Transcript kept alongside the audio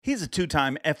He's a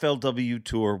two-time FLW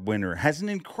Tour winner, has an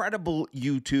incredible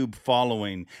YouTube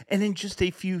following, and in just a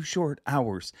few short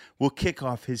hours will kick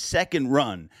off his second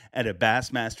run at a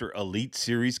Bassmaster Elite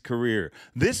Series career.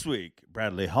 This week,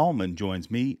 Bradley Hallman joins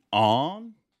me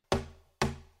on...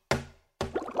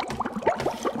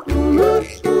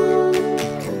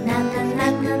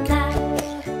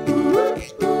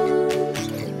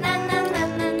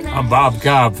 I'm Bob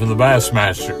Cobb from the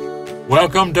Bassmaster.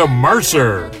 Welcome to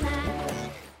Mercer.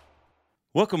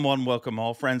 Welcome one, welcome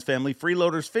all, friends, family,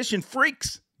 freeloaders, fishing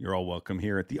freaks. You're all welcome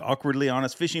here at the Awkwardly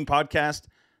Honest Fishing Podcast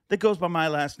that goes by my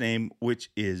last name,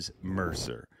 which is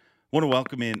Mercer. Want to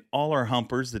welcome in all our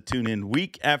humpers that tune in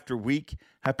week after week.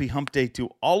 Happy hump day to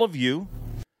all of you.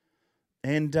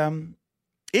 And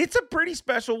it's a pretty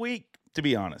special week, to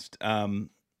be honest.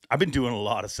 I've been doing a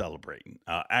lot of celebrating.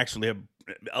 Actually,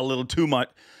 a little too much.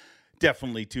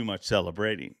 Definitely too much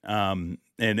celebrating.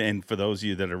 And for those of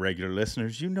you that are regular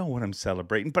listeners, you know what I'm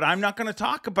celebrating. But I'm not going to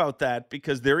talk about that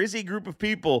because there is a group of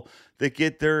people that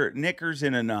get their knickers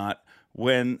in a knot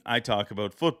when I talk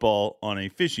about football on a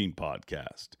fishing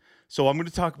podcast. So I'm going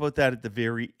to talk about that at the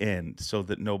very end so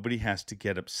that nobody has to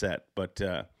get upset. But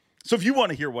so if you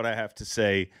want to hear what I have to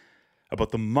say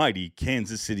about the mighty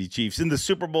Kansas City Chiefs in the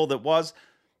Super Bowl that was,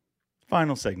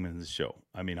 final segment of the show.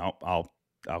 I mean, I'll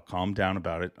calm down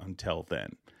about it until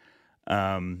then.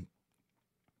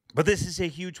 But this is a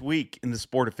huge week in the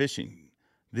sport of fishing.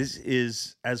 This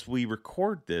is, as we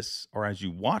record this, or as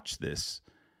you watch this,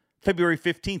 February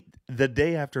 15th, the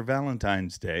day after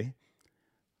Valentine's Day,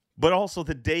 but also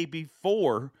the day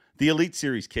before the Elite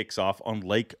Series kicks off on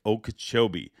Lake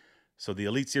Okeechobee. So the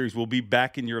Elite Series will be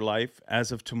back in your life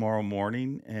as of tomorrow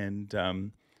morning, and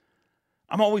I'm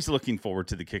always looking forward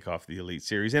to the kickoff of the Elite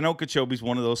Series. And Okeechobee is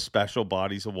one of those special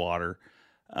bodies of water.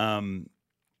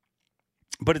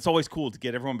 But it's always cool to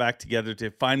get everyone back together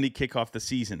to finally kick off the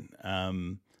season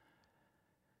and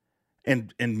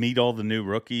meet all the new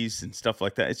rookies and stuff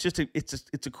like that. It's just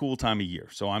it's a cool time of year.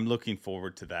 So I'm looking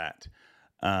forward to that.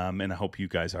 And I hope you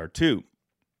guys are too.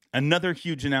 Another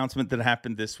huge announcement that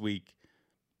happened this week.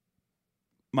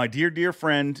 My dear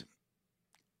friend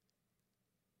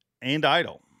and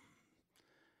idol,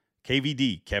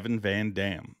 KVD, Kevin Van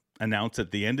Dam, announced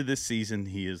at the end of this season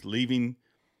he is leaving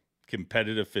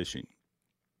competitive fishing.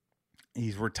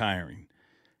 He's retiring.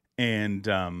 And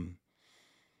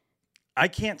I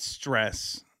can't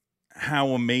stress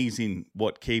how amazing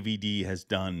what KVD has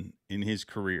done in his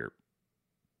career.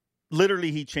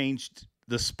 Literally, he changed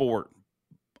the sport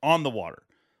on the water,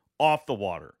 off the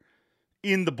water,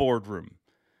 in the boardroom,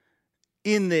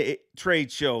 in the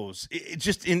trade shows,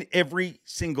 just in every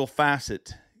single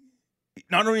facet.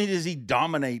 Not only does he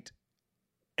dominate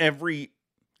every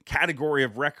category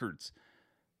of records,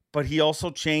 but he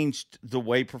also changed the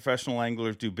way professional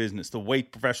anglers do business, the way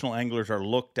professional anglers are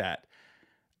looked at.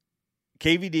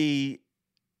 KVD,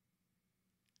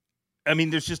 I mean,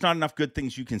 there's just not enough good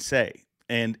things you can say.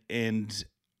 And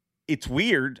it's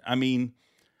weird. I mean,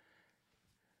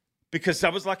 because I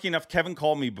was lucky enough, Kevin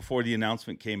called me before the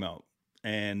announcement came out.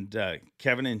 And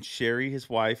Kevin and Sherry, his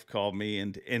wife, called me,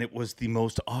 and it was the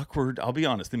most awkward, I'll be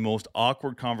honest, the most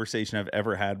awkward conversation I've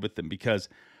ever had with them, because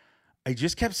I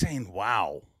just kept saying,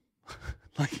 wow.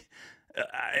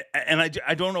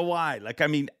 I don't know why. Like, I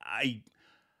mean, I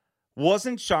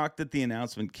wasn't shocked that the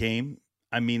announcement came.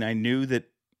 I mean, I knew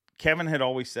that Kevin had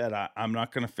always said, I'm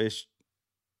not going to fish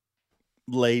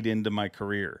late into my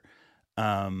career.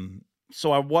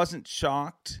 So I wasn't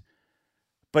shocked.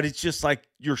 But it's just like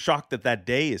you're shocked that that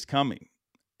day is coming.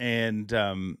 And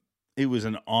it was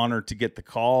an honor to get the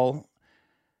call.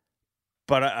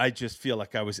 But I just feel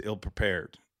like I was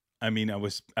ill-prepared. I mean, it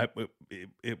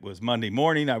was Monday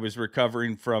morning. I was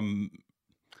recovering from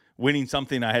winning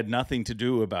something I had nothing to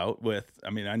do with. I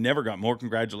mean, I never got more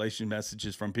congratulation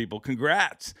messages from people.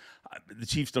 Congrats. The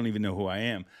Chiefs don't even know who I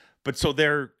am. But so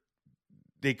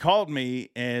they called me,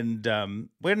 and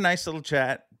we had a nice little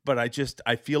chat. But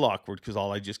I feel awkward because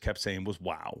all I just kept saying was,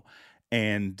 wow.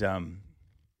 And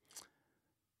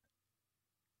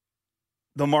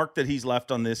the mark that he's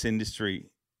left on this industry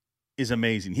is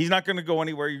amazing. He's not going to go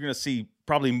anywhere. You're going to see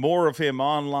probably more of him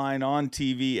online, on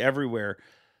TV, everywhere.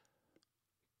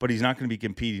 But he's not going to be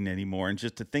competing anymore. And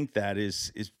just to think that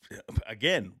is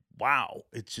again, wow.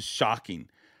 It's just shocking.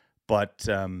 But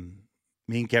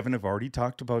me and Kevin have already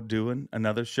talked about doing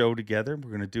another show together.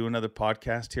 We're going to do another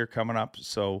podcast here coming up.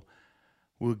 So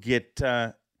we'll get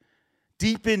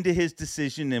deep into his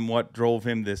decision and what drove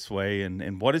him this way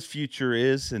and what his future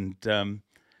is. And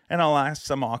I'll ask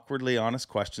some awkwardly honest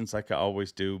questions like I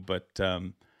always do. But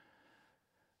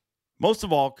most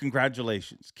of all,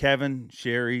 congratulations, Kevin,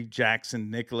 Sherry, Jackson,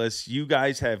 Nicholas. You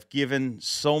guys have given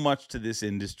so much to this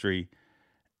industry.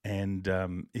 And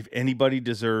if anybody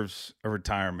deserves a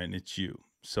retirement, it's you.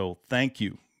 So thank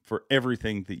you for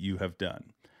everything that you have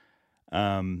done.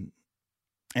 And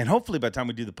hopefully by the time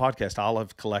we do the podcast, I'll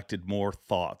have collected more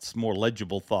thoughts, more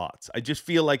legible thoughts. I just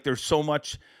feel like there's so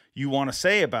much you want to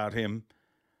say about him.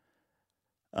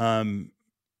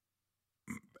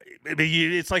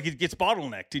 It's like it gets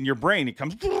bottlenecked in your brain. It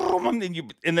comes,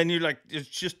 and then you're like, it's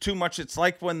just too much. It's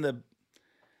like when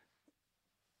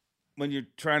you're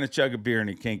trying to chug a beer and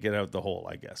you can't get out the hole,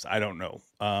 I guess. I don't know.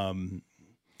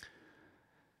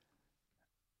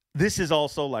 This is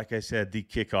also, like I said, the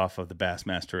kickoff of the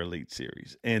Bassmaster Elite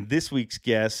Series. And this week's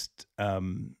guest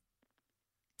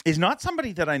is not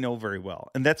somebody that I know very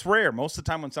well. And that's rare. Most of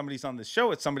the time when somebody's on this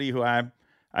show, it's somebody who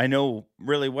I know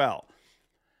really well.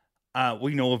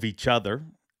 We know of each other,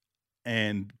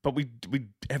 but we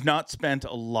have not spent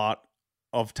a lot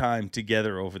of time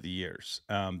together over the years.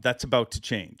 That's about to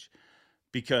change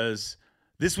because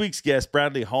this week's guest,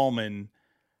 Bradley Hallman,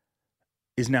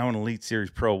 is now an Elite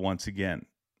Series pro once again.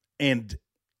 And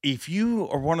if you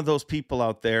are one of those people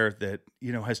out there that,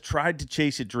 has tried to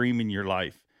chase a dream in your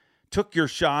life, took your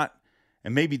shot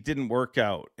and maybe didn't work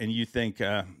out, and you think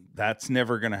that's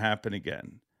never going to happen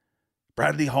again,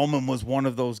 Bradley Hallman was one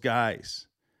of those guys.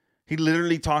 He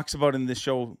literally talks about in this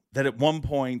show that at one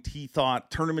point he thought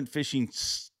tournament fishing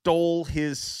stole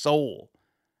his soul.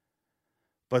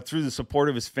 But through the support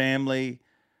of his family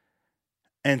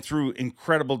and through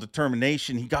incredible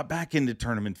determination, he got back into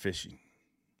tournament fishing.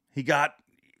 He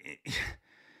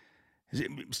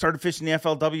started fishing the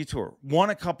FLW Tour, won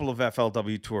a couple of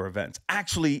FLW Tour events.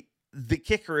 Actually, the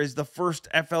kicker is the first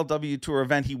FLW Tour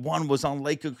event he won was on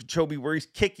Lake Okeechobee, where he's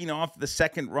kicking off the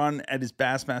second run at his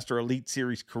Bassmaster Elite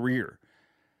Series career.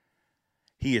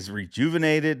 He is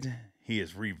rejuvenated. He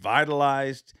is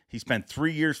revitalized. He spent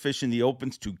 3 years fishing the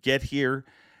Opens to get here.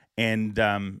 And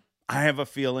I have a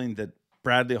feeling that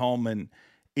Bradley Hallman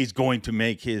is going to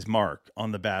make his mark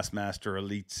on the Bassmaster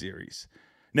Elite Series.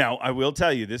 Now, I will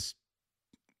tell you, this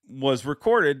was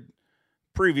recorded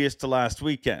previous to last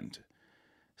weekend.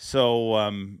 So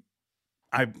I'm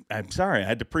sorry, I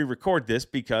had to pre-record this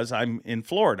because I'm in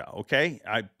Florida, okay?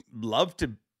 I'd love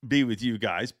to be with you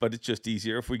guys, but it's just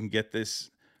easier if we can get this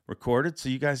recorded so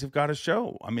you guys have got a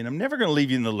show. I mean, I'm never going to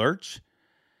leave you in the lurch.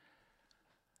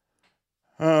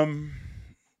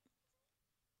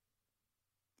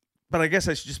 But I guess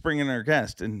I should just bring in our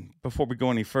guest. And before we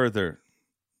go any further,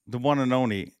 the one and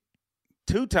only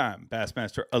two-time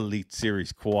Bassmaster Elite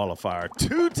Series qualifier,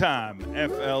 two-time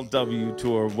FLW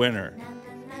Tour winner,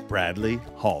 Bradley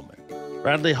Hallman.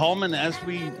 Bradley Hallman, as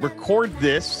we record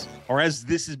this, or as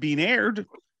this is being aired,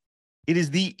 it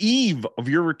is the eve of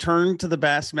your return to the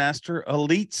Bassmaster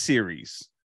Elite Series.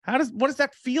 What does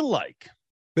that feel like?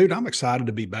 Dude, I'm excited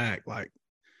to be back. Like,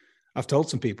 I've told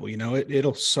some people,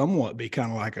 it'll somewhat be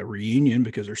kind of like a reunion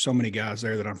because there's so many guys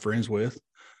there that I'm friends with,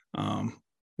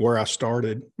 where I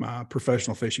started my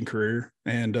professional fishing career.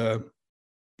 And,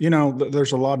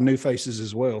 there's a lot of new faces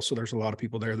as well. So there's a lot of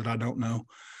people there that I don't know.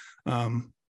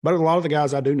 But a lot of the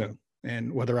guys I do know,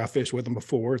 and whether I fished with them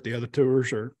before at the other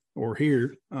tours or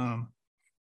here,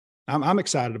 I'm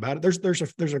excited about it.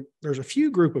 There's a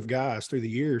few group of guys through the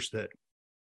years that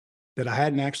I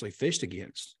hadn't actually fished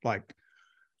against, like,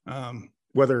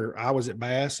 whether I was at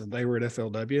Bass and they were at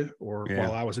FLW, or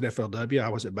while I was at FLW, I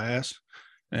was at Bass.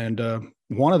 And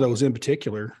one of those in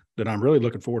particular that I'm really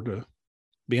looking forward to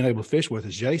being able to fish with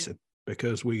is Jason,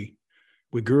 because we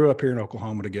grew up here in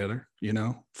Oklahoma together,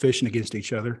 fishing against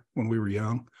each other when we were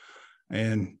young.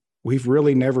 And we've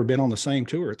really never been on the same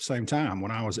tour at the same time.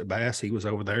 When I was at Bass, he was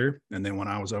over there. And then when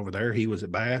I was over there, he was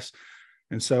at Bass.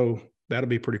 And so that'll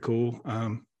be pretty cool.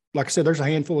 Like I said, there's a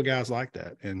handful of guys like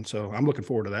that. And so I'm looking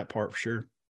forward to that part for sure.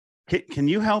 Can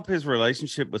you help his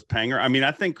relationship with Panger? I mean,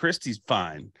 I think Christie's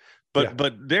fine, but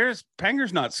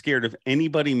Panger's not scared of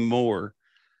anybody more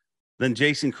than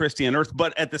Jason Christie on earth.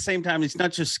 But at the same time, he's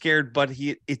not just scared, but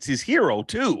it's his hero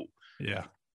too. Yeah.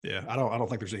 Yeah. I don't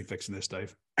think there's any fixing this,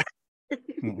 Dave.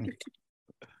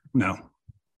 No.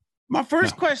 My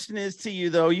first question is to you,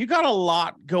 though. You got a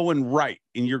lot going right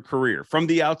in your career from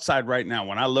the outside right now.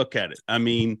 When I look at it, I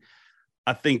mean,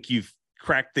 I think you've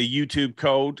cracked the YouTube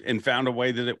code and found a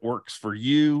way that it works for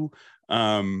you.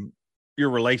 Your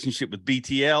relationship with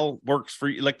BTL works for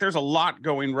you. Like, there's a lot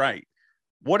going right.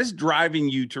 What is driving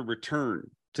you to return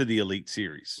to the Elite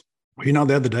Series? Well,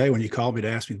 the other day when you called me to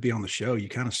ask me to be on the show, you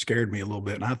kind of scared me a little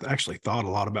bit. And I actually thought a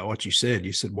lot about what you said.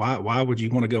 You said, why would you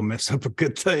want to go mess up a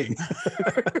good thing?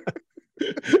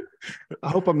 I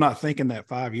hope I'm not thinking that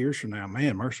 5 years from now,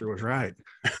 man, Mercer was right.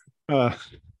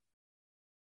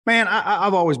 Man,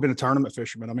 I've always been a tournament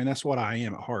fisherman. I mean, that's what I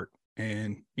am at heart.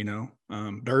 And,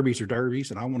 derbies are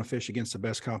derbies, and I want to fish against the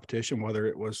best competition, whether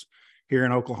it was here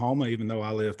in Oklahoma, even though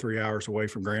I lived 3 hours away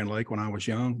from Grand Lake when I was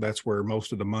young. That's where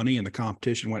most of the money and the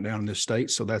competition went down in this state.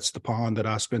 So that's the pond that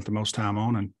I spent the most time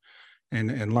on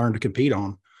and learned to compete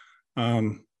on.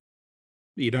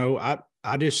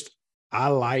 I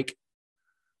like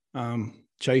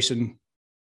chasing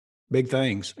big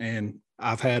things, and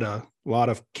I've had a lot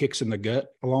of kicks in the gut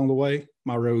along the way.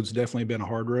 My road's definitely been a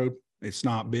hard road. It's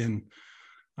not been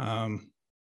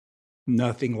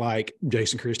nothing like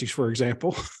Jason Christie's, for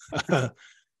example.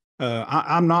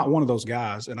 I'm not one of those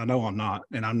guys, and I know I'm not.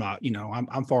 And I'm not,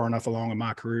 I'm far enough along in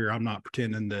my career. I'm not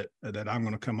pretending that I'm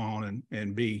going to come on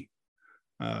and be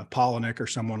Polinick or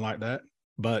someone like that.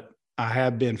 But I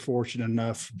have been fortunate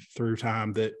enough through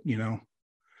time that,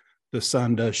 the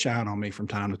sun does shine on me from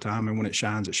time to time. And when it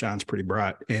shines pretty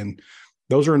bright. And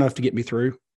those are enough to get me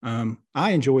through.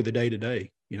 I enjoy the day to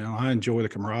day. I enjoy the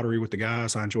camaraderie with the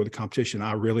guys. I enjoy the competition.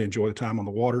 I really enjoy the time on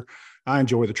the water. I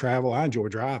enjoy the travel. I enjoy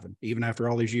driving, even after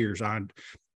all these years. I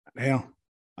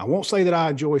won't say that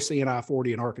I enjoy seeing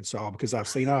I-40 in Arkansas, because I've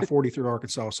seen I-40 through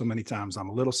Arkansas so many times. I'm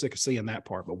a little sick of seeing that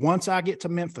part. But once I get to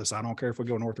Memphis, I don't care if we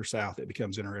go north or south, it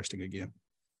becomes interesting again.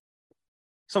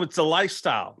 So it's a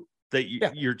lifestyle that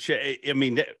you're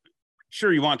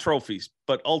sure, you want trophies,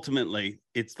 but ultimately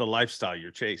it's the lifestyle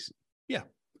you're chasing. Yeah.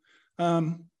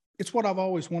 It's what I've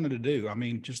always wanted to do. I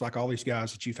mean, just like all these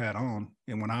guys that you've had on.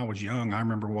 And when I was young, I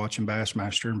remember watching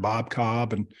Bassmaster and Bob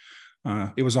Cobb, and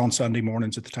it was on Sunday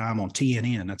mornings at the time on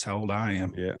TNN. That's how old I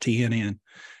am. Yeah. TNN.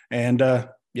 And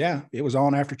it was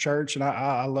on after church, and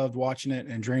I loved watching it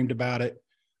and dreamed about it.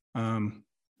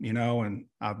 And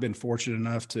I've been fortunate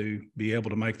enough to be able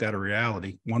to make that a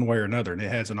reality one way or another. And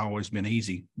it hasn't always been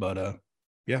easy, but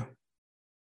yeah.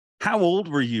 How old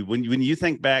were you when you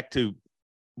think back to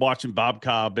watching Bob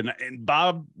Cobb and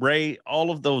Bob Ray,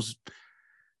 all of those?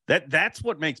 That's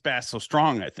what makes bass so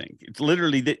strong. I think it's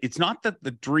literally that it's not that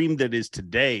the dream that is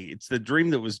today, it's the dream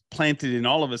that was planted in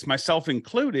all of us, myself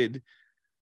included,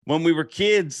 when we were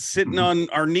kids sitting on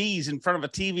our knees in front of a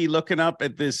TV, looking up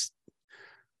at this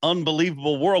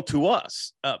unbelievable world to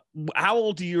us. How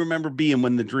old do you remember being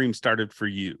when the dream started for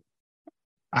you?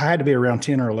 I had to be around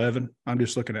 10 or 11. I'm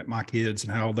just looking at my kids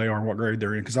and how old they are and what grade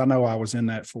they're in, because I know I was in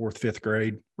that 4th, 5th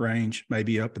grade range,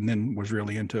 maybe up, and then was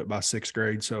really into it by 6th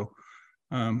grade. So,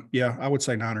 I would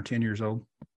say 9 or 10 years old.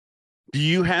 Do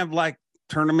you have like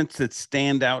tournaments that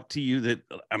stand out to you that,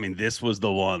 this was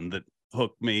the one that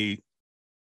hooked me?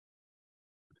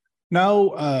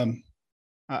 No,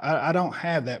 I don't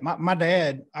have that. My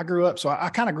dad, I grew up, so I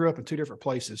kind of grew up in 2 different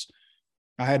places.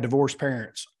 I had divorced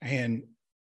parents, and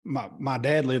my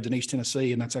dad lived in East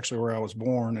Tennessee, and that's actually where I was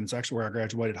born, and it's actually where I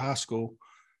graduated high school.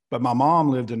 But my mom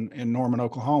lived in Norman,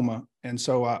 Oklahoma, and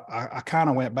so I kind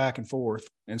of went back and forth.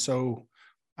 And so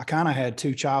I kind of had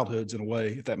 2 childhoods in a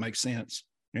way, if that makes sense.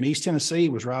 And East Tennessee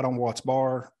was right on Watts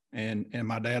Bar, and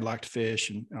my dad liked to fish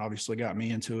and obviously got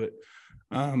me into it.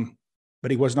 But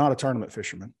he was not a tournament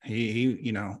fisherman.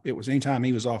 He it was anytime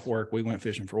he was off work, we went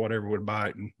fishing for whatever would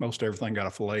bite, and most everything got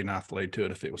a fillet, and I filleted to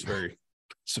it if it was very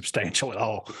substantial at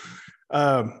all.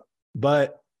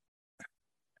 But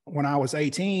when I was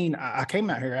 18, I came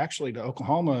out here actually to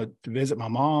Oklahoma to visit my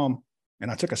mom,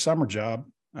 and I took a summer job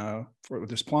with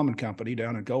this plumbing company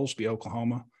down in Goldsby,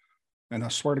 Oklahoma. And I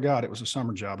swear to God, it was a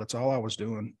summer job. That's all I was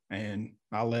doing. And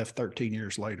I left 13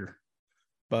 years later.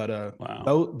 But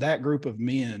wow. That group of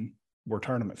men were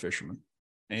tournament fishermen.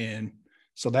 And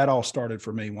so that all started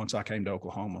for me once I came to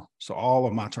Oklahoma. So all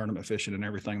of my tournament fishing and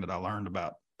everything that I learned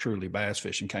about truly bass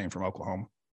fishing came from Oklahoma.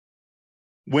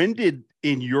 When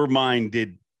in your mind,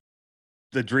 did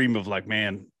the dream of like,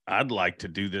 man, I'd like to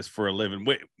do this for a living,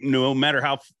 no matter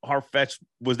how far-fetched,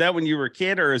 was that when you were a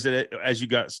kid, or is it as you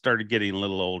started getting a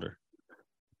little older?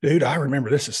 Dude, I remember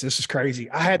this is crazy.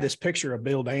 I had this picture of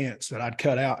Bill Dance that I'd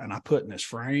cut out and I put in this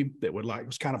frame that would it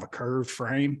was kind of a curved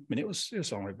frame. I mean, it was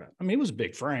only about, it was a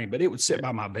big frame, but it would sit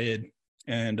by my bed.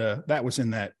 And that was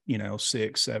in that,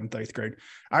 6th, 7th, 8th grade.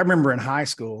 I remember in high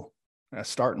school,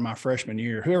 starting my freshman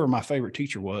year, whoever my favorite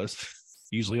teacher was,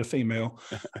 usually a female,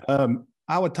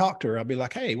 I would talk to her. I'd be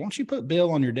like, hey, why don't you put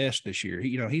Bill on your desk this year?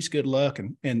 He's good luck.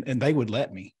 And they would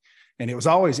let me. And it was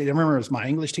always, I remember it was my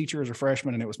English teacher as a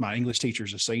freshman, and it was my English teacher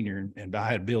as a senior. And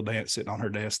I had Bill Dance sitting on her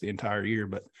desk the entire year.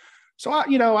 But so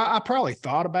I probably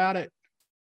thought about it,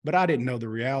 but I didn't know the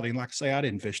reality. And like I say, I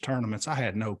didn't fish tournaments. I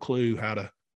had no clue how to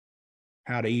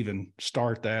even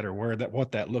start that or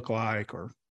what that looked like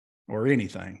or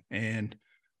anything. And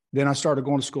then I started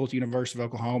going to school at the University of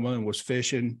Oklahoma and was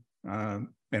fishing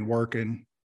and working.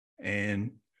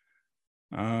 And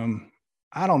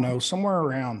I don't know, somewhere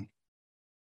around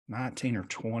 19 or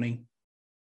 20,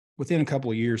 within a couple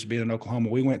of years of being in Oklahoma,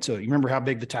 we went to, you remember how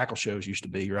big the tackle shows used to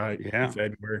be, right? Yeah. In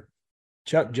February.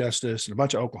 Chuck Justice and a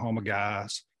bunch of Oklahoma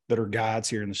guys that are guides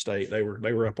here in the state. They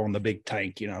were up on the big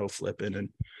tank, flipping and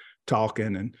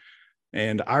talking.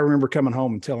 And I remember coming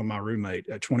home and telling my roommate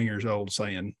at 20 years old,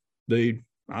 saying, dude,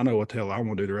 I know what the hell I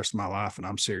want to do the rest of my life. And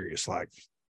I'm serious. Like,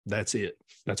 that's it.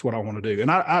 That's what I want to do.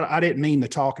 And I didn't mean the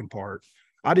talking part.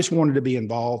 I just wanted to be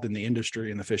involved in the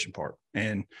industry and the fishing part.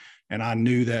 And I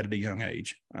knew that at a young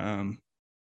age. I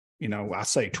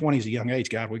say 20 is a young age.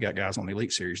 God, we got guys on the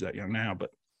Elite Series that young now,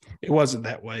 but it wasn't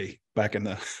that way back in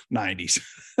the 90s.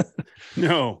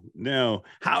 No.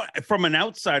 How, from an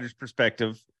outsider's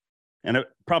perspective, and I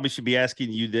probably should be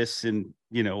asking you this in,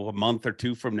 a month or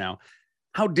two from now,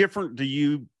 how different do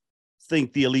you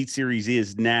think the Elite Series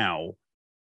is now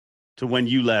to when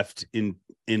you left in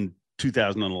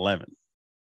 2011?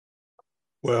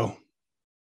 Well,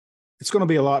 it's going to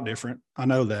be a lot different. I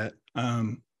know that.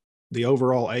 The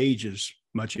overall age is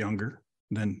much younger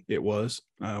than it was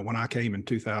when I came in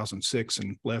 2006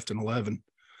 and left in 11.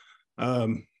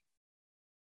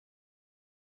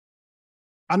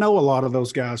 I know a lot of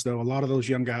those guys, though, a lot of those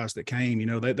young guys that came,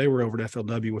 they were over at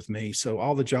FLW with me. So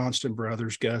all the Johnston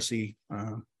brothers, Gussie,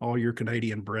 all your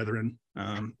Canadian brethren,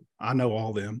 I know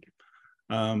all them.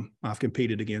 I've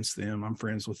competed against them. I'm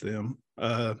friends with them.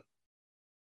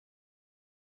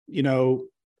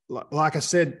 Like I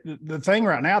said, the thing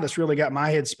right now that's really got my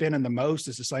head spinning the most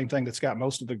is the same thing that's got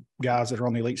most of the guys that are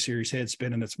on the Elite Series head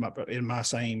spinning. It's in my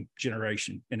same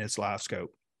generation, and it's live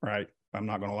scope, right? I'm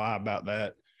not going to lie about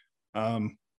that.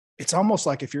 It's almost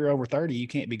like if you're over 30, you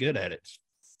can't be good at it.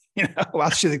 I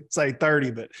should say 30,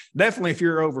 but definitely if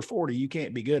you're over 40, you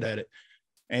can't be good at it.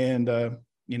 And,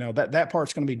 that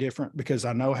part's going to be different because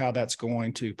I know how that's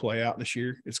going to play out this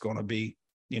year. It's going to be,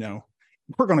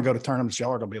 we're going to go to tournaments.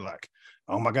 Y'all are going to be like,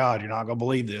 oh my God, you're not going to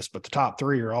believe this, but the top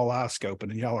three are all live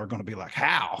scoping, and y'all are going to be like,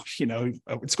 how?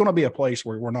 It's going to be a place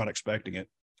where we're not expecting it,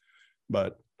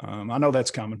 but I know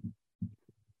that's coming.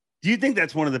 Do you think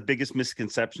that's one of the biggest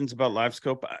misconceptions about live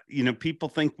scope? People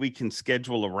think we can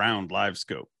schedule around live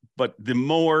scope, but the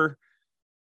more,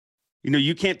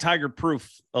 you can't tiger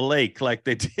proof a lake like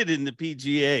they did in the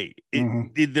PGA.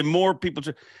 The more people,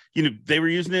 they were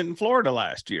using it in Florida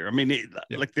last year. I mean,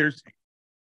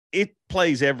 it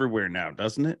plays everywhere now,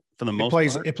 doesn't it? For the most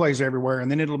part, it plays everywhere,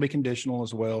 and then it'll be conditional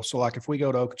as well. So, like if we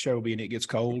go to Okeechobee and it gets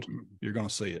cold, you're going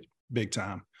to see it big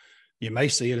time. You may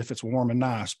see it if it's warm and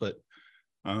nice, but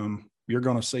you're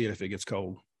going to see it if it gets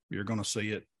cold. You're going to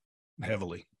see it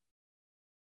heavily.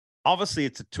 Obviously,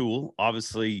 it's a tool.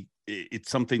 Obviously, it's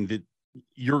something that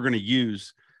you're going to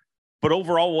use. But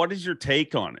overall, what is your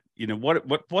take on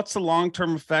it? What's the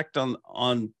long-term effect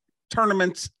on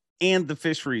tournaments and the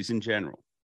fisheries in general?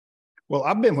 Well,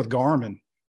 I've been with Garmin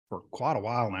for quite a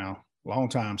while now, long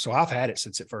time. So I've had it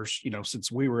since it first,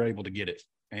 since we were able to get it.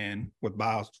 And with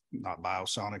not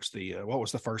Biosonics, what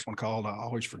was the first one called? I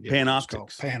always forget.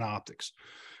 Panoptics.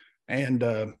 And,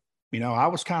 I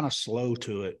was kind of slow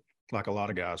to it, like a lot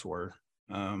of guys were.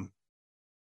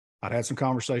 I'd had some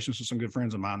conversations with some good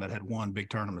friends of mine that had won big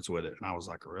tournaments with it. And I was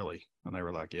like, really? And they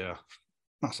were like, yeah.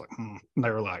 I was like, And they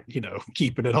were like,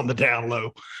 keeping it on the down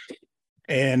low.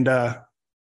 And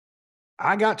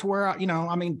I got to where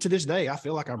to this day, I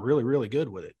feel like I'm really, really good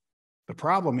with it. The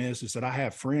problem is that I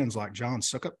have friends like John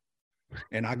Sukup,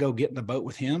 and I go get in the boat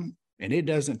with him, and it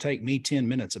doesn't take me 10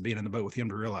 minutes of being in the boat with him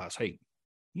to realize, hey,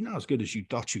 you're not as good as you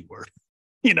thought you were.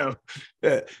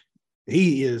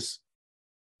 He is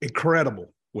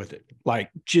incredible with it, like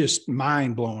just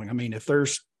mind blowing. I mean, if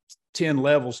there's 10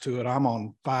 levels to it, I'm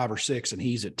on 5 or 6 and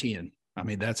he's at 10. I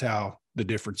mean, that's how the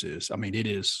difference is. I mean, it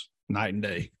is night and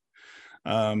day.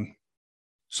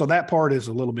 So that part is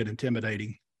a little bit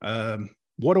intimidating.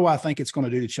 What do I think it's going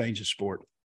to do to change the sport?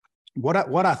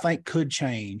 What I think could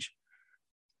change,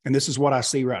 and this is what I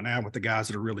see right now with the guys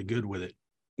that are really good with it.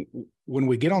 When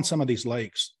we get on some of these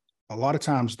lakes, a lot of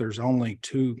times there's only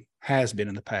 2, has been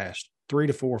in the past, 3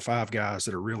 to 4 or 5 guys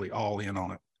that are really all in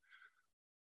on it.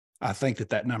 I think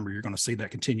that number, you're going to see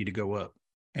that continue to go up.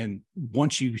 And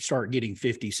once you start getting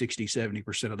 50, 60,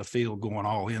 70% of the field going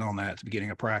all in on that at the beginning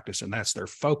of practice, and that's their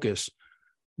focus,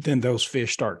 then those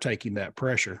fish start taking that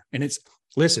pressure. And it's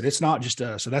not just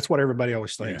us. So that's what everybody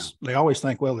always thinks. Yeah. They always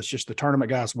think, well, it's just the tournament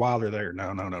guys while they're there.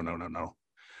 No.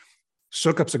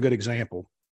 Sukup's a good example.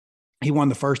 He won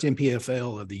the first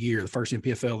MPFL of the year, the first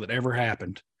MPFL that ever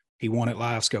happened. He won it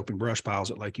live scoping brush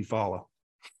piles at Lake Eufaula.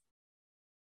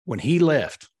 When he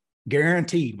left,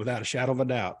 guaranteed without a shadow of a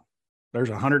doubt, there's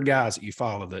 100 guys that you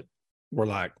follow that were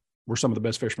like, we're some of the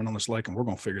best fishermen on this lake and we're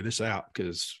going to figure this out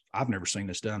because I've never seen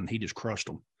this done. He just crushed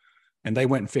them. And they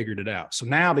went and figured it out. So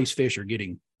now these fish are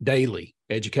getting daily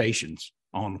educations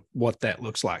on what that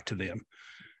looks like to them.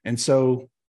 And so,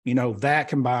 you know, that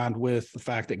combined with the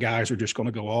fact that guys are just going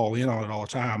to go all in on it all the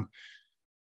time.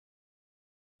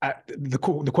 The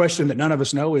question that none of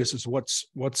us know is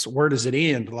where does it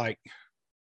end? Like,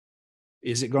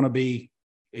 is it going to be,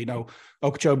 you know,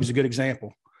 Okeechobee is a good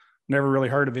example. Never really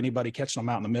heard of anybody catching them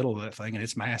out in the middle of that thing, and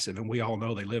it's massive, and we all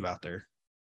know they live out there.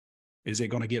 Is it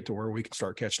going to get to where we can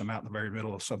start catching them out in the very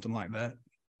middle of something like that,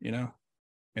 you know,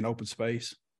 in open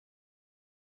space?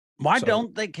 Why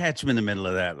don't they catch them in the middle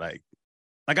of that? Like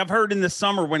I've heard in the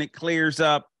summer when it clears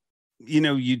up, you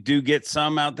know, you do get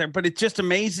some out there, but it just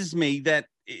amazes me that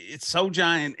it's so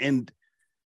giant and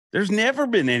there's never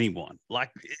been anyone like,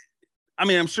 I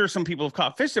mean, I'm sure some people have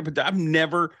caught fish there, but I've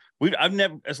never,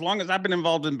 as long as I've been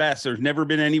involved in bass, there's never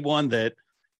been anyone that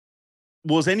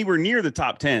was anywhere near the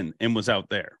top 10 and was out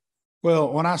there.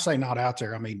 Well, when I say not out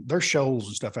there, I mean, there's shoals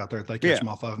and stuff out there that they catch them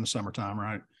off of in the summertime,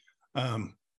 right?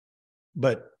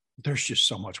 But there's just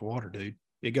so much water, dude.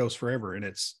 It goes forever, and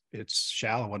it's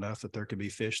shallow enough that there could be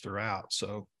fish throughout.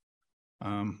 So I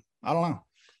don't know.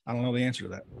 I don't know the answer to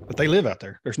that. But they live out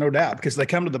there. There's no doubt, because they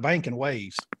come to the bank in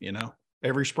waves, you know.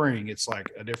 Every spring, it's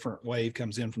like a different wave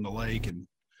comes in from the lake, and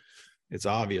it's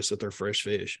obvious that they're fresh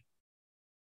fish.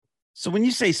 So when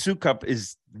you say Sukup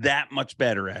is that much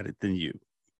better at it than you,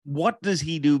 what does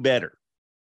he do better?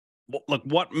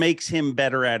 What makes him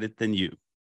better at it than you?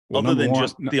 Well, other than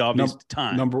just the obvious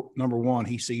time. Number one,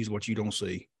 he sees what you don't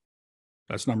see.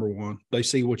 That's number one. They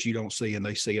see what you don't see, and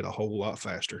they see it a whole lot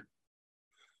faster.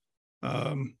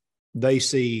 They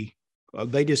see,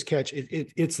 they just catch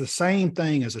it. It's the same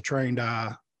thing as a trained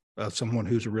eye of someone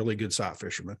who's a really good sight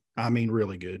fisherman. I mean,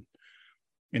 really good.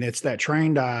 And it's that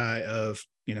trained eye of,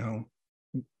 you know,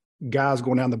 guys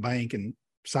going down the bank and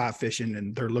sight fishing,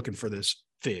 and they're looking for this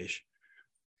fish.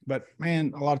 But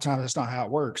man, a lot of times that's not how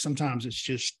it works. Sometimes it's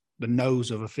just the nose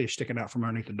of a fish sticking out from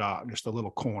underneath the dock, just a little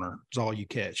corner is all you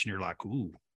catch. And you're like,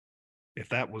 ooh, if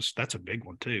that's a big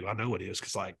one too. I know it is.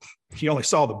 Cause like you only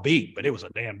saw the beak, but it was a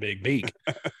damn big beak.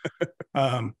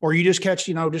 Or you just catch,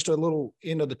 you know, just a little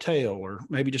end of the tail, or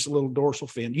maybe just a little dorsal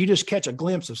fin. You just catch a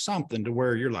glimpse of something to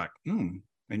where you're like, and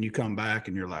you come back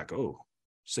and you're like, oh,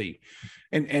 see.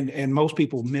 And most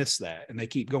people miss that, and they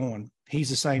keep going. He's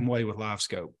the same way with live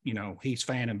scope. You know, he's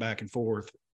fanning back and forth,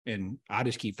 and I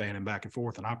just keep fanning back and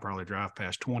forth, and I probably drive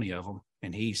past 20 of them,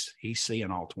 and he's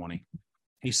seeing all 20.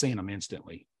 He's seeing them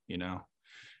instantly, you know.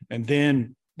 And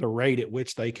then the rate at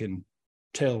which they can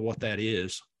tell what that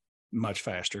is much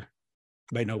faster.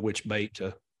 They know which bait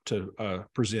to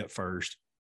present first.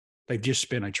 They've just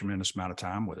spent a tremendous amount of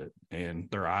time with it, and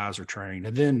their eyes are trained.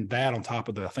 And then that on top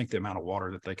of I think the amount of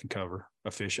water that they can cover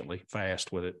efficiently,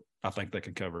 fast with it, I think they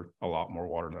can cover a lot more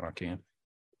water than I can.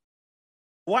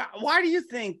 Why do you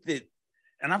think that?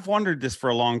 And I've wondered this for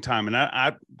a long time, and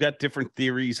I've got different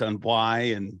theories on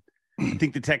why, and I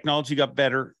think the technology got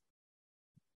better,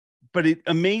 but it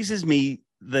amazes me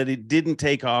that it didn't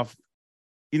take off.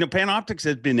 You know, Panoptix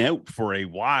has been out for a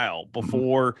while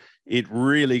before it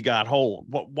really got hold.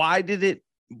 Why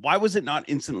was it not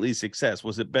instantly a success?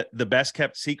 Was it the best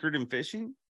kept secret in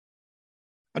fishing?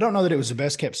 I don't know that it was the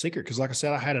best kept secret, because like I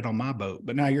said, I had it on my boat,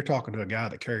 but now you're talking to a guy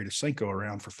that carried a Senko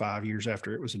around for 5 years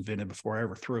after it was invented, before I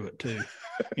ever threw it too,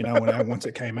 you know, once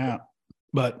it came out.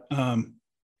 But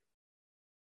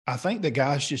I think the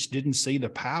guys just didn't see the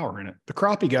power in it. The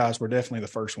crappie guys were definitely the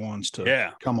first ones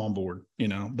to come on board. You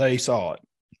know, they saw it.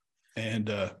 And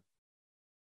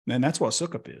that's what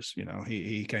Sukup is. You know,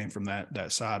 he came from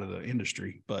that side of the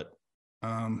industry, but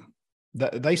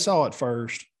they saw it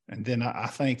first. And then I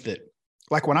think that,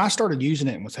 like, when I started using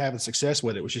it and was having success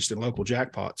with it, was just in local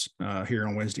jackpots here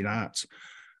on Wednesday nights.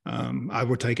 I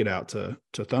would take it out to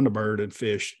Thunderbird and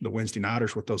fish the Wednesday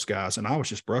nighters with those guys. And I was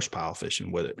just brush pile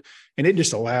fishing with it. And it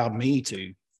just allowed me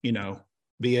to, you know,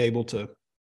 be able to,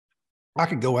 I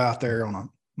could go out there on a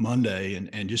Monday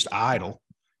and just idle,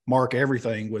 mark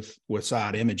everything with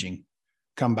side imaging,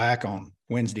 come back on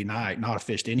Wednesday night, not have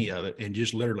fished any of it, and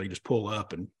just literally just pull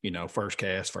up and, you know, first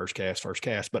cast.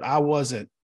 But I wasn't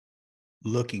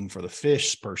looking for the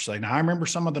fish per se. Now, I remember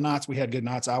some of the nights we had good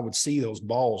nights, I would see those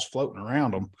balls floating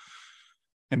around them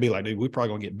and be like, dude, we're probably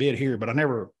gonna get bit here. But I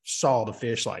never saw the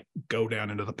fish like go down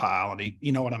into the pile and eat,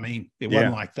 you know what I mean? It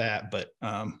wasn't like that. But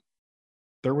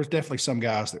there was definitely some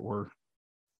guys that were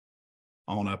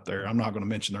on up there. I'm not going to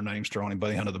mention their names, throw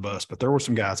anybody under the bus, but there were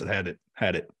some guys that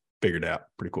had it figured out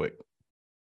pretty quick.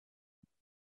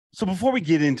 So before we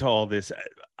get into all this,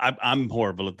 I'm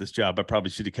horrible at this job. I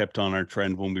probably should have kept on our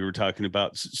trend when we were talking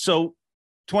about. So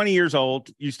 20 years old,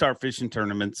 you start fishing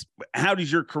tournaments. How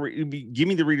does your career, give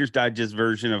me the Reader's Digest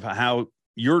version of how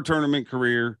your tournament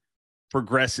career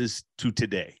progresses to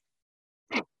today.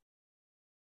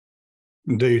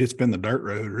 Dude, it's been the dirt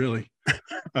road, really.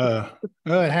 Well,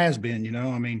 it has been, you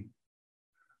know, I mean,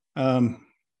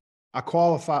 I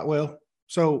qualified. Well,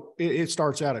 so it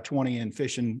starts out at 20 and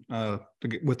fishing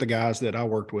with the guys that I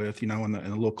worked with, you know, in the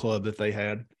little club that they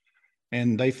had.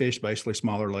 And they fished basically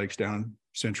smaller lakes down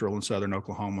central and southern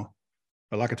Oklahoma.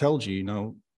 But like I told you, you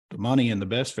know, the money and the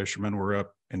best fishermen were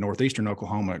up in northeastern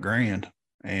Oklahoma at Grand.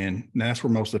 And that's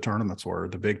where most of the tournaments were,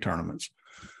 the big tournaments.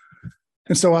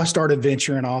 And so I started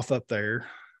venturing off up there,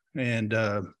 and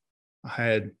I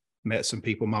had met some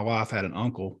people. My wife had an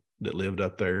uncle that lived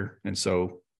up there, and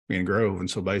so in Grove. And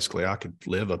so basically I could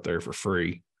live up there for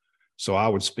free. So I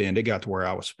would it got to where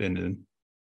I was spending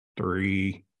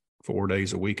 3-4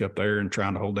 days a week up there and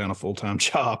trying to hold down a full-time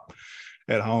job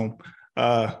at home.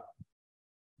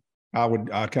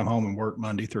 I'd come home and work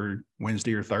Monday through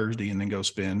Wednesday or Thursday, and then go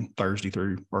spend Thursday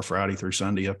through or Friday through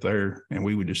Sunday up there. And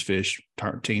we would just fish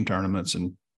team tournaments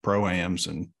and pro-ams.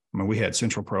 And I mean, we had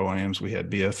central pro-ams, we had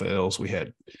BFLs, we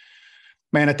had,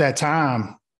 man, at that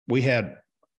time we had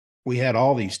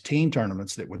all these team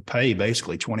tournaments that would pay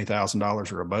basically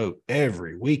 $20,000 or a boat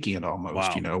every weekend almost.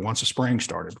 Wow. You know, once the spring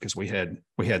started, because we had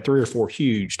 3 or 4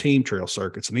 huge team trail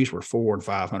circuits, and these were 400 and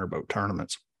 500 boat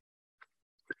tournaments.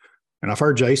 And I've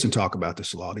heard Jason talk about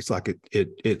this a lot. He's like,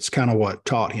 it's kind of what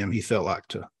taught him. He felt like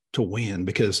to win,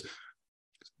 because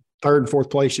 3rd and 4th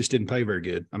place just didn't pay very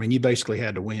good. I mean, you basically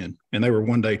had to win, and they were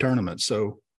one-day tournaments.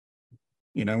 So,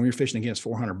 you know, when you're fishing against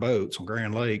 400 boats on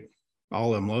Grand Lake,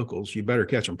 all them locals, you better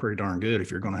catch them pretty darn good if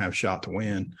you're going to have a shot to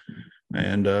win.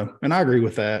 And I agree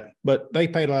with that, but they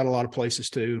paid out a lot of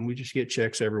places too. And we just get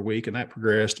checks every week, and that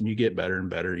progressed, and you get better and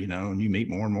better, you know, and you meet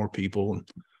more and more people and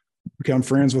become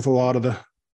friends with a lot of the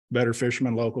better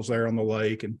fishermen locals there on the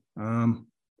lake. And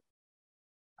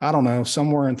I don't know,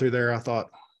 somewhere in through there, I thought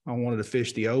I wanted to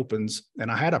fish the opens,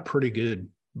 and I had a pretty good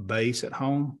base at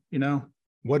home, you know,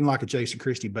 wasn't like a Jason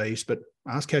Christie base, but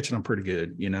I was catching them pretty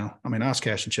good, you know. I mean, I was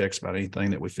cashing checks about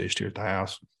anything that we fished here at the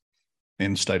house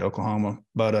in the state of Oklahoma.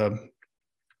 But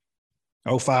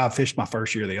 05 fished my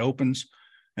first year of the opens.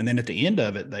 And then at the end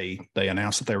of it, they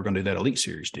announced that they were going to do that Elite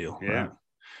Series deal. Yeah. Right?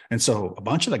 And so a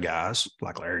bunch of the guys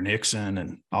like Larry Nixon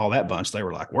and all that bunch, they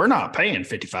were like, we're not paying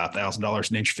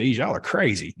 $55,000 in inch fees. Y'all are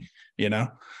crazy, you know?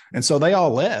 And so they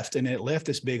all left, and it left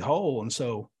this big hole. And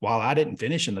so while I didn't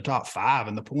finish in the top 5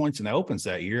 in the points in the opens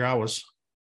that year, I was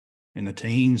in the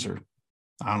teens, or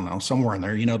I don't know, somewhere in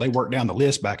there. You know, they worked down the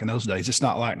list back in those days. It's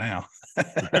not like now.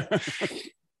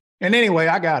 And anyway,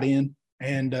 I got in,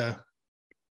 and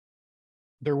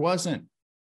there wasn't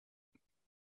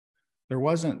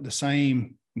the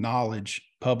same knowledge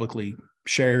publicly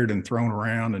shared and thrown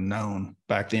around and known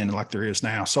back then like there is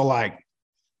now. So like,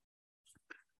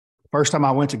 first time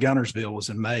I went to Gunnersville was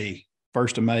in May,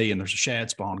 1st of May, and there's a shad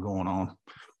spawn going on.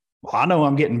 Well, I know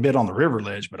I'm getting bit on the river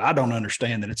ledge, but I don't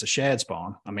understand that it's a shad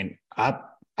spawn. I mean, I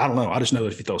don't know. I just know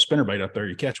that if you throw a spinnerbait up there,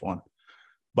 you catch one.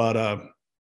 But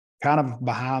kind of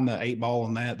behind the 8 ball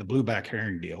on that, the blueback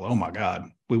herring deal. Oh my God.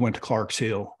 We went to Clark's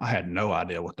Hill. I had no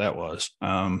idea what that was.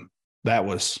 That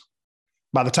was,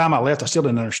 by the time I left, I still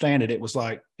didn't understand it. It was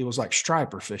like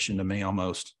striper fishing to me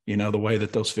almost, you know, the way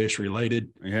that those fish related.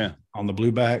 Yeah. On the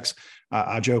bluebacks.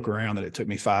 I joke around that it took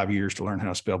me 5 years to learn how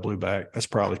to spell blueback. That's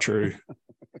probably true.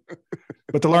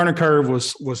 But the learning curve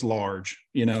was large,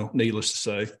 you know, needless to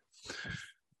say.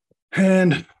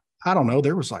 And I don't know,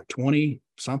 there was like 20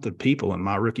 something people in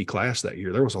my rookie class that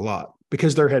year. There was a lot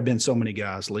because there had been so many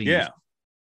guys leave. Yeah.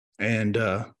 And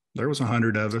there was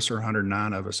 100 of us or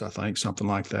 109 of us, I think, something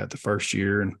like that the first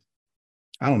year. And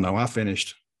I don't know, I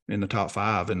finished in the top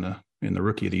 5 in the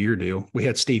rookie of the year deal. We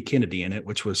had Steve Kennedy in it,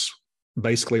 which was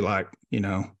basically like, you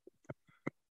know,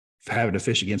 having to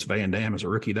fish against Van Dam as a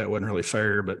rookie. That wasn't really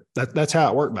fair, but that's how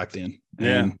it worked back then.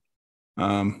 Yeah.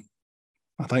 And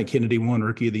I think Kennedy won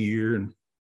rookie of the year, and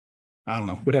I don't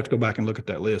know. We'd have to go back and look at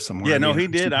that list somewhere. Yeah, no, he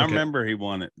did. I remember he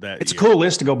won it that It's year. a cool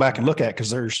list to go back and look at, because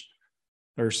there's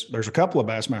a couple of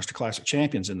Bassmaster Classic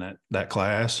champions in that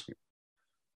class,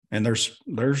 and there's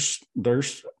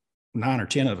 9 or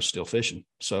 10 of us still fishing.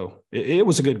 So it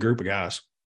was a good group of guys.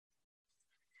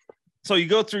 So you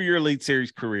go through your Elite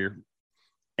Series career,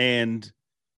 and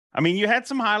I mean, you had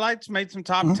some highlights, made some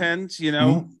top 10s, you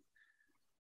know,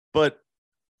 but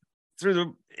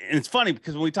and it's funny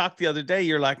because when we talked the other day,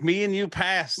 you're like, me and you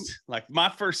passed, like my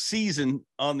first season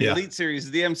on the Elite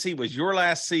Series, the MC was your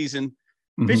last season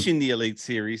fishing the Elite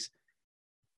Series.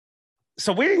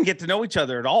 So we didn't get to know each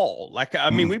other at all. Like, I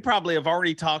mean, we probably have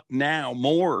already talked now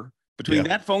more between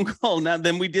that phone call now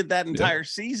than we did that entire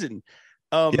season.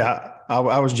 I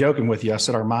was joking with you. I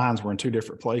said our minds were in two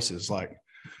different places. Like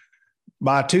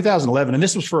by 2011, and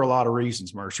this was for a lot of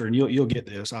reasons, Mercer, and you'll get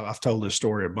this. I've told this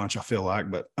story a bunch, I feel like,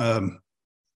 but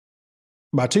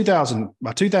by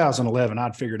 2011,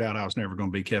 I'd figured out I was never going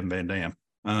to be Kevin Van Dam.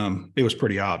 It was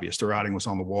pretty obvious. The writing was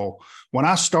on the wall. When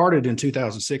I started in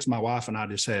 2006, my wife and I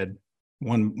just had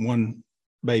one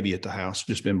baby at the house,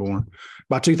 just been born.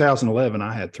 By 2011,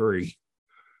 I had three.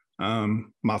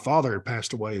 My father had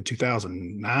passed away in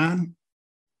 2009.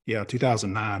 Yeah,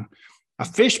 2009. I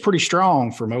fished pretty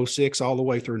strong from 06 all the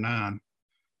way through 9.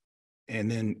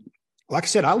 And then, like I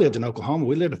said, I lived in Oklahoma.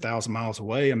 We lived 1,000 miles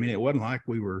away. I mean, it wasn't like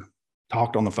we were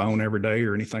talked on the phone every day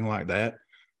or anything like that.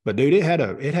 But dude, it had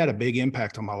a big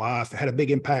impact on my life. It had a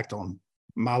big impact on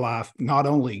my life, not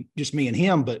only just me and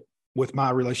him, but with my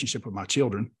relationship with my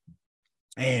children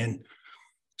and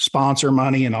sponsor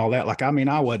money and all that. Like, I mean,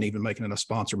 I wasn't even making enough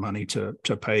sponsor money to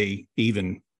pay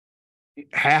even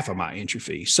half of my entry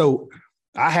fee. So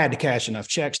I had to cash enough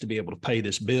checks to be able to pay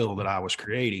this bill that I was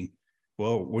creating.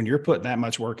 Well, when you're putting that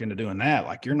much work into doing that,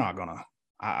 like you're not gonna,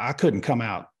 I couldn't come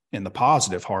out in the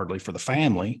positive hardly for the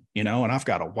family, you know, and I've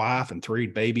got a wife and 3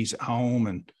 babies at home,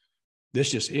 and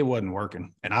it wasn't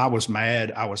working. And I was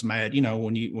mad. You know,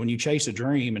 when you chase a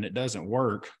dream and it doesn't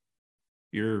work,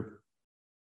 you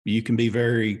can be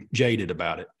very jaded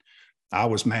about it. I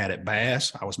was mad at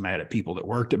Bass. I was mad at people that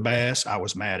worked at Bass. I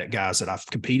was mad at guys that I've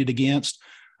competed against.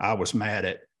 I was mad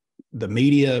at the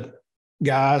media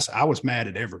guys. I was mad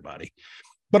at everybody,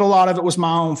 but a lot of it was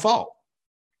my own fault.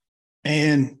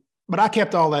 But I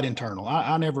kept all that internal.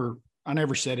 I never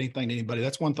said anything to anybody.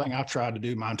 That's one thing I've tried to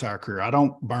do my entire career. I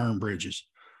don't burn bridges.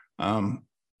 I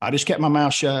just kept my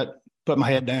mouth shut, put my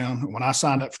head down. When I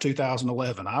signed up for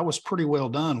 2011, I was pretty well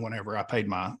done whenever I paid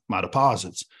my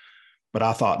deposits. But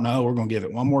I thought, no, we're going to give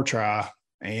it one more try.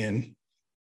 And,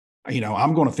 you know,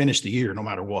 I'm going to finish the year no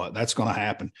matter what. That's going to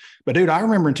happen. But, dude, I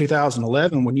remember in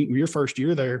 2011, when your first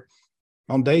year there,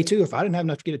 on day 2, if I didn't have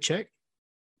enough to get a check,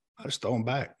 I just throw them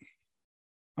back.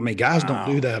 I mean, guys don't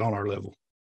do that on our level.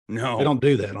 No, they don't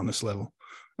do that on this level.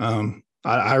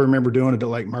 I remember doing it at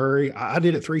Lake Murray. I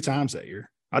did it 3 times that year.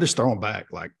 I just throw them back,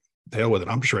 like, the hell with it.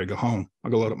 I'm just ready to go home.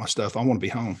 I'll go load up my stuff. I want to be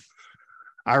home.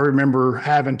 I remember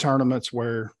having tournaments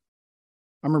where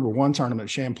I remember one tournament,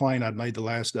 Champlain, I'd made the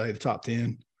last day, the top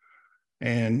 10.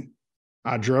 And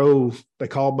I drove, they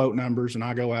called boat numbers, and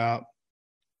I go out.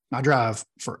 I drive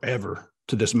forever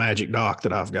to this magic dock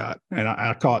that I've got. And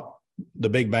I caught the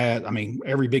big bass. I mean,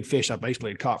 every big fish I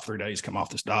basically had caught for 3 days come off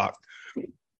this dock.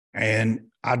 And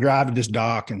I drive to this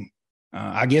dock, and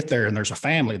I get there, and there's a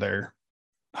family there,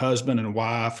 husband and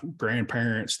wife,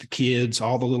 grandparents, the kids,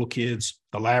 all the little kids,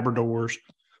 the Labradors.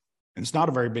 And it's not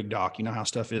a very big dock. You know how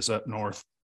stuff is up north.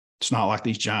 It's not like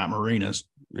these giant marinas.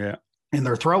 Yeah. And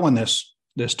they're throwing this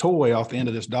toy off the end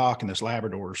of this dock, and this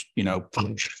Labrador's, you know,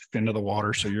 into the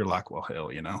water. So you're like, well,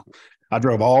 hell, you know, I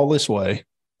drove all this way,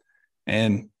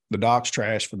 and the dock's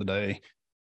trash for the day.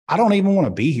 I don't even want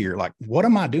to be here. Like, what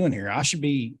am I doing here? I should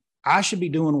be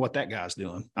doing what that guy's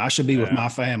doing. I should be with my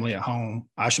family at home.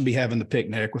 I should be having the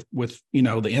picnic with, you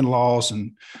know, the in-laws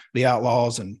and the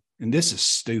outlaws. And this is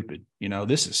stupid. You know,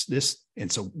 this.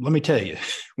 And so let me tell you,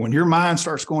 when your mind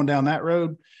starts going down that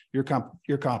road, your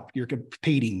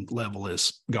competing level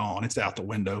is gone. It's out the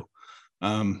window.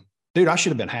 Dude, I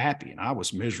should have been happy, and I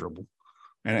was miserable.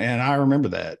 And I remember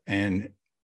that. And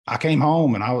I came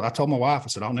home, and I told my wife, I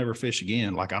said, I'll never fish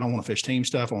again. Like, I don't want to fish team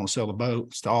stuff. I want to sell the boat,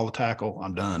 it's all the tackle.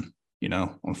 I'm done. You know,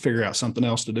 I want to figure out something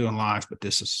else to do in life, but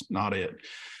this is not it.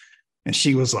 And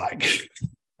she was like,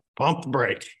 pump the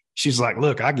brake. She's like,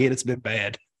 look, I get it's been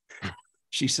bad.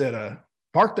 She said,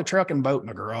 park the truck and boat in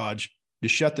the garage.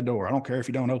 Just shut the door. I don't care if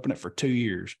you don't open it for 2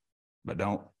 years, but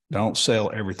don't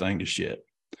sell everything to shit.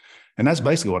 And that's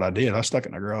basically what I did. I stuck it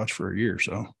in the garage for a year.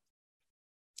 So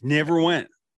never went.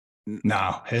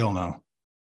 No, hell no.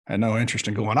 I had no interest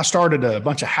in going. I started a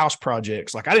bunch of house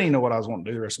projects. Like, I didn't even know what I was wanting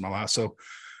to do the rest of my life. So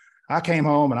I came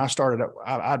home, and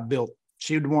I built,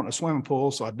 she would want a swimming pool.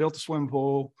 So I built a swimming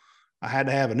pool. I had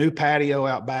to have a new patio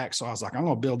out back. So I was like, I'm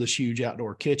going to build this huge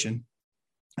outdoor kitchen.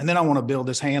 And then I want to build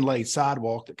this hand-laid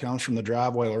sidewalk that comes from the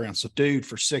driveway around. So, dude,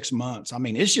 for 6 months, I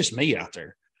mean, it's just me out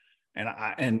there.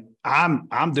 And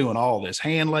I'm doing all this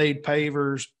hand-laid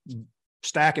pavers,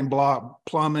 stacking block,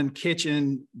 plumbing,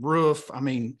 kitchen, roof. I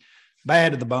mean,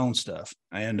 bad to the bone stuff.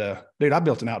 And dude, I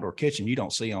built an outdoor kitchen you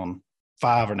don't see on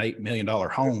 $5 and $8 million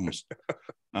homes.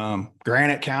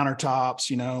 Granite countertops,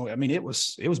 you know. I mean, it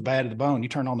was bad to the bone. You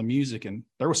turn on the music, and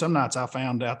there were some nights I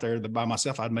found out there that by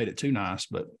myself I'd made it too nice.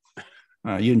 But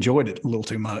You enjoyed it a little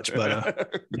too much,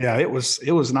 but yeah, it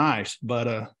was nice.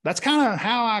 But that's kind of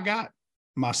how I got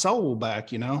my soul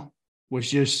back, was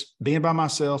just being by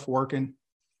myself, working,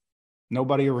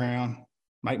 nobody around,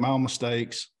 make my own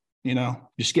mistakes,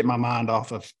 just get my mind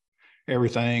off of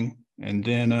everything. And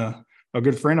then a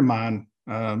good friend of mine,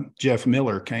 Jeff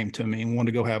Miller, came to me and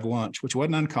wanted to go have lunch, which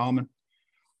wasn't uncommon.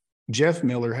 Jeff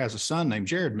Miller has a son named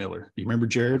Jared Miller. Do you remember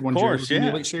Jared when Jared was in the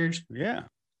Elite Series? Yeah.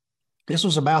 This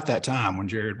was about that time when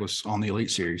Jared was on the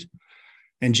Elite Series.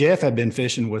 And Jeff had been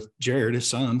fishing with Jared, his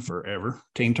son, forever,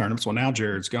 team tournaments. Well, now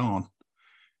Jared's gone.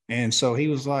 And so he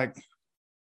was like,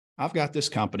 I've got this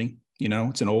company,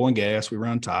 it's an oil and gas. We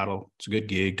run Tidal. It's a good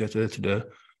gig. Da, da, da, da.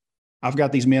 I've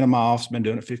got these men in my office, been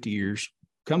doing it 50 years.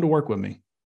 Come to work with me,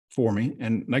 for me,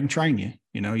 and they can train you.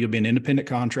 You'll be an independent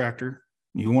contractor.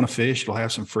 You want to fish, you'll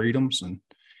have some freedoms. And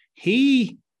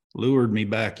he lured me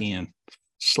back in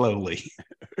slowly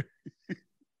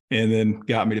and then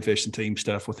got me to fish some team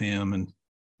stuff with him. And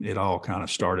it all kind of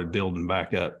started building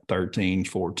back up 13,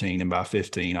 14. And by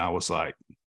 15, I was like,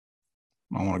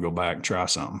 I want to go back and try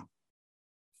something.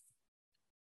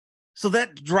 So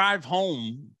that drive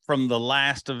home from the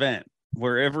last event,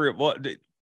 wherever it was,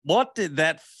 what did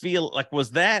that feel like?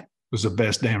 Was that? It was the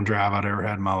best damn drive I'd ever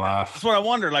had in my life. That's what I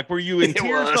wonder. Like, were you in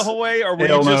tears the whole way, or were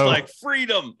you just like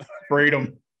freedom?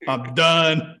 Freedom. I'm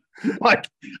done. Like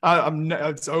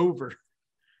it's over.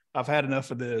 I've had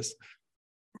enough of this.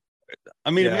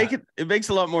 I mean, it makes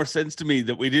a lot more sense to me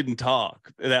that we didn't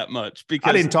talk that much, because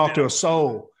I didn't talk to a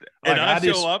soul. And I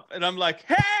show up and I'm like,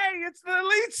 hey, it's the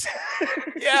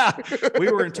Elite. Yeah.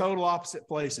 We were in total opposite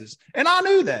places. And I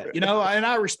knew that, and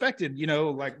I respected,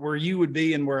 like where you would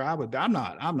be and where I would be. I'm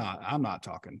not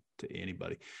talking to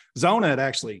anybody. Zona had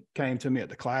actually came to me at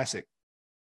the Classic.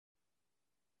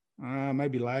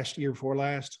 Maybe last year, before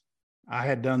last. I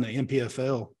had done the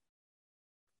MPFL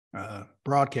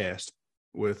broadcast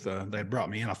with, they brought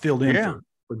me in. I filled in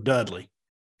for Dudley.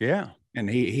 Yeah. And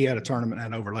he had a tournament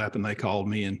and overlap, and they called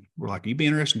me and were like, you be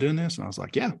interested in doing this? And I was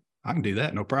like, yeah, I can do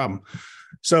that. No problem.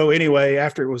 So anyway,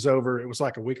 after it was over, it was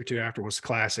like a week or two after it was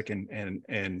Classic,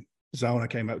 and Zona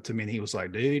came up to me and he was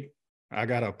like, dude, I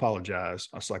got to apologize.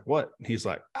 I was like, what? And he's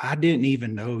like, I didn't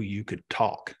even know you could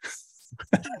talk.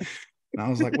 And I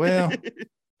was like, well,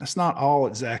 that's not all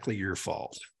exactly your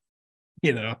fault,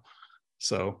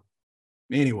 So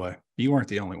anyway, you weren't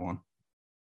the only one.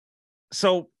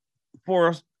 So for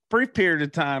a brief period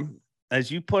of time,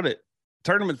 as you put it,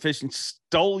 tournament fishing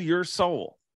stole your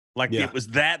soul. Like it was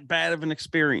that bad of an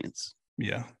experience.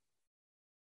 Yeah.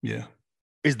 Yeah.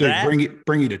 Dude, that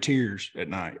bring you to tears at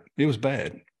night? It was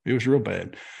bad. It was real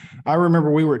bad. I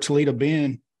remember we were at Toledo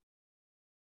Bend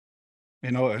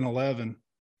in 11,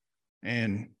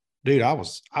 and dude,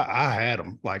 I had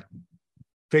them like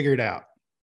figured out.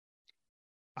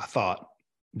 I thought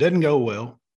didn't go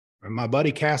well. And my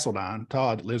buddy Castledine,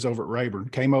 Todd, that lives over at Rayburn,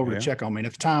 came over to check on me. And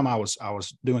at the time I was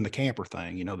doing the camper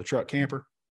thing, the truck camper,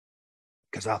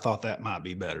 because I thought that might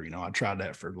be better. I tried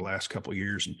that for the last couple of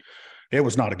years, and it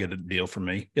was not a good deal for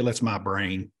me. It lets my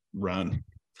brain run.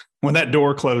 When that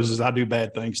door closes, I do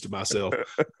bad things to myself.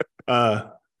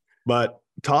 But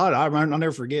Todd, I'll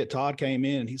never forget, Todd came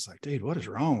in and he's like, dude, what is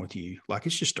wrong with you? Like,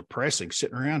 it's just depressing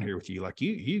sitting around here with you. Like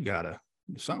you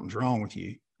something's wrong with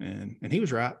you. And he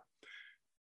was right.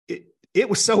 It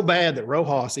was so bad that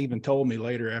Rojas even told me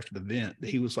later after the event that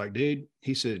he was like, dude,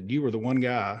 he said, you were the one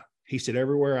guy. He said,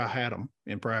 everywhere I had him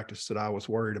in practice that I was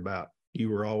worried about, you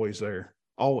were always there.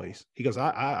 Always. He goes,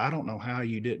 I don't know how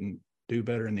you didn't do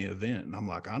better in the event. And I'm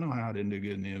like, I know how I didn't do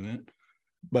good in the event.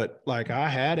 But like, I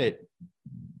had it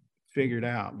figured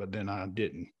out, but then I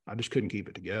didn't. I just couldn't keep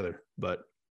it together. But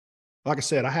like I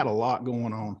said, I had a lot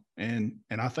going on. And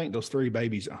I think those 3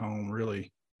 babies at home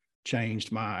really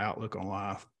changed my outlook on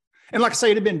life. And like I say,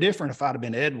 it'd have been different if I'd have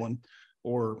been Edwin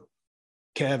or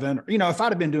Kevin, if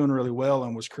I'd have been doing really well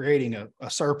and was creating a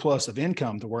surplus of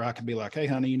income to where I could be like, hey,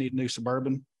 honey, you need a new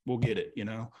Suburban, we'll get it,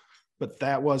 But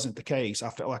that wasn't the case. I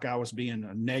felt like I was being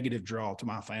a negative draw to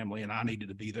my family, and I needed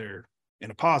to be there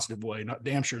in a positive way, not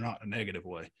damn sure not in a negative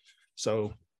way.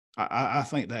 So I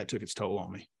think that took its toll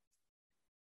on me.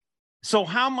 So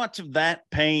how much of that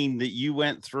pain that you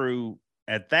went through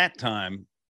at that time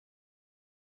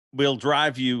will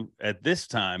drive you at this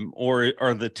time, or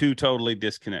are the two totally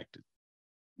disconnected?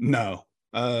 No.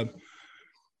 I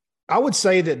would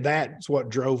say that that's what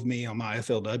drove me on my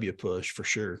FLW push for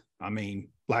sure. I mean,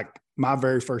 like my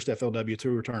very first FLW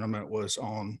tour tournament was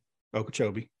on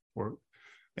Okeechobee,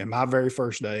 and my very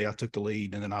first day I took the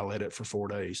lead, and then I led it for 4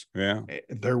 days. Yeah.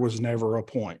 There was never a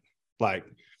point. Like,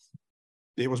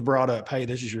 it was brought up, hey,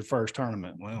 this is your first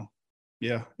tournament. Well,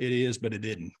 Yeah, it is, but it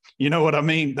didn't. You know what I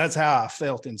mean? That's how I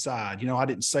felt inside. I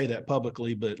didn't say that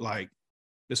publicly, but like,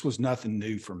 this was nothing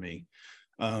new for me.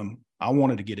 I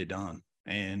wanted to get it done.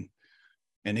 And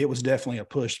it was definitely a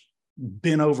push,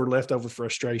 bent over, leftover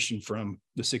frustration from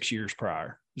the 6 years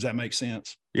prior. Does that make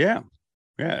sense? Yeah.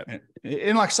 Yeah.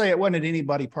 And like I say, it wasn't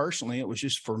anybody personally. It was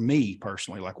just for me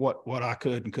personally, like what I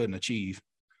could and couldn't achieve.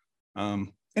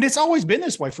 And it's always been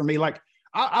this way for me. Like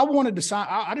I wanted to sign,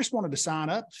 I just wanted to sign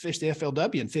up, fish the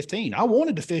FLW in 15. I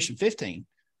wanted to fish in 15.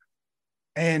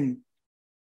 And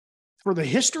for the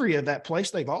history of that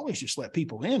place, they've always just let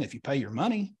people in if you pay your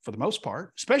money for the most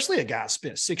part, especially a guy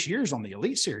spent 6 years on the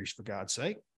Elite Series, for God's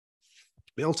sake.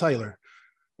 Bill Taylor.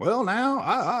 Well, now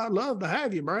I'd love to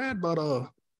have you, Brad, but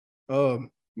boy,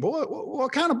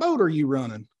 what kind of boat are you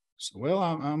running? So, well,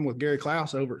 I'm with Gary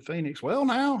Klaus over at Phoenix. Well,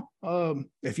 now,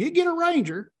 if you get a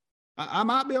Ranger, I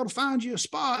might be able to find you a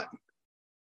spot.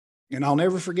 And I'll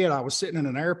never forget, I was sitting in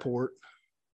an airport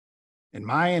in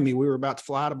Miami. We were about to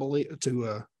fly to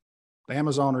the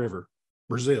Amazon River,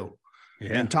 Brazil.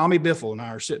 Yeah. And Tommy Biffle and I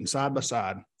are sitting side by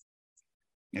side.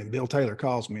 And Bill Taylor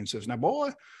calls me and says, now,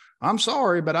 boy, I'm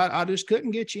sorry, but I just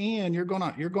couldn't get you in. You're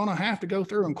gonna have to go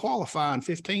through and qualify in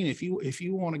 15 if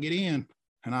you want to get in.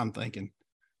 And I'm thinking,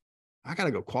 I got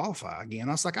to go qualify again.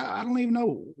 I was like, I don't even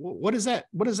know what does that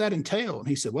entail. And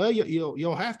he said, well,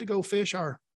 you'll have to go fish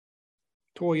our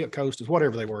Toyota Coasters,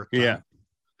 whatever they were. Yeah,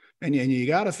 and you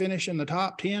got to finish in the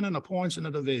top 10 in the points in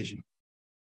the division.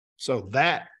 So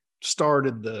that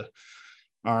started the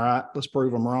all right, let's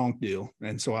prove them wrong deal.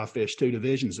 And so I fished 2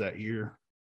 divisions that year.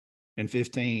 In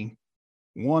 15,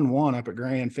 won one up at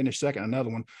Grand, finished second, another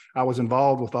one. I was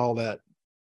involved with all that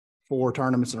 4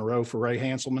 tournaments in a row for Ray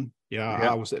Hanselman. Yeah,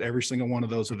 I was at every single one of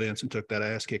those events and took that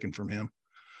ass kicking from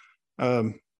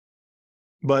him.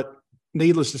 But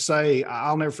needless to say,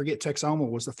 I'll never forget Texoma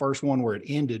was the first one where it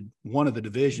ended one of the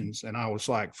divisions, and I was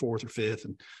like 4th or 5th.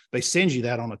 And they send you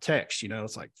that on a text,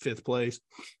 it's like 5th place.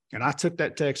 And I took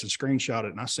that text and screenshot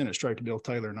it, and I sent it straight to Bill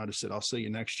Taylor, and I just said, I'll see you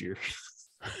next year.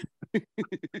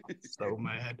 So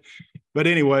mad. But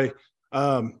anyway,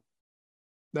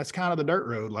 that's kind of the dirt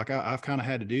road. Like I've kind of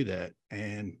had to do that,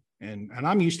 and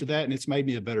I'm used to that, and it's made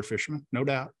me a better fisherman, no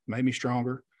doubt. Made me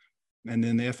stronger. And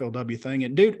then the FLW thing,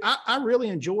 and dude, I really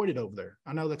enjoyed it over there.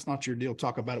 I know that's not your deal.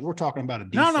 Talk about it. We're talking about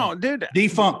a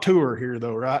defunct tour here,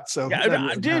 though, right? So,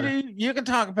 yeah, dude, you can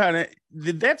talk about it.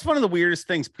 That's one of the weirdest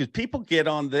things, because people get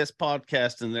on this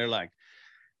podcast and they're like,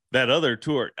 that other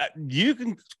tour, you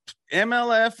can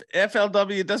MLF,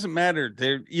 FLW, it doesn't matter.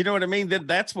 You know what I mean?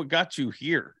 That's what got you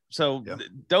here. So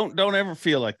don't ever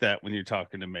feel like that when you're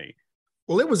talking to me.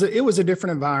 Well, it was a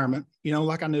different environment,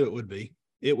 like I knew it would be.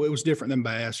 It was different than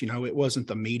Bass. It wasn't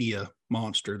the media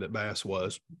monster that Bass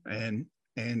was. And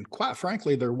quite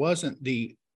frankly, we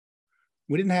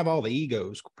didn't have all the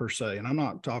egos per se. And I'm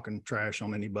not talking trash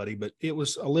on anybody, but it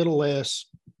was a little less,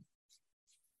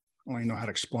 I don't even know how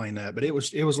to explain that, but it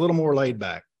was a little more laid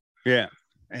back. Yeah.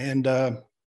 And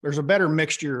there's a better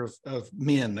mixture of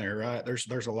men there, right?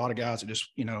 There's a lot of guys that just,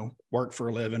 work for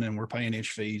a living and were paying inch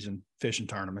fees and fishing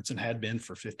tournaments and had been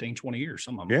for 15, 20 years,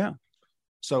 some of them. Yeah.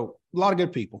 So a lot of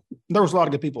good people. There was a lot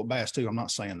of good people at Bass too. I'm not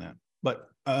saying that, but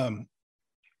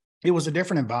it was a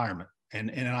different environment, and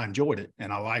I enjoyed it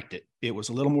and I liked it. It was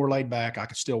a little more laid back. I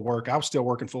could still work. I was still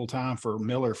working full time for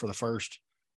Miller for the first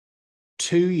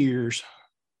 2 years,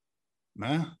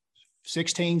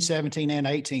 16, 17, and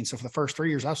 18. So for the first 3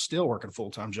 years, I was still working a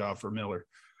full-time job for Miller.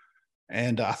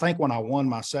 And I think when I won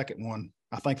my second one,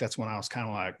 I think that's when I was kind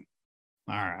of like,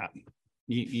 all right,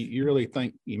 you really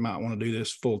think you might want to do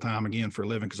this full-time again for a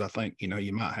living? Because I think,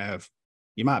 you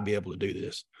might be able to do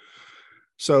this.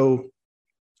 So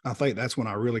I think that's when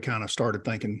I really kind of started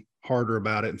thinking harder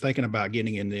about it and thinking about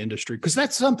getting in the industry. Because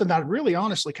that's something that I really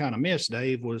honestly kind of missed,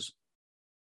 Dave, was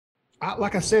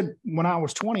like I said, when I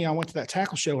was 20, I went to that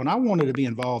tackle show and I wanted to be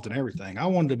involved in everything. I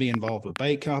wanted to be involved with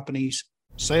bait companies,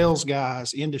 sales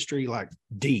guys, industry, like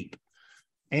deep.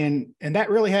 And that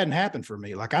really hadn't happened for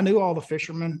me. Like I knew all the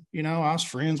fishermen, I was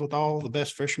friends with all the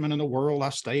best fishermen in the world. I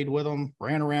stayed with them,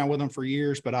 ran around with them for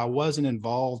years, but I wasn't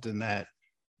involved in that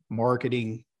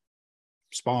marketing,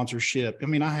 sponsorship. I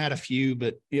mean, I had a few,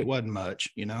 but it wasn't much,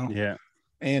 Yeah.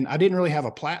 And I didn't really have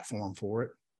a platform for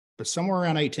it. But somewhere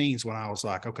around 18 is when I was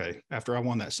like, okay, after I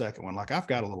won that second one, like I've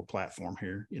got a little platform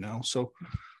here, so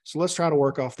let's try to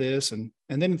work off this. And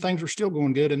then things were still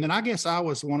going good. And then I guess I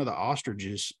was one of the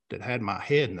ostriches that had my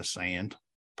head in the sand,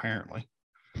 apparently.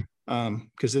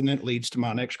 Because then it leads to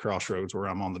my next crossroads where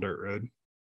I'm on the dirt road.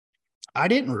 I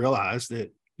didn't realize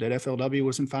that FLW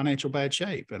was in financial bad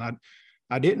shape. And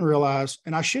I didn't realize,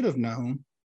 and I should have known,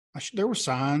 there were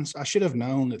signs. I should have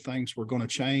known that things were going to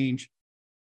change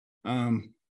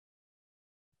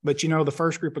But, you know, the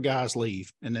first group of guys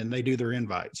leave and then they do their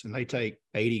invites and they take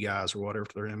 80 guys or whatever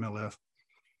to their MLF.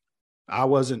 I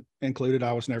wasn't included.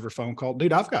 I was never phone called.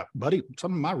 Dude, I've got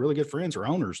some of my really good friends are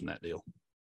owners in that deal,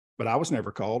 but I was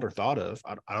never called or thought of.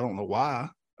 I don't know why.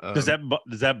 Does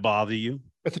that bother you?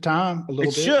 At the time, a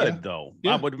little bit. It should, though.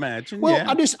 Yeah. I would imagine. Well, yeah.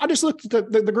 I just looked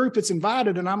at the group that's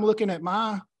invited and I'm looking at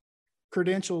my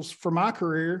credentials for my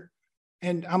career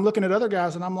and I'm looking at other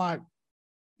guys and I'm like,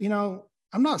 you know,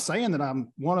 I'm not saying that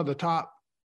I'm one of the top,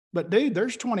 but dude,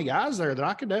 there's 20 guys there that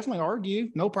I could definitely argue.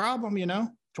 No problem. You know,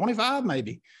 25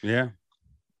 maybe. Yeah.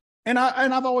 And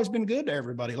I've always been good to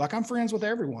everybody. Like I'm friends with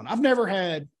everyone. I've never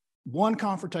had one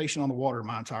confrontation on the water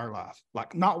my entire life.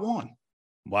 Like not one.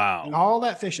 Wow. And all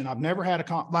that fishing, I've never had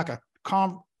a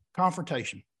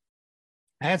confrontation.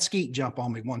 I had Skeet jump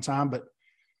on me one time, but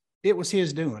it was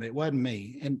his doing. It wasn't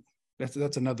me. And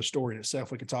that's another story in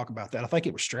itself. We can talk about that. I think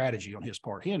it was strategy on his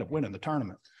part. He ended up winning the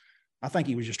tournament. I think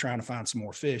he was just trying to find some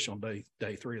more fish on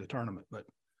day 3 of the tournament, but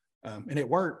and it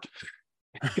worked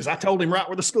because I told him right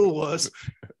where the school was.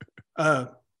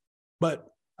 But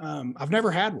I've never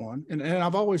had one, and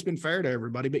I've always been fair to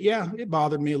everybody. But yeah, it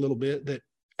bothered me a little bit that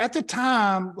at the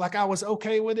time, like I was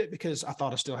okay with it because I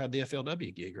thought I still had the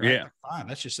FLW gig, right? Yeah, like, fine.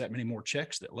 That's just that many more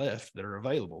checks that left that are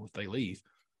available if they leave.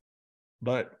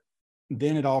 But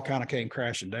then it all kind of came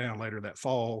crashing down later that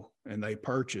fall, and they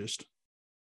purchased,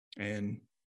 and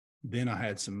then I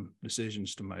had some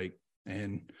decisions to make.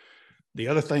 And the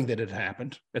other thing that had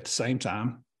happened at the same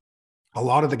time, a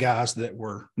lot of the guys that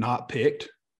were not picked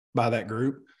by that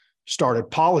group started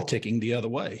politicking the other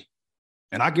way.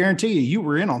 And I guarantee you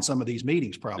were in on some of these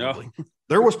meetings probably. Oh.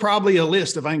 There was probably a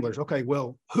list of anglers. Okay,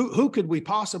 well, who could we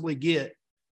possibly get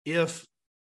if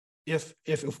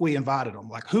we invited them?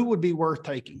 Like who would be worth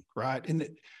taking, right? And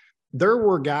there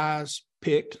were guys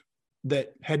picked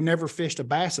that had never fished a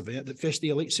bass event that fished the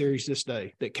Elite Series this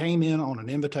day that came in on an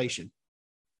invitation.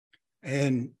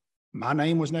 And my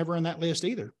name was never in that list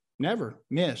either. Never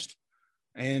missed.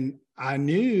 And I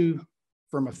knew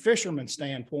from a fisherman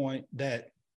standpoint that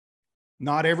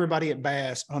not everybody at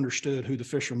Bass understood who the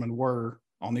fishermen were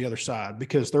on the other side,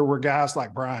 because there were guys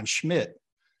like Brian Schmidt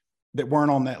that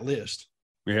weren't on that list.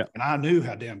 Yeah. And I knew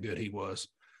how damn good he was.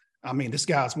 I mean, this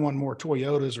guy's won more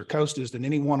Toyotas or Costas than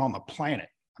anyone on the planet.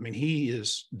 I mean, he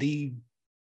is the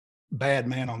bad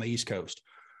man on the East Coast.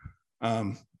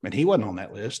 And he wasn't on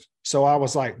that list. So I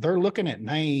was like, they're looking at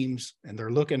names and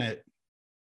they're looking at,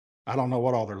 I don't know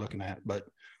what all they're looking at, but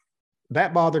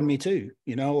that bothered me too.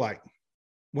 You know, like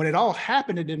when it all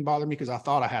happened, it didn't bother me because I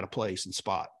thought I had a place and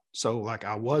spot. So like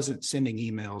I wasn't sending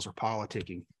emails or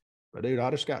politicking, but dude,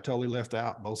 I just got totally left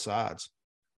out both sides.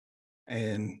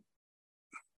 And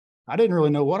I didn't really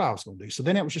know what I was going to do. So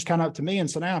then it was just kind of up to me. And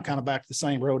so now I'm kind of back to the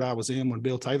same road I was in when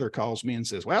Bill Taylor calls me and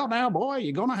says, well, now, boy,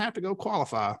 you're going to have to go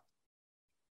qualify.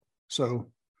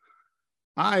 So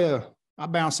I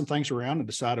bounced some things around and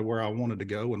decided where I wanted to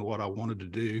go and what I wanted to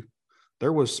do.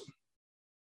 There was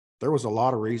a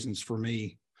lot of reasons for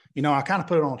me. You know, I kind of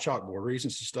put it on a chalkboard,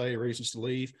 reasons to stay, reasons to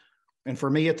leave. And for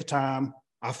me at the time,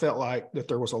 I felt like that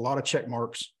there was a lot of check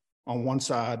marks on one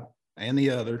side and the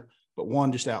other, but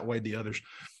one just outweighed the others.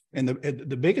 And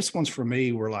the biggest ones for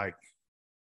me were like,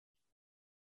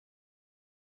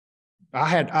 I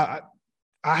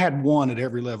had won at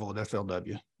every level at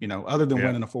FLW, you know, other than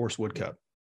winning a Forrest Wood Cup.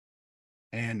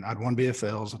 And I'd won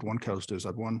BFLs, I'd won Costas,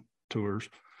 I'd won tours.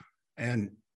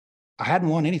 And I hadn't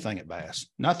won anything at Bass,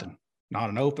 nothing, not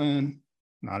an open,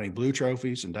 not any blue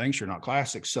trophies, and dang sure not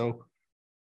classics. So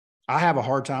I have a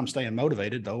hard time staying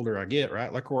motivated the older I get,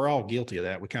 right? Like we're all guilty of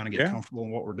that. We kind of get comfortable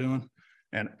in what we're doing.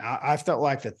 And I felt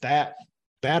like that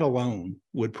alone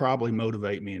would probably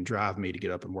motivate me and drive me to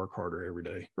get up and work harder every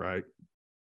day, right?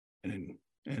 And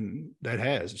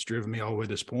it's driven me all the way to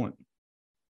this point.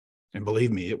 And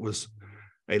believe me, it was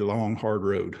a long, hard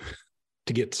road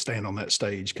to get to stand on that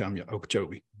stage come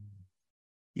Okeechobee.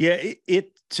 Yeah,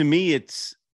 it to me,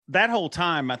 it's that whole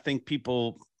time. I think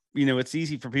people, you know, it's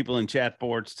easy for people in chat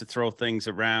boards to throw things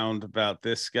around about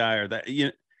this guy or that. You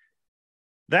know,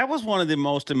 that was one of the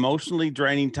most emotionally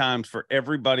draining times for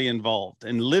everybody involved,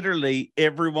 and literally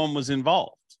everyone was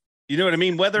involved. You know what I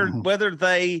mean? Whether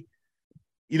they,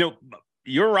 you know,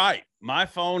 you're right. My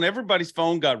phone, everybody's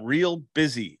phone got real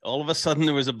busy. All of a sudden,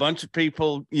 there was a bunch of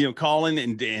people, you know, calling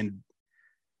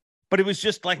but it was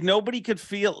just like nobody could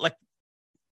feel like.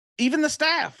 Even the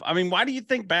staff. I mean, why do you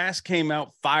think Bass came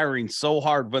out firing so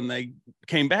hard when they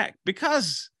came back?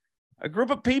 Because a group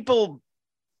of people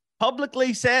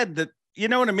publicly said that, you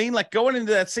know what I mean? Like going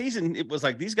into that season, it was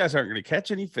like, these guys aren't going to catch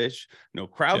any fish. No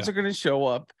crowds are going to show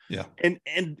up. Yeah. And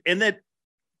that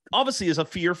obviously is a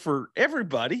fear for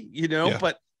everybody, Yeah.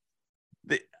 but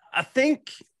I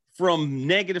think from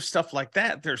negative stuff like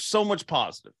that, there's so much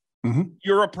positive. Mhm.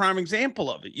 You're a prime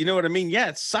example of it. You know what I mean? Yeah,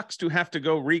 it sucks to have to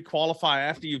go requalify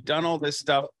after you've done all this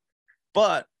stuff.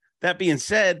 But that being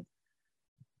said,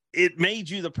 it made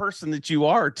you the person that you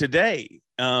are today.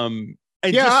 And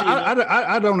Yeah, just so you know-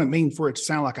 I don't mean for it to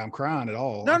sound like I'm crying at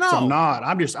all. No, 'Cause no. I'm not.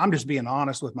 I'm just being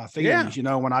honest with my feelings.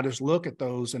 Yeah. When I just look at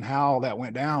those and how that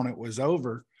went down, it was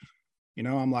over.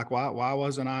 I'm like, why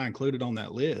wasn't I included on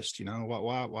that list?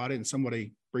 Why didn't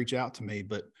somebody reach out to me?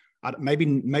 But maybe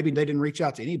they didn't reach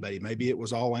out to anybody. Maybe it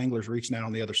was all anglers reaching out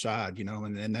on the other side.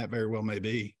 And that very well may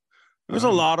be. There was a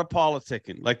lot of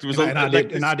politicking. Like there was,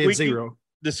 I did zero.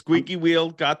 The squeaky wheel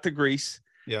got the grease.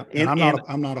 Yeah, and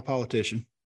I'm not a politician.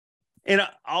 And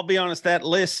I'll be honest, that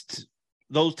list,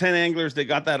 those 10 anglers that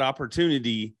got that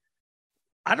opportunity,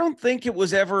 I don't think it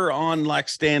was ever on like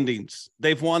standings.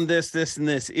 They've won this, and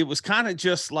this. It was kind of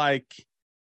just like,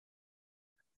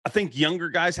 I think younger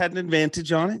guys had an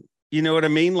advantage on it. You know what I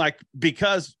mean? Like,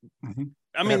 because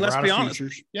I mean, let's be honest.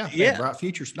 Futures. Yeah. Bright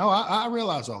futures. No, I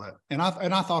realize all that. And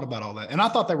I thought about all that. And I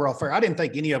thought they were all fair. I didn't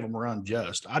think any of them were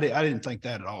unjust. I didn't think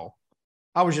that at all.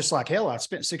 I was just like, hell, I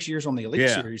spent 6 years on the Elite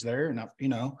Series there. And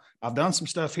I've done some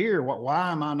stuff here.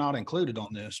 Why am I not included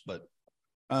on this? But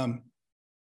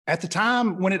at the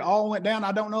time when it all went down,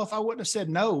 I don't know if I wouldn't have said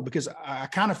no, because I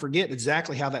kind of forget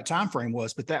exactly how that time frame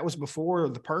was, but that was before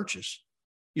the purchase.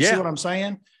 You see what I'm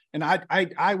saying? And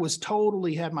I was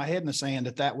totally had my head in the sand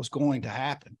that was going to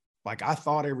happen. Like I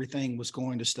thought everything was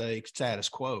going to stay status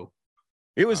quo.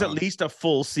 It was at least a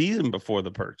full season before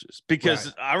the purchase,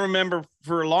 because I remember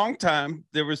for a long time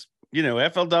there was,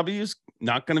 FLW's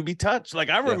not going to be touched. Like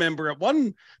I remember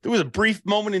there was a brief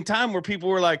moment in time where people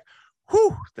were like,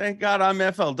 whew, thank God I'm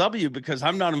FLW because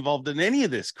I'm not involved in any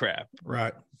of this crap.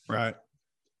 Right.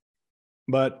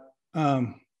 But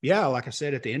like I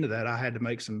said, at the end of that, I had to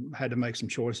make some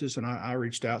choices, and I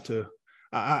reached out to.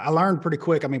 I learned pretty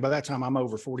quick. I mean, by that time I'm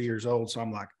over 40 years old, so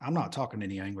I'm like, I'm not talking to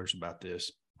any anglers about this.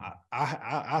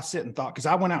 I sit and thought, because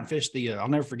I went out and fished I'll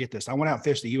never forget this. I went out and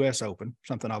fished the U.S. Open,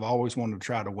 something I've always wanted to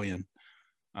try to win.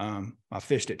 I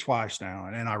fished it twice now,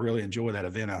 and I really enjoy that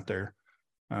event out there.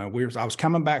 I was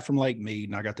coming back from Lake Mead,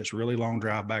 and I got this really long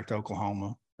drive back to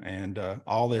Oklahoma, and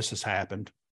all this has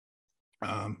happened.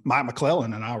 Mike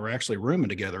McClellan and I were actually rooming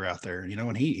together out there,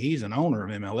 and he's an owner of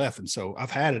MLF. And so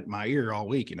I've had it in my ear all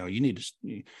week, you need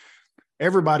to,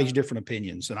 everybody's different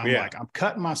opinions. And I'm like, I'm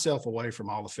cutting myself away from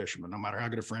all the fishermen, no matter how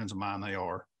good of friends of mine they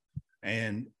are.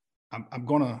 And I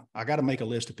got to make a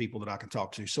list of people that I can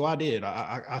talk to. So I did.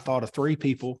 I thought of 3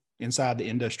 people inside the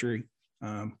industry.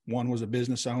 One was a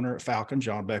business owner at Falcon,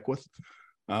 John Beckwith.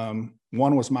 One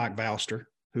was Mike Valster,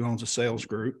 who owns a sales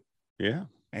group. Yeah.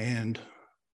 And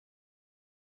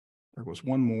there was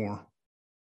one more.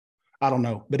 I don't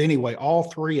know. But anyway, all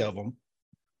 3 of them.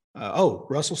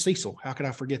 Russell Cecil. How could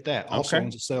I forget that? Also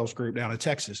owns a sales group down in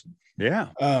Texas. Yeah.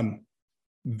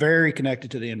 Very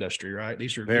connected to the industry, right?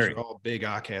 These are all big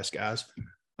ICAST guys.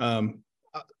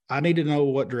 I need to know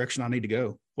what direction I need to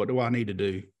go. What do I need to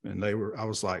do? And they were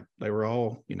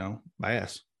all,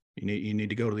 bass. You need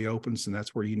to go to the opens, and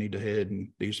that's where you need to head. And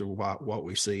these are what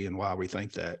we see and why we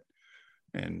think that.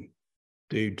 And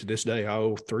dude, to this day, I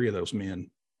owe 3 of those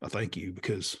men a thank you,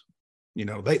 because,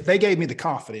 they gave me the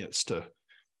confidence to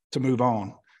move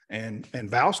on. And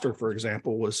Valster, for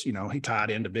example, was, he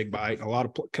tied into Big Bite and a lot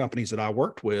of companies that I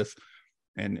worked with.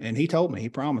 And he told me, he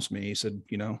promised me, he said,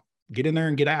 get in there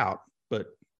and get out, but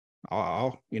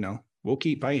we'll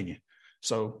keep paying you.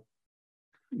 So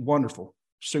wonderful.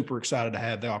 Super excited to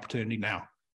have the opportunity. Now, at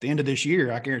the end of this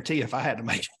year, I guarantee you, if I had to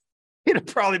make it, it'd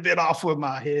have probably been off with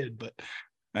my head,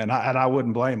 and I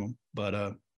wouldn't blame them,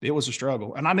 but it was a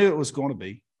struggle, and I knew it was going to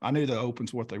be. I knew the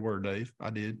opens what they were, Dave. I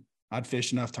did. I'd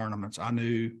fished enough tournaments. I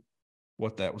knew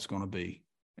what that was going to be,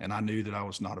 and I knew that I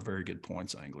was not a very good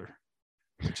points angler,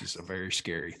 which is a very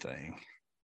scary thing.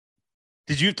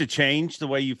 Did you have to change the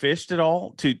way you fished at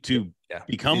all to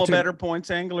become a better points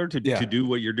angler to do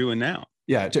what you're doing now?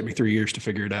 Yeah, it took me 3 years to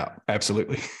figure it out.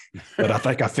 Absolutely. But I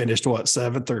think I finished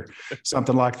 7th or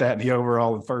something like that in the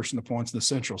overall and first in the points in the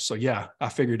central. So yeah, I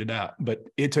figured it out, but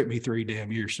it took me 3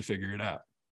 damn years to figure it out.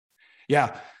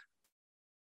 Yeah.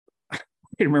 I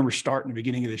remember starting the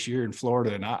beginning of this year in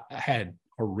Florida, and I had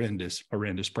horrendous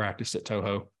practice at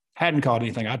Toho. Hadn't caught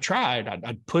anything. I tried.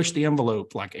 I'd push the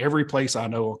envelope like every place I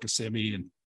know on Kissimmee, and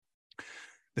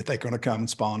that they're going to come and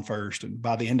spawn first. And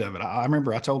by the end of it, I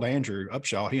remember I told Andrew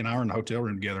Upshaw, he and I were in the hotel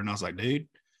room together, and I was like, dude,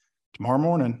 tomorrow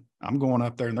morning I'm going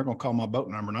up there and they're going to call my boat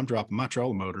number and I'm dropping my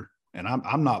trolling motor. And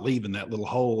I'm not leaving that little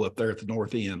hole up there at the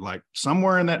north end, like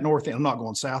somewhere in that north end. I'm not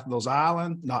going south of those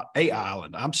islands, not a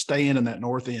island. I'm staying in that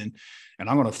north end, and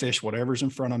I'm going to fish whatever's in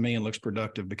front of me and looks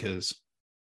productive, because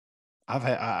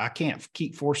I can't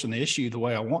keep forcing the issue the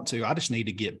way I want to. I just need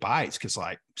to get bites, because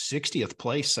like 60th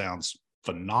place sounds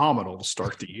phenomenal to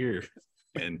start the year.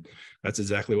 And that's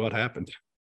exactly what happened.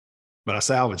 But I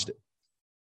salvaged it.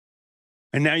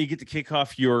 And now you get to kick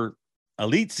off your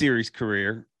Elite Series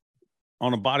career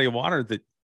on a body of water that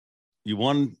you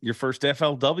won your first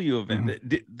FLW event.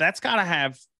 Mm-hmm. That's got to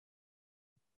have,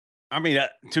 I mean,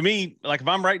 to me, like if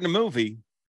I'm writing a movie,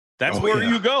 that's where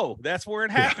you go. That's where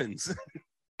it happens.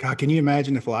 God, can you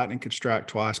imagine if lightning could strike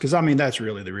twice? Because, I mean, that's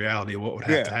really the reality of what would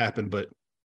have to happen. But,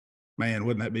 man,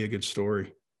 wouldn't that be a good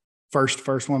story?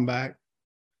 First one back.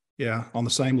 Yeah, on the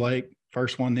same lake.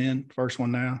 First one then, first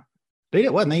one now. Dude,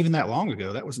 it wasn't even that long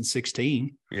ago. That was in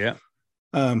 2016. Yeah.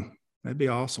 That'd be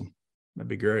awesome. That'd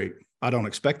be great. I don't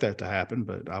expect that to happen,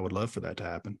 but I would love for that to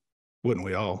happen. Wouldn't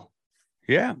we all?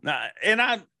 Yeah.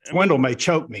 And Swindle may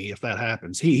choke me if that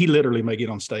happens. He literally may get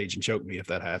on stage and choke me if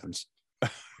that happens.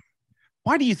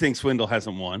 Why do you think Swindle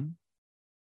hasn't won?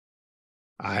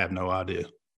 I have no idea.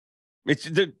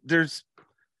 The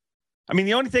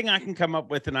only thing I can come up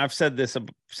with, and I've said this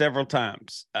several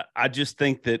times, I just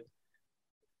think that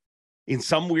in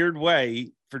some weird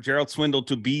way, for Gerald Swindle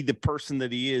to be the person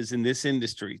that he is in this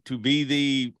industry, to be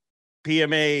the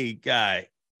PMA guy,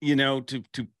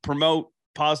 to promote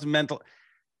positive mental,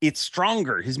 it's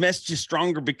stronger. His message is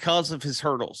stronger because of his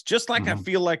hurdles. Just like I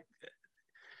feel like,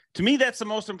 to me, that's the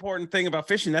most important thing about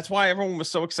fishing. That's why everyone was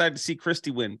so excited to see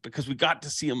Christy win, because we got to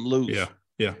see him lose.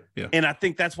 Yeah. And I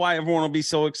think that's why everyone will be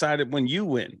so excited when you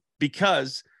win,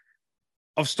 because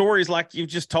of stories like you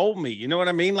just told me. You know what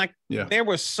I mean? Like there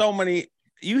was so many,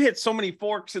 you hit so many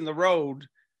forks in the road.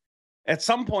 At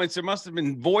some points, there must have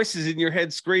been voices in your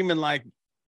head screaming like,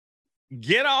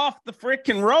 get off the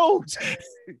freaking road.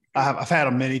 I've had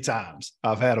them many times.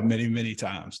 I've had them many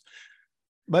times.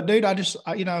 But dude,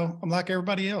 I'm like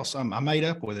everybody else. I'm made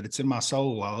up with it. It's in my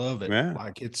soul. I love it. Yeah.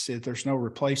 Like there's no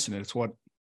replacing it. It's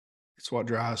what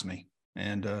drives me.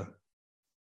 And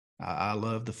I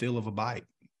love the feel of a bite.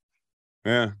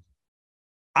 Yeah.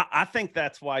 I think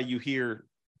that's why you'll hear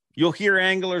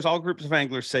anglers, all groups of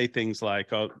anglers say things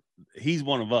like, oh, he's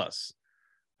one of us,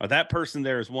 or that person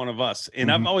there is one of us.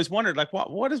 And I've always wondered, like,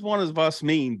 what does one of us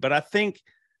mean? But I think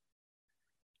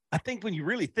when you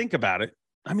really think about it,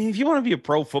 I mean, if you want to be a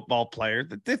pro football player,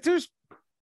 there's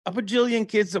a bajillion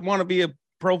kids that want to be a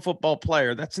pro football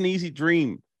player. That's an easy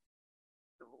dream.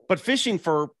 But fishing,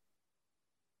 for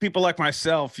people like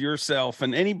myself, yourself,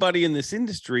 and anybody in this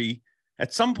industry,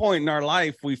 at some point in our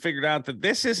life, we figured out that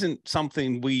this isn't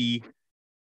something we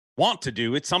want to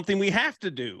do. It's something we have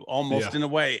to do, almost in a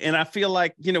way. And I feel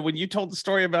like, when you told the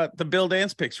story about the Bill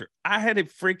Dance picture, I had a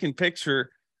freaking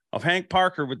picture of Hank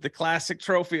Parker with the classic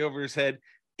trophy over his head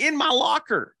in my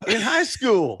locker in high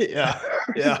school. Yeah.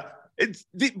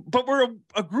 But we're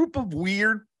a group of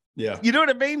weird. Yeah. You know what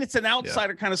I mean? It's an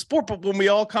outsider kind of sport, but when we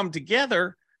all come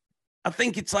together, I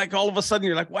think it's like all of a sudden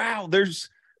you're like, wow, there's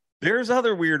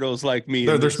other weirdos like me.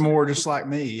 There's more just like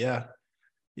me. Yeah.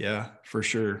 Yeah, for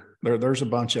sure. There's a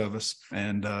bunch of us,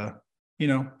 and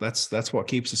that's what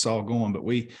keeps us all going. But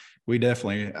we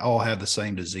definitely all have the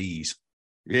same disease.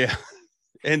 Yeah.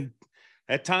 And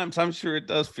at times I'm sure it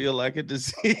does feel like a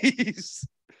disease.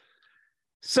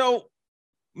 So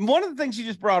one of the things you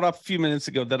just brought up a few minutes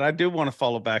ago that I do want to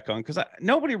follow back on, because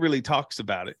nobody really talks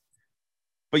about it,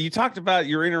 but you talked about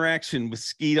your interaction with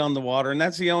skeet on the water, and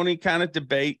that's the only kind of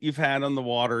debate you've had on the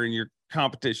water in your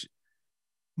competition.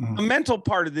 The mental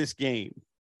part of this game,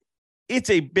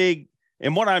 it's a big,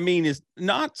 and what I mean is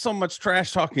not so much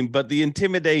trash talking, but the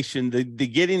intimidation, the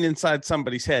getting inside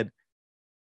somebody's head.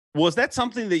 Was that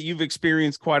something that you've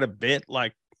experienced quite a bit?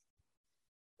 Like,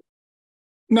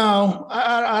 no,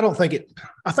 I don't think it.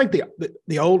 I think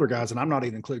the older guys, and I'm not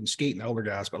even including Skeet and the older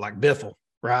guys, but like Biffle,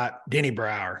 right? Denny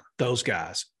Brower, those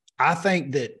guys. I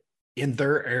think that in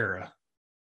their era,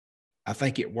 I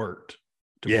think it worked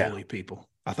to bully people.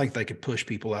 I think they could push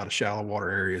people out of shallow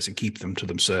water areas and keep them to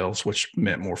themselves, which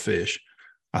meant more fish.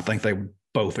 I think they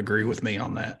both agree with me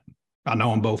on that. I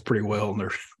know them both pretty well, and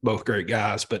they're both great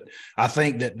guys, but I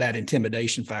think that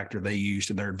intimidation factor they used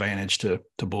to their advantage to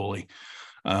bully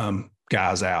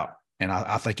guys out. And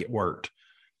I think it worked,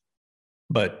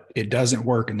 but it doesn't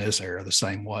work in this era the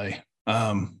same way.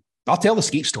 I'll tell the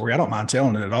Skeet story. I don't mind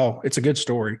telling it at all. It's a good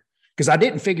story, because I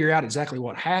didn't figure out exactly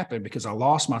what happened, because I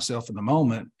lost myself in the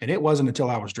moment. And it wasn't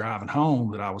until I was driving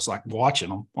home that I was like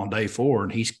watching him on day 4,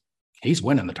 and he's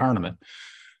winning the tournament.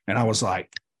 And I was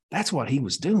like, that's what he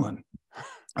was doing.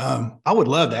 I would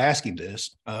love to ask him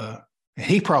this.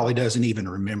 He probably doesn't even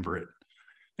remember it.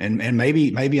 And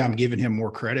maybe I'm giving him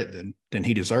more credit than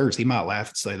he deserves. He might laugh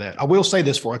and say that. I will say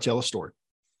this before I tell a story.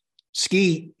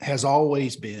 Skeet has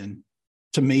always been,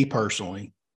 to me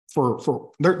personally,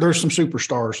 there's some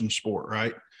superstars in the sport,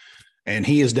 right? And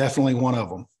he is definitely one of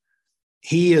them.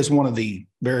 He is one of the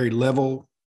very level,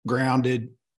 grounded,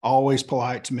 always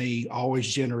polite to me, always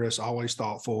generous, always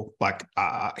thoughtful. Like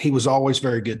he was always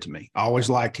very good to me. I always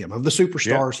liked him. Of the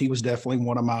superstars, He was definitely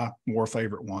one of my more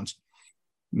favorite ones.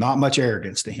 Not much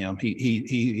arrogance to him.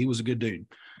 He was a good dude.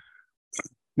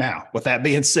 Now, with that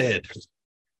being said,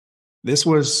 this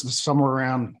was somewhere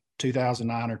around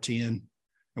 2009 or 10,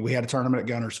 and we had a tournament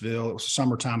at Guntersville. It was a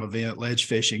summertime event, ledge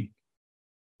fishing.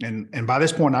 And by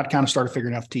this point, I'd kind of started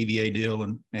figuring out the TVA deal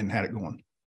and had it going.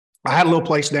 I had a little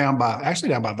place down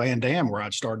by Van Dam where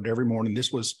I'd started every morning.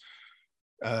 This was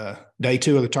day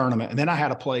 2 of the tournament. And then I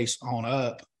had a place on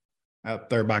up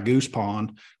there by Goose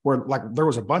Pond where like there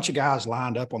was a bunch of guys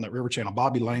lined up on that river channel.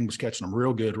 Bobby Lane was catching them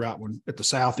real good right at the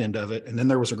south end of it. And then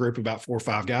there was a group of about 4 or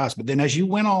 5 guys. But then as you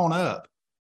went on up,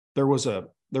 there was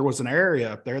an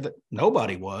area up there that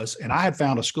nobody was. And I had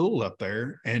found a school up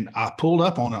there, and I pulled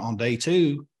up on it on day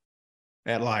 2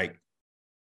 at like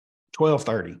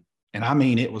 12:30. And I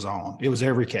mean, it was on. It was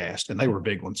every cast, and they were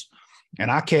big ones. And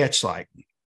I catch I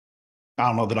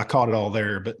don't know that I caught it all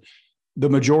there, but the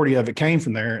majority of it came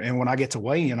from there. And when I get to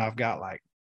weigh in, I've got like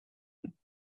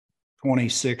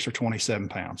 26 or 27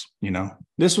 pounds.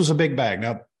 This was a big bag.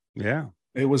 Now, yeah,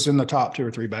 it was in the top 2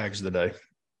 or 3 bags of the day.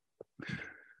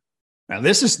 Now,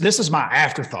 this is my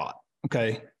afterthought.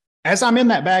 Okay. As I'm in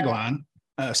that bag line,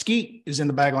 Skeet is in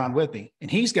the bag line with me,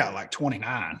 and he's got like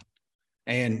 29.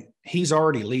 And he's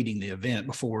already leading the event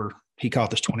before he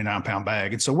caught this 29-pound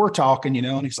bag. And so we're talking,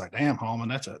 and he's like, damn, Holman,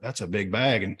 that's a big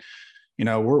bag. And,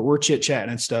 we're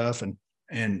chit-chatting and stuff.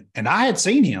 And I had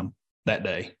seen him that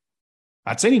day.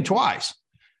 I'd seen him twice.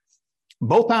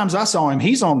 Both times I saw him,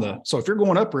 so if you're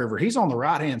going upriver, he's on the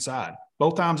right-hand side.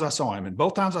 Both times I saw him. And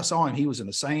both times I saw him, he was in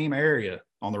the same area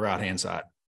on the right-hand side.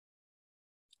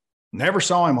 Never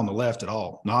saw him on the left at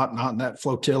all. Not in that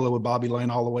flotilla with Bobby Lane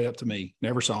all the way up to me.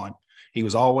 Never saw him. He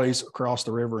was always across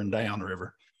the river and down the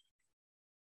river.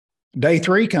 Day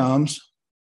 3 comes.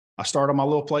 I start on my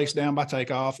little place down by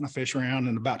Takeoff, and I fish around.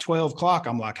 And about 12 o'clock,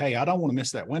 I'm like, hey, I don't want to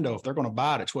miss that window. If they're going to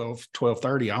bite at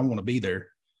 12:30, I want to be there.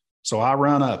 So I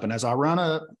run up. And as I run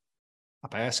up, I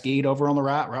pass Skeet over on the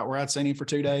right where I'd seen him for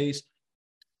 2 days.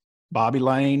 Bobby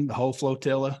Lane, the whole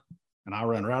flotilla. And I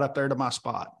run right up there to my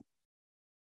spot.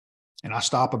 And I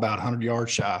stop about 100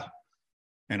 yards shy.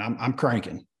 And I'm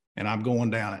cranking, and I'm going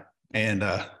down it. And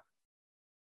I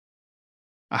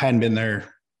hadn't been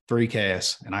there 3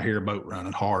 casts, and I hear a boat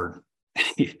running hard.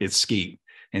 It's Skeet.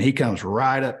 And he comes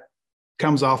right up,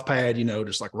 comes off pad,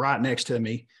 just like right next to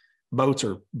me. Boats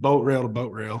are boat rail to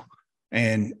boat rail.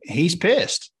 And he's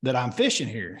pissed that I'm fishing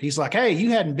here. He's like, hey,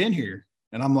 you hadn't been here.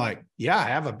 And I'm like, yeah, I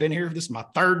have. I've been here. This is my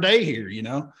 3rd day here,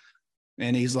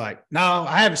 And he's like, no,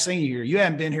 I haven't seen you here. You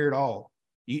haven't been here at all.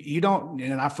 You don't.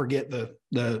 And I forget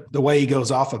the way he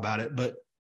goes off about it, but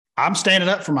I'm standing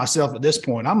up for myself at this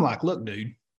point. I'm like, look,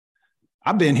 dude,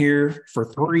 I've been here for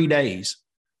 3 days.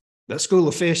 That school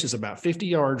of fish is about 50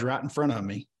 yards right in front of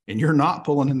me, and you're not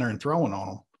pulling in there and throwing on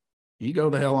them. You go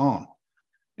the hell on.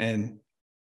 And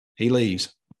he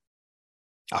leaves.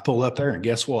 I pull up there, and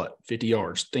guess what? 50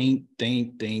 yards. Dink,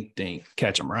 dink, dink, dink.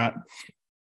 Catch him, right?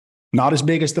 Not as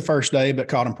big as the first day, but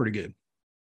caught him pretty good.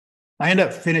 I end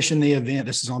up finishing the event.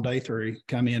 This is on day 3.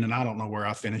 Come in, and I don't know where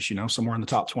I finish, somewhere in the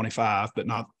top 25, but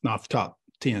not the top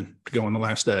 10 to go in the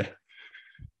last day.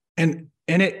 And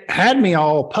it had me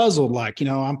all puzzled, like,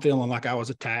 I'm feeling like I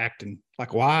was attacked, and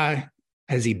like, why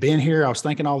has he been here? I was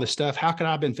thinking all this stuff. How could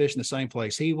I have been fishing the same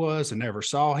place he was and never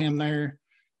saw him there?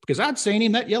 Because I'd seen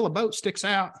him. That yellow boat sticks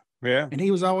out. Yeah. And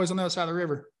he was always on the other side of the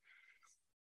river.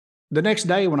 The next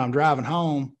day when I'm driving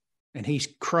home and he's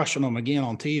crushing them again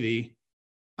on TV,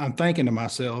 I'm thinking to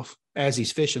myself as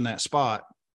he's fishing that spot,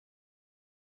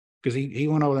 because he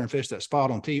went over there and fished that spot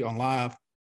on TV on live.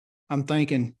 I'm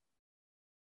thinking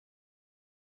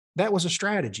that was a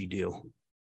strategy deal.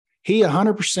 He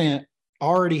 100%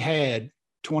 already had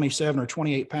 27 or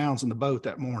 28 pounds in the boat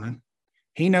that morning.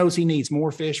 He knows he needs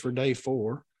more fish for day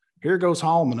 4. Here goes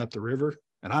Holman up the river,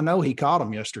 and I know he caught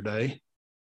him yesterday.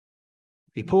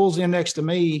 He pulls in next to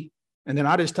me, and then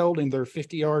I just told him they're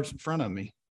 50 yards in front of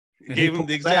me. And gave him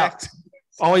the exact.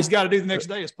 All he's got to do the next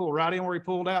day is pull right in where he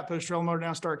pulled out, push trolling motor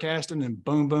down, start casting, and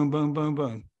boom, boom, boom, boom,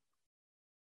 boom.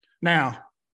 Now,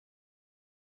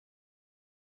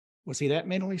 was he that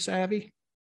mentally savvy?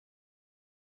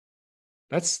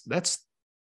 That's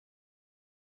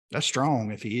That's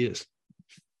strong if he is.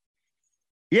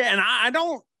 Yeah, and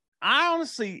I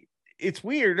honestly, it's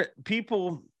weird.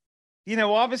 People,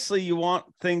 obviously you want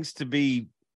things to be,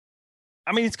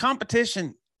 I mean, it's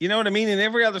competition. You know what I mean? In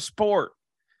every other sport,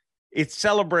 it's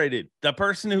celebrated. The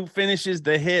person who finishes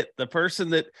the hit, the person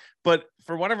that, but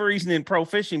for whatever reason in pro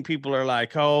fishing, people are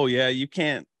like, oh yeah, you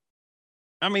can't.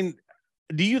 I mean,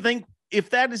 do you think if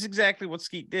that is exactly what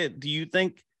Skeet did, do you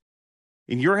think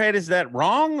in your head, is that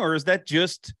wrong or is that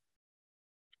just?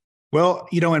 Well,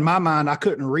 in my mind, I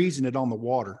couldn't reason it on the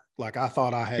water. Like I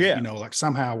thought I had, like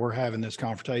somehow we're having this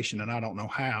confrontation and I don't know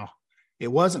how.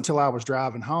 It wasn't until I was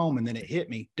driving home and then it hit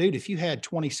me, dude, if you had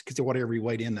 20, because whatever he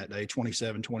weighed in that day,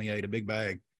 27, 28, a big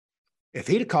bag. If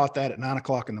he'd have caught that at 9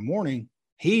 o'clock in the morning,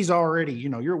 he's already,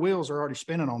 your wheels are already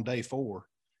spinning on day 4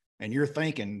 and you're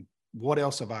thinking, what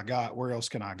else have I got? Where else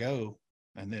can I go?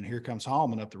 And then here comes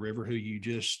Hallman up the river, who you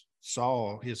just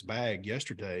saw his bag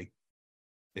yesterday.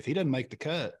 If he doesn't make the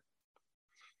cut,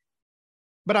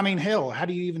 but I mean, hell, how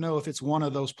do you even know if it's one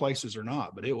of those places or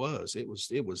not? But it was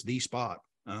the spot.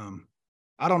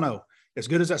 I don't know. As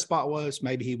good as that spot was,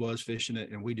 maybe he was fishing it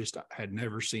and we just had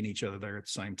never seen each other there at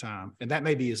the same time. And that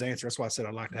may be his answer. That's why I said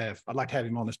I'd like to have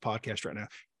him on this podcast right now.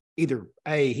 Either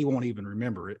A, he won't even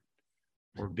remember it,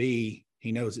 or B,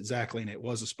 he knows exactly and it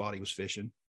was a spot he was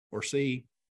fishing, or C,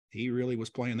 he really was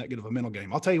playing that good of a mental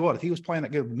game. I'll tell you what, if he was playing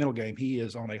that good of a mental game, he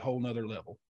is on a whole nother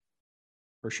level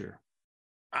for sure.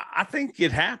 I think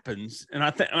it happens. And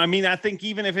I think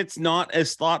even if it's not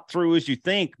as thought through as you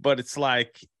think, but it's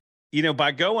like,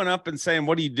 by going up and saying,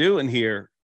 what are you doing here?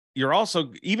 You're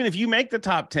also, even if you make the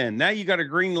top 10, now you got a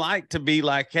green light to be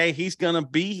like, hey, he's going to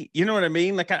be, you know what I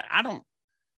mean? Like, I don't,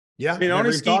 yeah, I mean,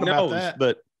 only Skeet knows, that.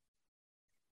 But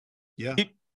yeah,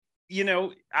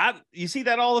 you see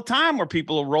that all the time where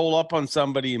people will roll up on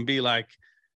somebody and be like,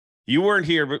 you weren't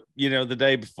here, but the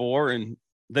day before. And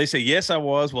they say, yes, I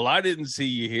was. Well, I didn't see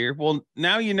you here. Well,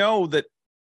 now you know that,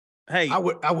 hey, I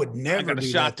would never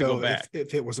do that though, go back.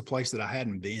 If it was a place that I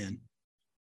hadn't been.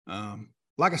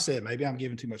 Like I said, maybe I'm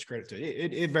giving too much credit to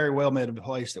it. It very well may have been a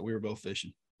place that we were both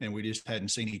fishing and we just hadn't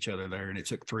seen each other there. And it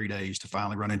took 3 days to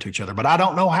finally run into each other. But I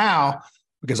don't know how,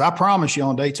 because I promise you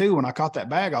on day 2, when I caught that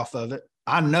bag off of it,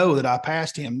 I know that I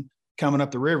passed him coming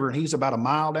up the river and he's about a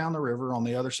mile down the river on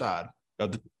the other side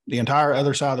of the entire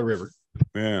other side of the river.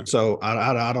 Yeah. So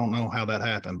I don't know how that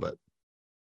happened, but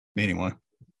anyway,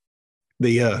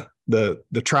 the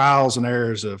trials and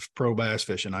errors of pro bass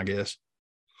fishing, I guess.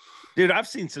 Dude, I've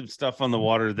seen some stuff on the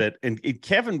water that, and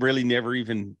Kevin really never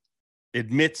even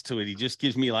admits to it. He just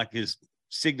gives me like his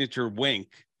signature wink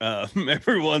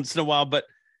every once in a while. But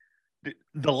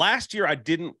the last year I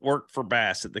didn't work for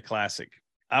Bass at the Classic.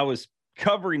 I was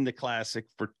covering the Classic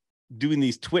for doing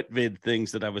these TwitVid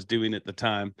things that I was doing at the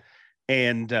time.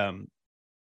 And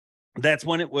that's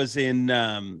when it was in,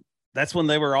 that's when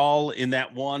they were all in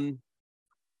that one,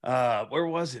 where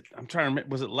was it? I'm trying to remember.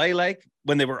 Was it Lay Lake?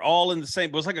 When they were all in the same,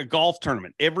 it was like a golf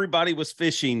tournament. Everybody was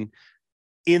fishing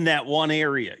in that one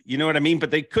area. You know what I mean? But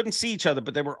they couldn't see each other,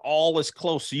 but they were all as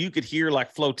close. So you could hear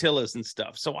like flotillas and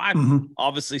stuff. So I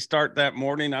obviously start that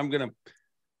morning. I'm going to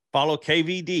follow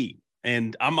KVD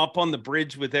and I'm up on the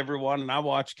bridge with everyone and I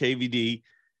watch KVD. A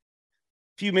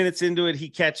few minutes into it, he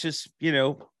catches,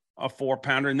 a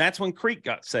 4-pounder. And that's when Creek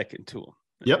got second to him.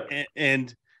 Yep.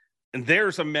 And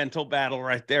there's a mental battle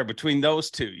right there between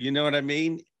those two. You know what I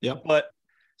mean? Yep. But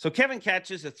so Kevin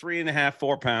catches a 3.5,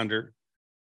 4-pounder.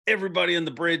 Everybody on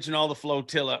the bridge and all the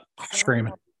flotilla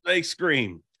screaming. They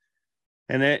scream.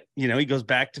 And then, he goes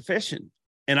back to fishing.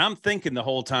 And I'm thinking the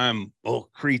whole time, oh,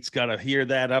 Creek's got to hear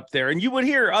that up there. And you would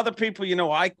hear other people,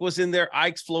 Ike was in there.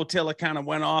 Ike's flotilla kind of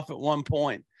went off at one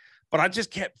point. But I just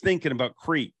kept thinking about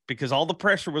Creek because all the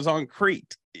pressure was on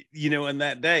Creek, in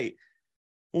that day.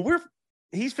 Well,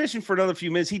 he's fishing for another few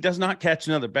minutes. He does not catch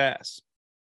another bass.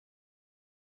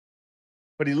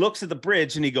 But he looks at the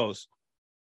bridge and he goes,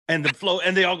 and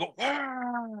they all go,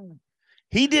 wow.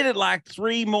 He did it like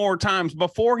 3 more times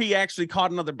before he actually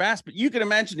caught another bass. But you can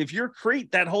imagine if you're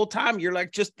Creek that whole time, you're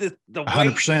like just the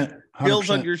 100%, feels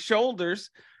on your shoulders.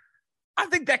 I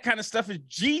think that kind of stuff is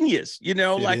genius,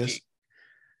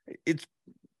 It's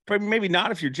probably maybe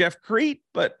not if you're Jeff Creek,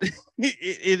 but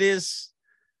it is.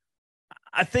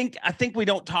 I think we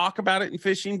don't talk about it in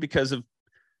fishing because of,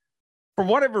 for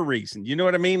whatever reason, you know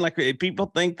what I mean? Like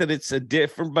people think that it's a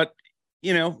different, but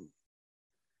you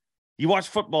watch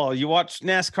football, you watch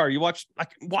NASCAR, you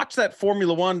watch that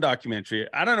Formula One documentary.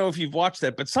 I don't know if you've watched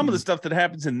that, but some of the stuff that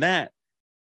happens in that,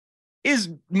 is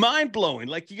mind-blowing.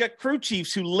 Like, you got crew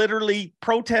chiefs who literally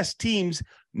protest teams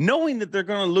knowing that they're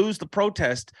going to lose the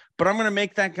protest, but I'm going to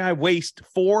make that guy waste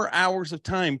 4 hours of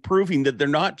time proving that they're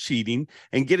not cheating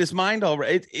and get his mind all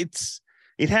right.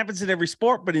 It happens in every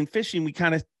sport, but in fishing, we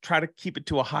kind of try to keep it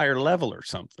to a higher level or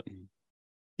something.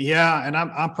 Yeah, and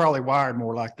I'm probably wired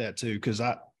more like that too, because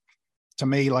to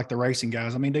me, like the racing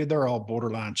guys, I mean, dude, they're all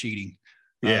borderline cheating.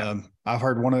 Yeah. I've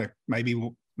heard one of the, maybe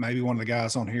one of the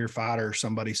guys on here, Fighter, or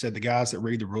somebody said the guys that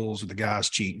read the rules are the guys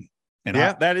cheating. And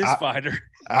yeah, that is Fighter.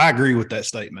 I agree with that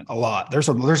statement a lot. There's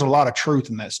a lot of truth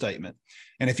in that statement.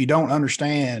 And if you don't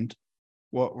understand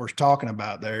what we're talking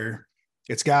about there,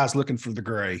 it's guys looking for the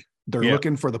gray. They're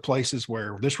looking for the places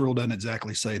where this rule doesn't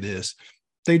exactly say this.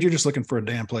 Dude, you're just looking for a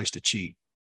damn place to cheat.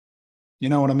 You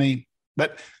know what I mean?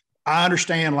 But I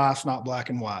understand life's not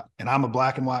black and white, and I'm a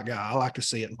black and white guy. I like to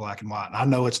see it in black and white. And I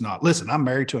know it's not. Listen, I'm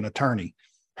married to an attorney.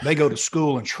 They go to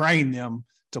school and train them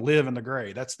to live in the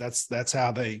gray. That's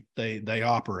how they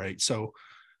operate. So,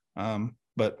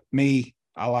 but me,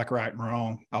 I like right and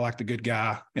wrong. I like the good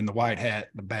guy in the white hat,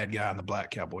 the bad guy in the black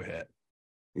cowboy hat.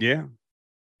 Yeah.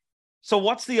 So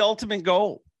what's the ultimate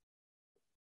goal?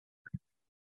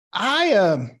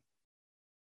 My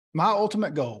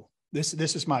ultimate goal, this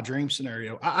is my dream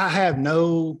scenario. I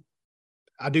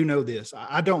do know this.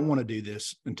 I don't want to do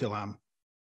this until I'm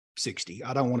 60.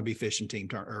 I don't want to be fishing team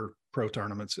or pro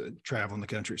tournaments, traveling the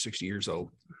country at 60 years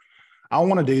old. I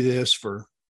want to do this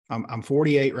I'm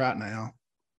 48 right now,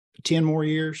 10 more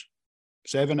years,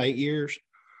 7, 8 years.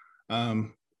 I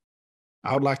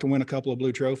would like to win a couple of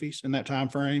blue trophies in that time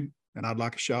frame, and I'd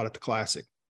like a shot at the Classic.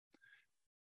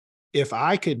 If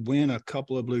I could win a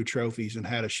couple of blue trophies and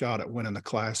had a shot at winning the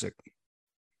Classic,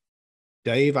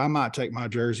 Dave, I might take my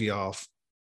jersey off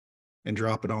and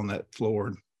drop it on that floor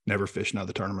and never fish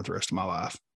another tournament the rest of my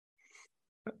life.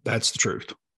 That's the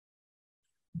truth.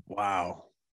 Wow.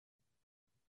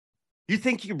 You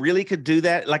think you really could do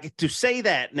that? Like, to say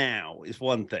that now is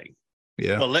one thing.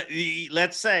 Yeah. But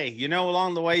let's say,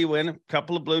 along the way you win a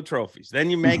couple of blue trophies. Then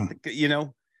you make,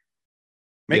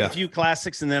 a few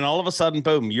classics, and then all of a sudden,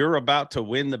 boom, you're about to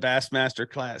win the Bassmaster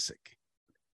Classic.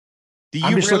 Do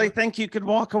you really think you could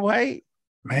walk away?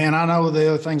 Man, I know the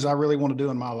other things I really want to do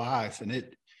in my life, and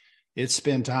it's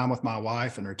spend time with my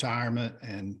wife in retirement.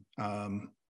 And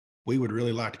we would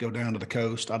really like to go down to the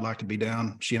coast. I'd like to be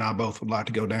down. She and I both would like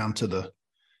to go down to the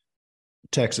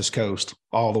Texas coast,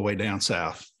 all the way down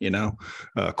south,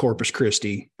 Corpus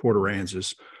Christi, Port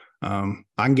Aransas. I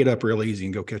can get up real easy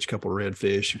and go catch a couple of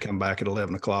redfish and come back at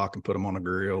 11 o'clock and put them on a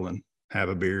grill and have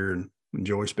a beer and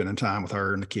enjoy spending time with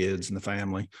her and the kids and the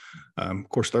family. Of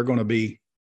course, they're going to be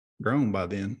grown by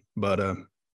then, but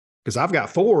because I've got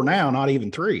 4 now, not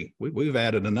even 3. We've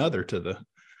added another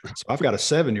so I've got a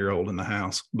 7-year-old in the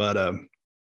house. But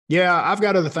I've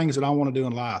got other things that I want to do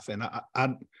in life, and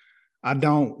I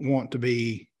don't want to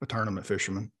be a tournament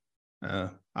fisherman.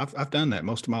 I've done that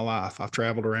most of my life. I've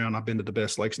traveled around. I've been to the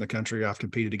best lakes in the country. I've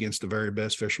competed against the very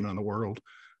best fishermen in the world.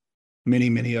 Many,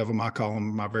 many of them, I call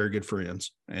them my very good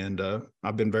friends. And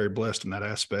I've been very blessed in that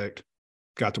aspect.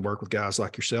 Got to work with guys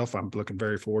like yourself. I'm looking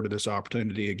very forward to this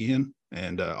opportunity again.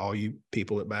 And all you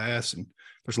people at Bass, and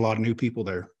there's a lot of new people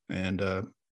there. And,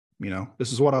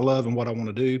 this is what I love and what I want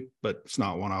to do, but it's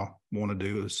not what I want to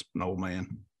do as an old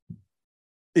man.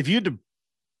 If you had to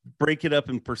break it up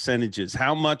in percentages,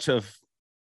 how much of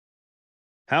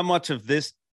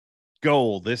this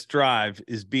goal, this drive,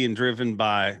 is being driven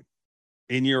by,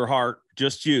 in your heart,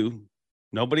 just you,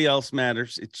 nobody else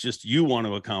matters, it's just you want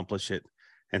to accomplish it,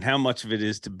 and how much of it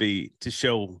is to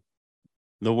show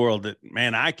the world that,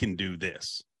 man, I can do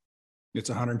this? It's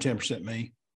 110%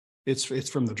 me. It's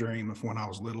from the dream of when I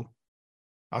was little.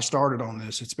 I started on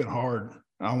this. It's been hard.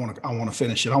 I want to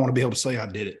finish it. I want to be able to say I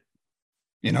did it.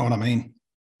 You know what I mean?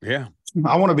 Yeah.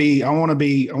 I want to be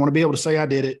able to say I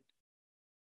did it.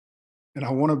 And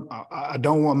I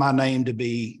don't want my name to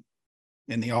be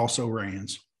in the also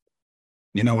rans.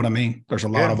 You know what I mean? There's a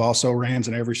lot of also rans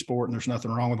in every sport, and there's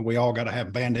nothing wrong with it. We all got to have,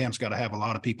 Van Dam's got to have a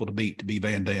lot of people to beat to be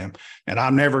Van Dam. And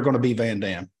I'm never going to be Van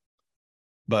Dam.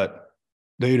 But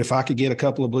dude, if I could get a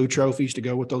couple of blue trophies to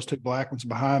go with those 2 black ones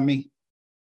behind me,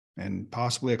 and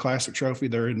possibly a Classic trophy,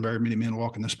 there isn't very many men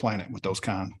walking this planet with those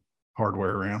kind of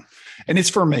hardware around. And it's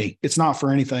for me. It's not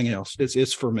for anything else.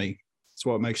 It's for me. It's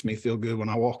what makes me feel good when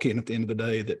I walk in at the end of the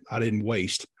day, that I didn't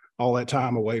waste all that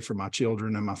time away from my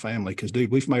children and my family. Because, dude,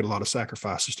 we've made a lot of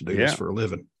sacrifices to do this for a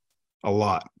living. A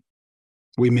lot.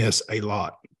 We miss a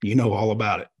lot. You know all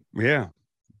about it. Yeah.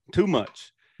 Too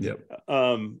much. Yep.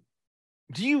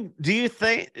 Do you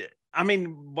think, I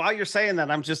mean, while you're saying that,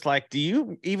 I'm just like, do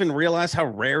you even realize how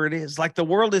rare it is? Like, the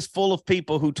world is full of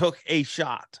people who took a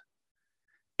shot.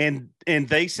 and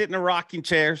they sit in a rocking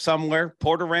chair somewhere,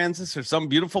 Port Aransas or some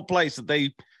beautiful place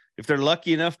that if they're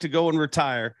lucky enough to go and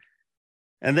retire,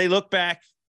 and they look back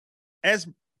as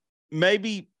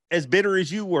maybe as bitter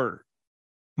as you were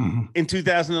in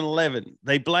 2011.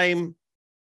 They blame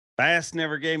Bass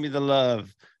never gave me the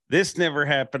love. This never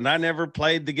happened. I never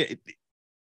played the game.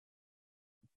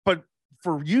 But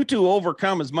for you to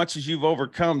overcome as much as you've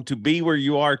overcome to be where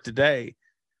you are today,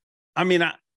 I mean,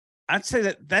 I'd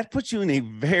say that puts you in a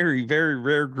very, very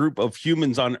rare group of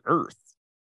humans on Earth.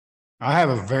 I have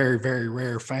a very, very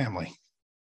rare family,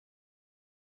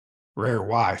 rare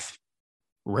wife,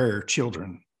 rare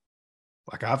children.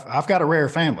 Like I've got a rare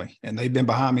family, and they've been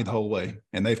behind me the whole way,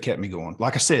 and they've kept me going.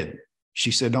 Like I said,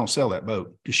 she said, don't sell that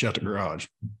boat. Just shut the garage.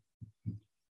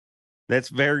 That's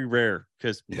very rare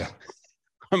because,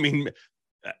 I mean,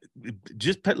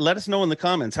 let us know in the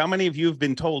comments, how many of you have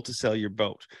been told to sell your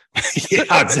boat?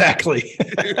 Yeah, exactly.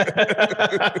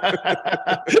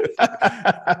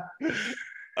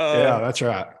 Yeah, that's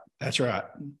right. That's right.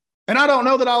 And I don't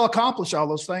know that I'll accomplish all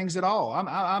those things at all.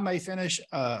 I may finish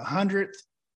 100th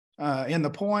in the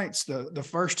points the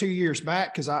first 2 years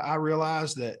back, because I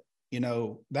realized that, you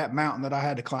know, that mountain that I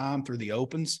had to climb through the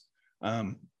opens.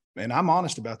 And I'm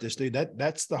honest about this, dude.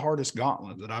 That's the hardest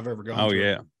gauntlet that I've ever gone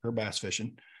through for bass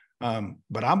fishing.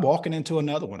 But I'm walking into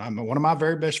another one. One of my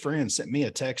very best friends sent me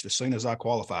a text as soon as I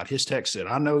qualified. His text said,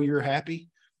 I know you're happy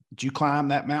that you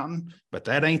climbed that mountain, but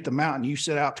that ain't the mountain you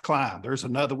set out to climb. There's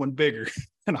another one bigger.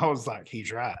 And I was like,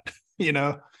 he's right. You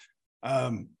know?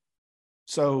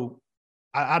 So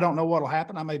I don't know what'll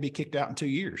happen. I may be kicked out in 2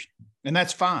 years, and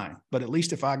that's fine. But at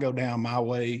least if I go down my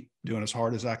way, doing as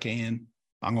hard as I can,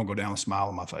 I'm going to go down with a smile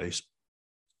on my face.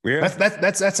 Yeah.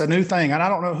 That's a new thing. And I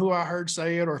don't know who I heard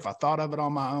say it or if I thought of it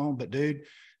on my own, but dude,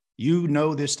 you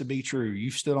know this to be true.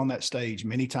 You've stood on that stage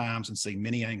many times and seen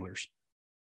many anglers.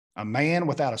 A man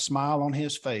without a smile on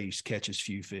his face catches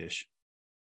few fish.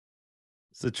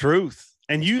 It's the truth.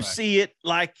 And you see it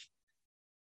like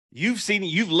you've seen it,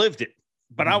 you've lived it,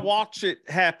 but I watch it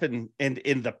happen. And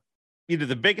in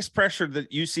the biggest pressure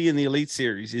that you see in the Elite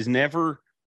Series is never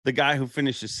the guy who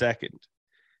finishes second.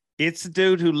 It's the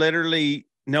dude who literally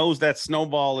knows that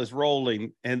snowball is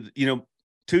rolling, and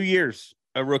 2 years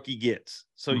a rookie gets.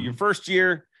 So your first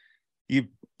year, you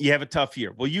have a tough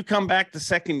year. Well, you come back the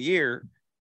second year,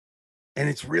 and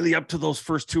it's really up to those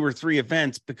first 2 or 3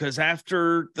 events, because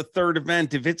after the third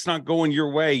event, if it's not going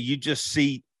your way, you just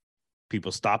see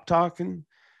people stop talking.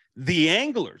 The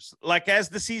anglers, like as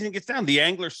the season gets down, the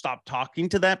anglers stop talking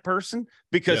to that person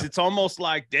because it's almost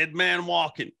like dead man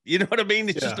walking. You know what I mean?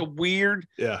 It's just a weird.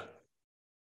 Yeah.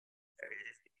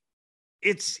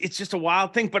 It's just a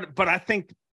wild thing. But I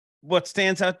think what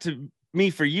stands out to me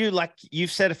for you, like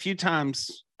you've said a few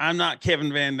times, I'm not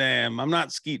Kevin Van Dam. I'm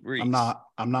not Skeet Reese. I'm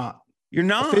not. You're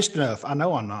not. I fished enough. I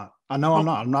know I'm not. I'm not.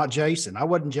 I'm not Jason. I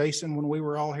wasn't Jason when we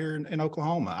were all here in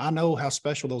Oklahoma. I know how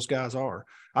special those guys are.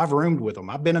 I've roomed with them.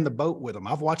 I've been in the boat with them.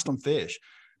 I've watched them fish.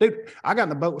 Dude, I got in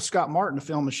the boat with Scott Martin to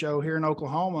film the show here in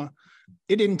Oklahoma.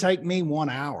 It didn't take me 1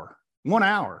 hour. 1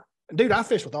 hour. Dude, I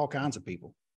fish with all kinds of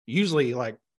people. Usually,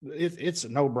 like, it's a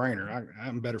no-brainer.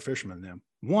 I'm a better fisherman than them.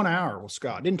 1 hour with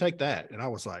Scott. Didn't take that. And I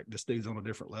was like, this dude's on a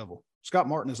different level. Scott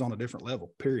Martin is on a different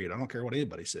level, period. I don't care what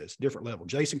anybody says. Different level.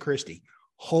 Jason Christie,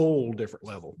 whole different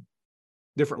level.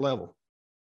 Different level.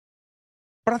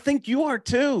 But I think you are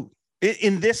too,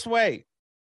 in this way.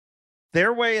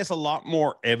 Their way is a lot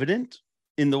more evident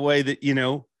in the way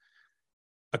that,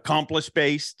 accomplished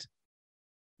based.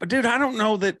 But dude, I don't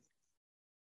know that,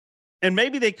 and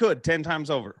maybe they could 10 times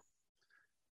over,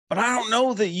 but I don't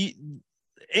know that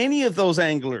any of those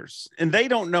anglers, and they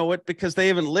don't know it because they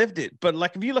haven't lived it. But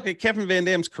like, if you look at Kevin Van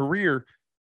Dam's career,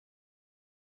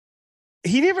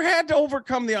 he never had to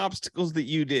overcome the obstacles that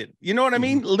you did. You know what I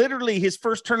mean? Literally his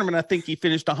first tournament, I think he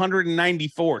finished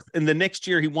 194th. And the next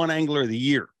year he won Angler of the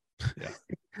Year. Yeah.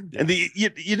 And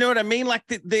you know what I mean? Like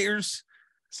there's,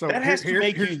 so that has to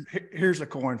make you. Here's a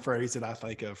coin phrase that I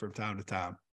think of from time to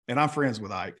time. And I'm friends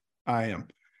with Ike. I am.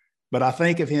 But I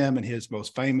think of him and his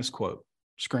most famous quote,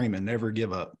 screaming, never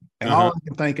give up. And all I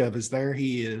can think of is there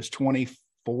he is,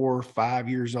 24, 5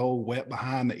 years old, wet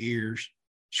behind the ears,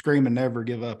 screaming, never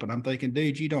give up. And I'm thinking,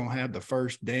 dude, you don't have the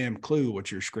first damn clue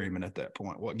what you're screaming at that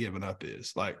point, what giving up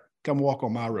is. Like, come walk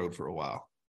on my road for a while,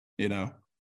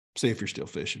 see if you're still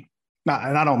fishing.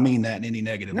 And I don't mean that in any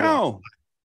negative way.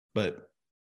 But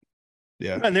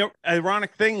yeah. And the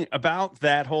ironic thing about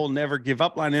that whole never give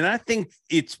up line, and I think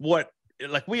it's what,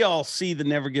 like, we all see the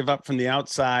never give up from the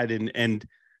outside. And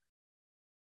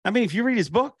I mean, if you read his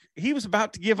book, he was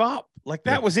about to give up. Like,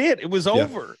 that was it. It was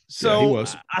over. So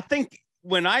I think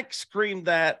when Ike screamed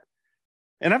that,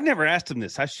 And I've never asked him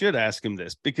this. I should ask him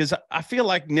this because I feel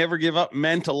like never give up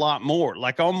meant a lot more.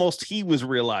 Like almost he was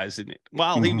realizing it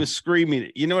while he was screaming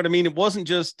it. You know what I mean? It wasn't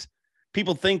just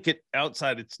people think it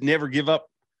outside. It's never give up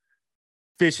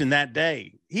fishing that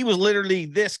day. He was literally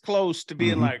this close to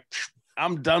being like,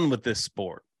 I'm done with this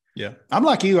sport. Yeah. I'm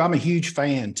like you. I'm a huge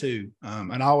fan too.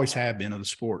 And I always have been of the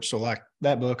sport. So like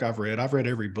that book I've read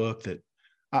every book that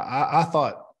I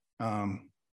thought, and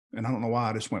I don't know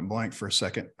why I just went blank for a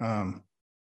second.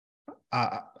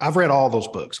 I've read all those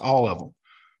books, all of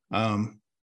them.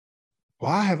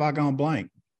 Why have I gone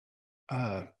blank?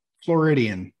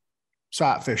 Floridian,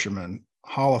 sight fisherman,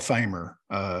 Hall of Famer,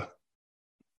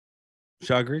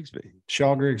 Shaw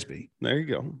Grigsby. There you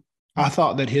go. I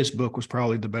thought that his book was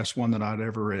probably the best one that I'd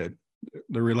ever read.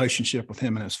 The relationship with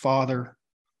him and his father.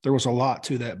 There was a lot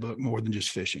to that book more than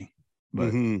just fishing,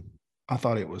 but I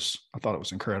thought it was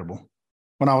incredible.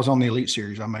 When I was on the Elite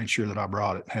Series, I made sure that I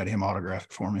brought it, had him autograph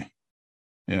it for me.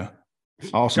 Yeah.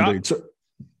 Awesome, dude. So,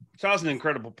 Shaw's an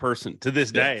incredible person to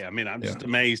this day. I mean, I'm just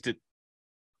amazed at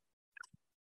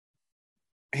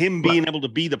him being able to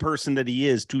be the person that he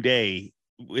is today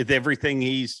with everything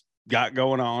he's got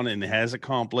going on and has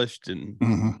accomplished.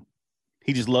 And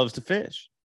he just loves to fish.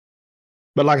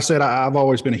 But like I said, I've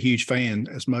always been a huge fan.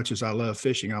 As much as I love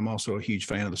fishing, I'm also a huge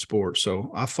fan of the sport.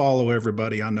 So I follow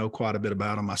everybody. I know quite a bit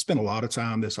about them. I spent a lot of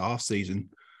time this off season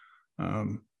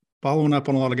following up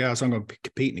on a lot of guys I'm going to be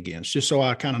competing against, just so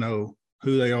I kind of know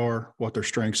who they are, what their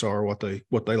strengths are, what they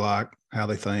like, how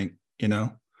they think. You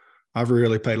know, I've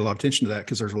really paid a lot of attention to that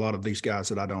because there's a lot of these guys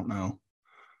that I don't know.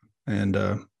 And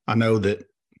I know that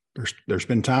there's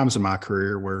been times in my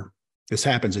career where this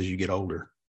happens as you get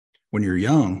older. When you're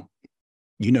young,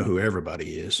 you know who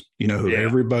everybody is. You know who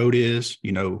every boat is,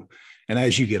 you know, and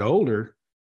as you get older,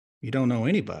 you don't know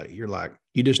anybody. You're like,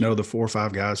 you just know the 4 or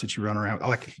 5 guys that you run around.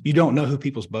 Like, you don't know who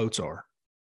people's boats are.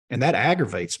 And that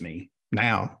aggravates me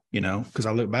now, you know, because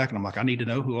I look back and I'm like, I need to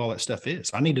know who all that stuff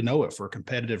is. I need to know it for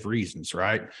competitive reasons,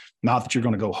 right? Not that you're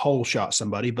going to go whole shot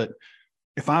somebody, but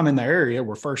if I'm in the area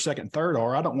where first, second, third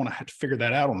are, I don't want to have to figure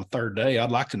that out on the third day.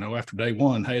 I'd like to know after day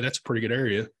one, hey, that's a pretty good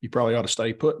area. You probably ought to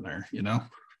stay put in there, you know?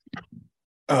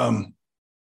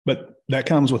 But that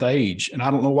comes with age. And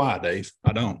I don't know why, Dave.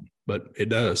 I don't, but it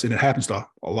does. And it happens to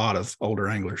a lot of older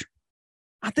anglers.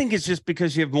 I think it's just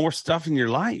because you have more stuff in your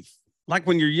life. Like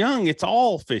when you're young, it's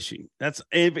all fishing.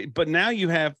 But now you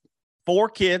have 4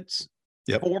 kids,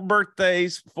 4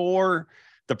 birthdays, 4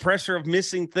 the pressure of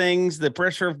missing things, the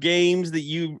pressure of games that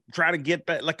you try to get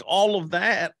back, like all of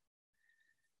that.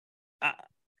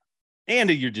 And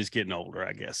you're just getting older,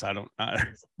 I guess. I don't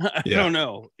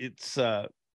know. It's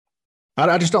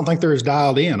I just don't think they're as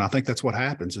dialed in. I think that's what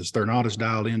happens is they're not as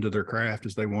dialed into their craft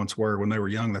as they once were when they were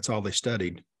young. That's all they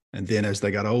studied. And then as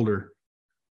they got older,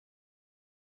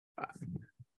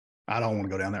 I don't want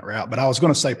to go down that route, but I was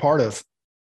going to say part of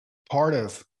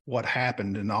what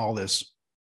happened in all this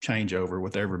changeover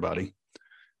with everybody.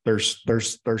 There's a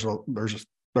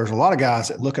lot of guys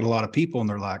that look at a lot of people and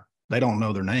they're like, they don't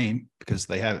know their name because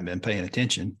they haven't been paying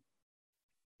attention.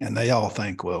 And they all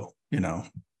think, well, you know,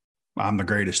 I'm the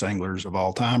greatest anglers of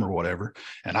all time or whatever.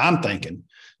 And I'm thinking,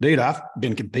 dude, I've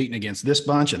been competing against this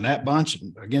bunch and that bunch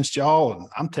and against y'all. And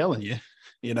I'm telling you,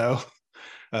 you know,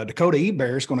 Dakota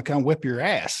Ebear is going to come whip your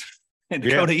ass. And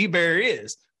Dakota Ebear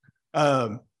is.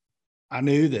 I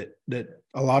knew that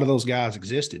a lot of those guys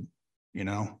existed, you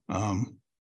know.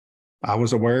 I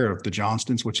was aware of the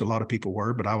Johnstons, which a lot of people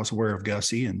were, but I was aware of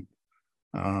Gussie. And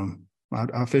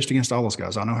I fished against all those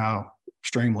guys. I know how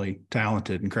extremely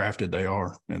talented and crafted they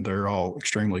are, and they're all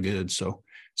extremely good. So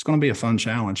it's going to be a fun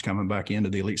challenge coming back into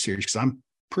the Elite Series because I'm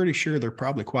pretty sure they're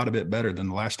probably quite a bit better than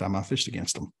the last time I fished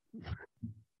against them.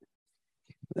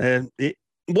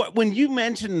 When you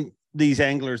mention these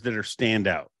anglers that are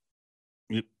standout,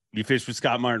 you fished with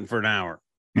Scott Martin for an hour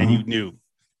and you knew.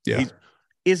 Yeah.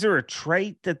 Is there a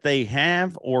trait that they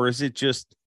have, or is it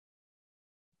just?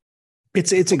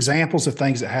 It's examples of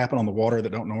things that happen on the water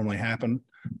that don't normally happen,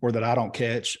 or that I don't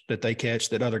catch, that they catch,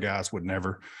 that other guys would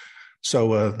never.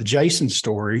 So the Jason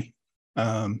story,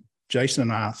 Jason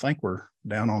and I think we're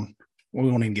down on, we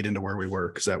won't even get into where we were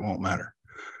because that won't matter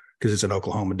because it's an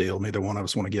Oklahoma deal. Neither one of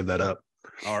us want to give that up.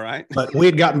 All right. But we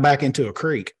had gotten back into a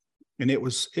creek, and it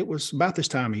was about this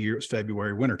time of year. It was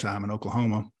February, wintertime in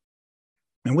Oklahoma.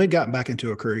 And we'd gotten back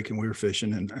into a creek and we were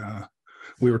fishing, and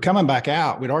we were coming back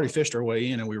out. We'd already fished our way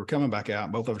in and we were coming back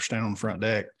out. Both of us standing on the front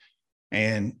deck,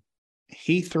 and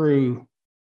he threw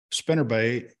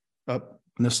spinnerbait up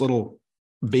in this little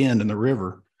bend in the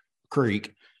river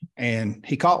creek, and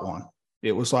he caught one.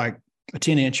 It was like a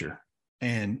 10-incher,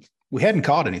 and we hadn't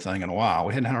caught anything in a while.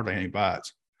 We hadn't had hardly any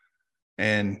bites.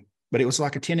 And but it was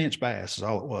like a 10-inch bass is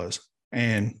all it was.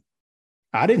 And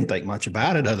I didn't think much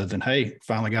about it other than, hey,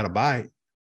 finally got a bite.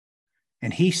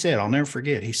 And he said, I'll never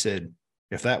forget, he said,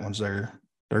 if that one's there,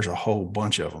 there's a whole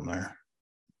bunch of them there.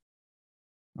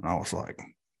 And I was like,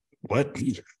 what?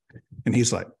 And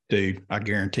he's like, dude, I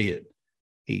guarantee it.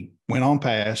 He went on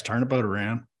past, turned the boat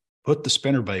around, put the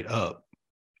spinnerbait up,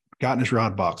 got in his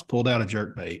rod box, pulled out a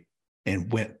jerkbait,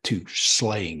 and went to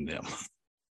slaying them.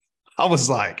 I was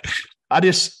like, I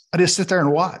just sit there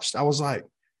and watched. I was like,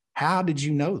 how did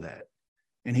you know that?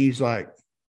 And he's like,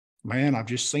 man, I've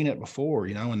just seen it before,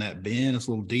 you know, in that bend, it's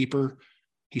a little deeper.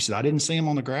 He said, I didn't see him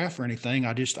on the graph or anything.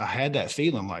 I had that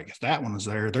feeling like if that one was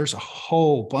there, there's a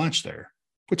whole bunch there,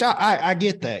 which I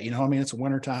get that, you know, I mean, it's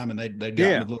wintertime and they'd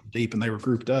gotten a little deep and they were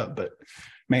grouped up, but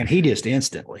man, he just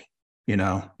instantly, you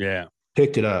know,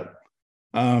 picked it up.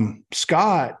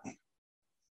 Scott,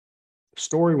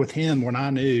 story with him when I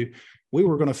knew we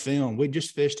were going to film, we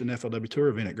just fished an FLW tour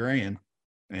event at Grand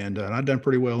and I'd done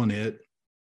pretty well in it.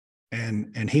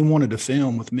 And he wanted to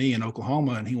film with me in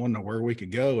Oklahoma and he wanted to know where we could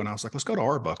go. And I was like, let's go to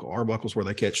Arbuckle. Arbuckle's where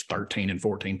they catch 13 and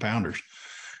 14 pounders.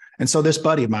 And so this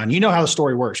buddy of mine, you know how the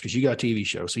story works because you got a TV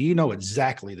show. So you know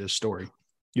exactly this story.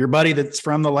 Your buddy that's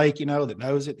from the lake, you know, that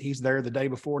knows it, he's there the day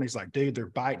before and he's like, dude, they're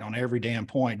biting on every damn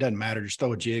point. Doesn't matter. Just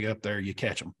throw a jig up there. You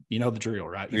catch them. You know the drill,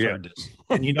 right? You've heard this.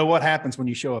 And you know what happens when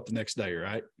you show up the next day,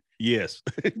 right? Yes.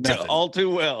 All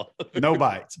too well. No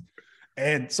bites.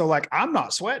 And so, like, I'm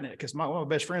not sweating it because one of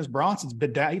my best friends, Bronson's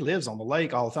been down. He lives on the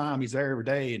lake all the time. He's there every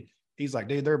day. And he's like,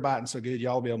 dude, they're biting so good.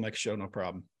 Y'all will be able to make a show. No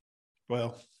problem.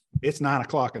 Well, it's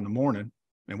 9:00 in the morning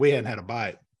and we hadn't had a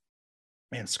bite.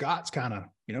 And Scott's kind of,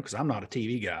 you know, because I'm not a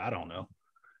TV guy. I don't know.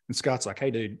 And Scott's like,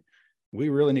 hey, dude, we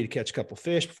really need to catch a couple of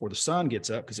fish before the sun gets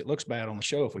up because it looks bad on the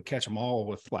show if we catch them all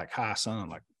with like high sun.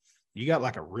 Like, you got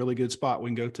like a really good spot we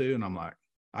can go to? And I'm like,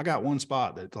 I got one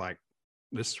spot that's like,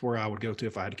 this is where I would go to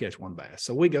if I had to catch one bass.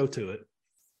 So we go to it.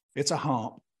 It's a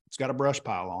hump. It's got a brush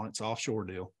pile on it. It's offshore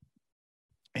deal.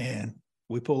 And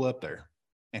we pull up there.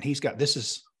 And he's got, this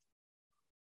is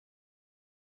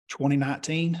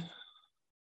 2019.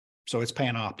 So it's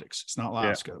Panoptics. It's not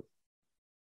live scope.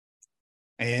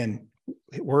 And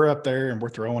we're up there and we're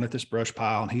throwing at this brush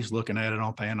pile and he's looking at it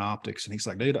on Panoptics. And he's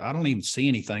like, dude, I don't even see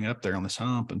anything up there on this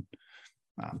hump. And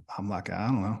I'm like, I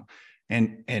don't know.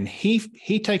 And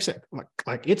he takes it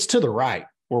like it's to the right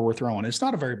where we're throwing. It's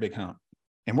not a very big hump.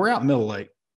 And we're out in the middle of the lake.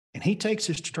 And he takes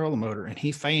his trolling motor and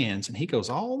he fans and he goes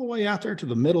all the way out there to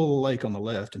the middle of the lake on the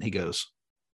left. And he goes,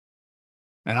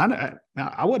 and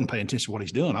I wasn't paying attention to what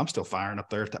he's doing. I'm still firing up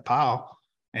there at that pile.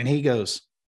 And he goes,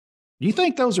 you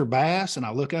think those are bass? And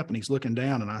I look up and he's looking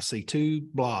down and I see two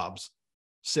blobs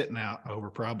sitting out over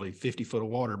probably 50 foot of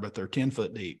water, but they're 10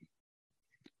 foot deep.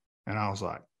 And I was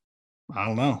like, I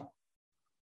don't know.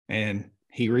 And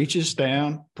he reaches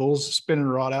down, pulls the spinning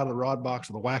rod out of the rod box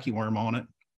with a wacky worm on it,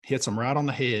 hits him right on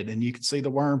the head, and you can see the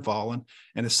worm falling.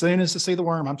 And as soon as I see the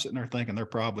worm, I'm sitting there thinking they're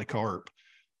probably carp.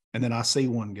 And then I see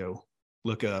one go,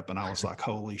 look up, and I was like,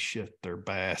 holy shit, they're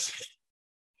bass.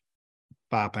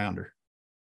 5-pounder.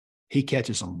 He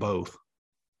catches them both.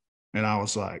 And I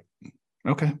was like,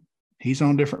 okay, he's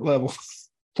on a different level.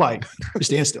 Like,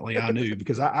 just instantly I knew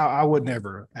because I would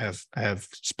never have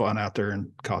spun out there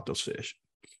and caught those fish.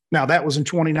 Now, that was in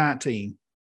 2019.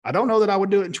 I don't know that I would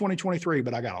do it in 2023,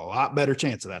 but I got a lot better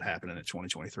chance of that happening in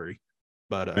 2023.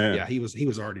 But yeah, he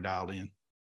was already dialed in.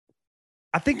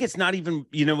 I think it's not even,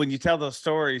 you know, when you tell those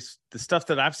stories, the stuff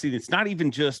that I've seen, it's not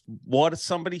even just what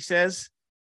somebody says.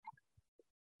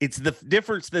 It's the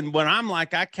difference than when I'm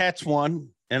like, I catch one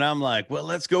and I'm like, well,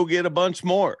 let's go get a bunch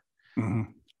more. Mm-hmm.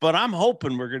 But I'm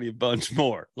hoping we're going to get a bunch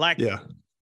more. Like, yeah.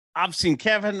 I've seen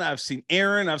Kevin, I've seen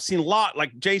Aaron, I've seen a lot,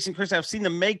 like Jason, Chris, I've seen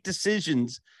them make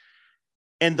decisions.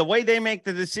 And the way they make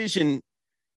the decision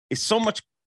is so much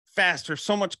faster,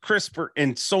 so much crisper,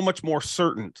 and so much more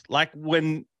certain. Like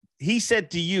when he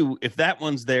said to you, if that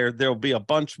one's there, there'll be a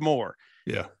bunch more.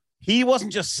 Yeah. He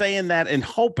wasn't just saying that and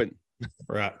hoping.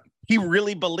 Right. He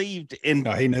really believed in.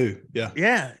 No, he knew. Yeah.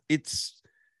 Yeah. It's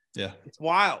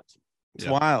wild. It's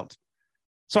wild.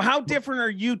 So how different are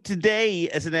you today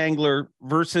as an angler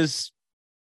versus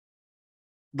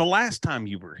the last time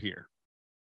you were here?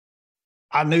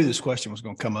 I knew this question was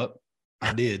going to come up.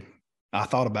 I did. I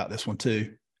thought about this one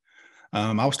too.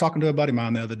 I was talking to a buddy of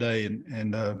mine the other day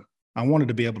and I wanted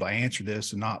to be able to answer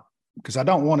this and not, because I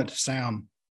don't want it to sound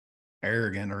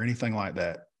arrogant or anything like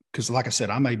that. Because like I said,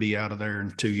 I may be out of there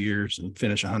in 2 years and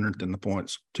finish 100th in the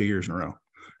points 2 years in a row.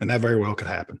 And that very well could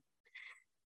happen.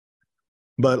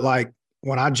 But like,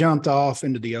 when I jumped off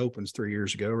into the opens 3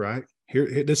 years ago, right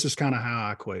here, this is kind of how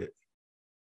I equate it.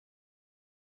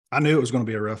 I knew it was going to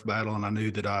be a rough battle, and I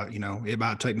knew that it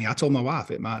might take me. I told my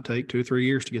wife it might take 2 or 3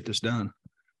 years to get this done,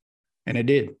 and it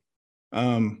did.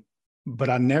 But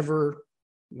I never,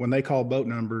 when they called boat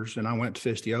numbers and I went to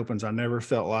fish the opens, I never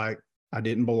felt like I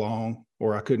didn't belong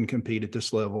or I couldn't compete at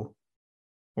this level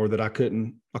or that I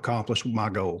couldn't accomplish my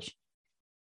goals.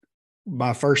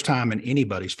 My first time, and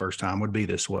anybody's first time, would be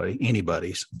this way.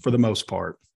 Anybody's, for the most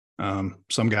part.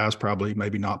 Some guys probably,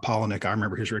 maybe not. Polinick, I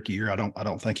remember his rookie year. I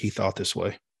don't think he thought this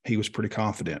way. He was pretty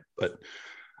confident, but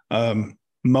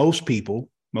most people,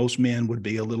 most men would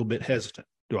be a little bit hesitant.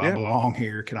 Do I belong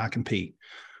here? Can I compete?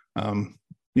 I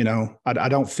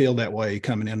don't feel that way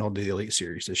coming in on the Elite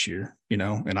Series this year,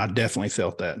 and I definitely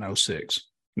felt that in 06.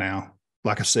 Now,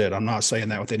 like I said, I'm not saying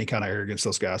that with any kind of arrogance.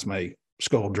 Those guys may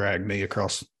skull drag me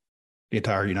across the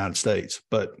entire United States,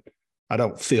 but I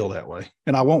don't feel that way,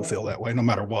 and I won't feel that way no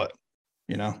matter what.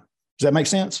 Does that make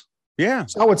sense? Yeah.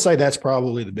 So I would say that's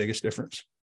probably the biggest difference.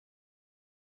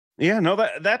 Yeah, no,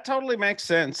 that totally makes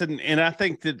sense. And I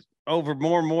think that over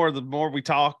more and more, the more we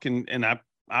talk, and I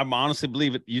honestly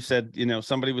believe it. You said,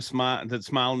 somebody with that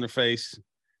smile on their face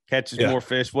catches more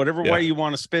fish, whatever way you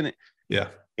want to spin it. Yeah.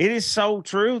 It is so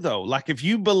true though. Like if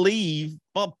you believe,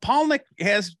 well, Polnick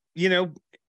has,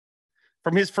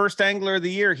 from his first angler of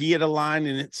the year, he had a line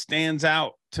and it stands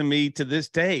out to me to this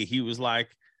day. He was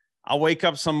like, I'll wake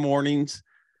up some mornings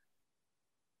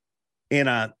and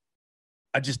I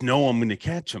just know I'm going to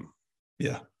catch him.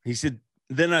 Yeah. He said,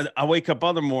 then I wake up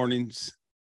other mornings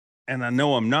and I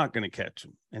know I'm not going to catch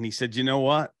him. And he said, you know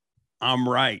what? I'm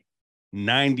right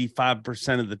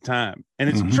 95% of the time. And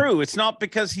it's true. It's not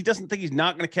because he doesn't think he's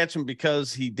not going to catch him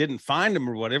because he didn't find him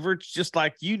or whatever. It's just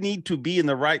like you need to be in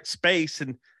the right space.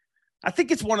 And I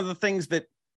think it's one of the things that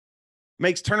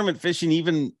makes tournament fishing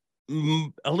even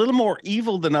a little more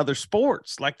evil than other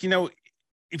sports. Like,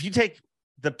 if you take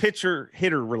the pitcher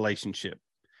hitter relationship,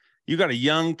 you got a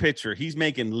young pitcher, he's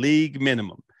making league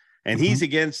minimum, and he's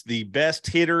against the best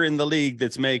hitter in the league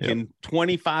that's making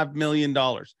 $25 million.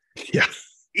 Yeah.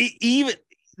 Even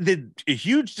a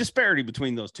huge disparity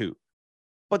between those two.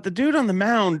 But the dude on the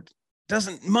mound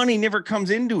money never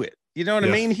comes into it. You know what I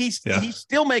mean? He's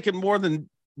still making more than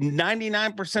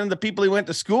 99% of the people he went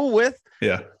to school with.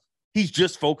 Yeah. He's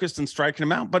just focused on striking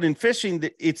them out. But in fishing,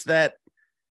 it's that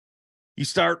you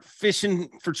start fishing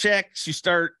for checks. You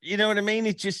start, you know what I mean?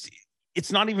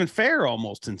 It's not even fair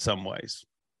almost in some ways.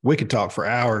 We could talk for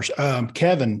hours.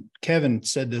 Kevin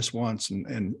said this once,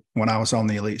 and when I was on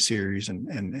the Elite Series,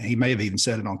 and he may have even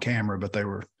said it on camera, but they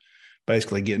were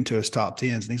basically getting to his top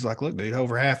tens. And he's like, look, dude,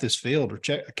 over half this field are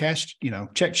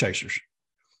check chasers.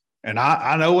 And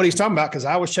I know what he's talking about because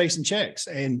I was chasing checks.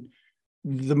 And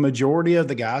the majority of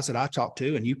the guys that I talked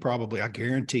to, and I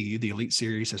guarantee you the Elite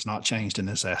Series has not changed in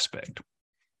this aspect.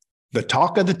 The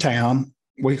talk of the town,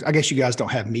 I guess you guys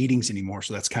don't have meetings anymore,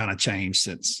 so that's kind of changed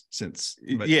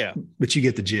but you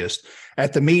get the gist.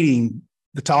 At the meeting,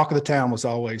 the talk of the town was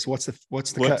always, what's the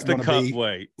cut going to be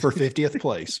weight for 50th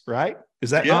place, right?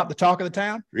 Is that not the talk of the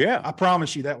town? Yeah. I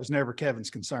promise you that was never Kevin's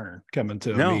concern coming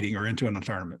to a meeting or into a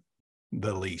tournament,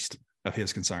 the least of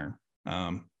his concern.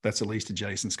 That's the least of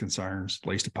Jason's concerns,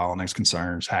 least of Polinick's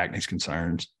concerns, Hackney's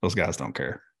concerns. Those guys don't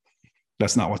care.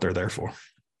 That's not what they're there for.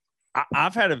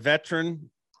 I've had a veteran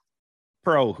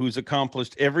pro who's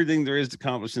accomplished everything there is to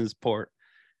accomplish in the sport.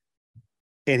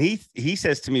 And he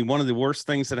says to me, one of the worst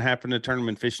things that happened to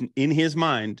tournament fishing in his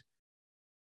mind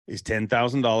is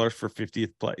 $10,000 for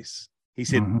 50th place. He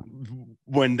said,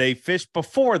 when they fished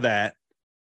before that,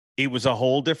 it was a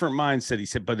whole different mindset. He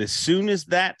said, but as soon as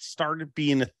that started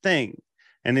being a thing,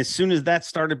 and as soon as that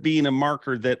started being a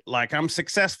marker that like, I'm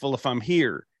successful if I'm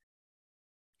here,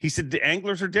 he said, the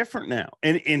anglers are different now.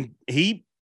 And he,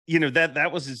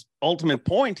 that was his ultimate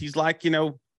point. He's like,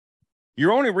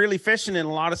 you're only really fishing in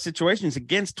a lot of situations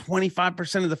against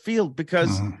 25% of the field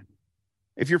because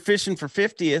if you're fishing for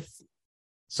 50th,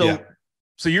 so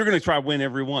you're going to try to win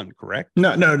every one, correct?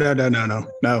 No.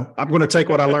 I'm going to take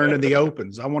what I learned in the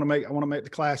opens. I want to make the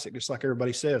classic, just like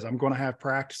everybody says. I'm going to have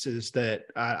practices that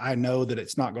I know that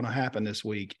it's not going to happen this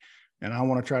week. And I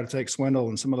want to try to take Swindle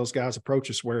and some of those guys'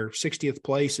 approaches where 60th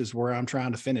place is where I'm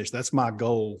trying to finish. That's my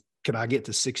goal. Can I get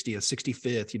to 60th,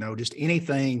 65th, just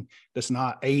anything that's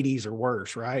not 80s or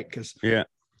worse, right? Because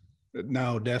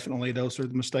no, definitely those are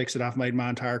the mistakes that I've made my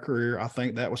entire career. I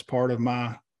think that was part of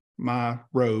my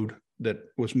road that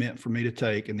was meant for me to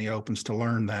take in the opens to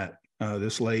learn that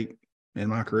this late in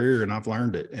my career, and I've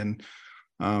learned it. And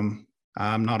I'm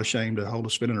not ashamed to hold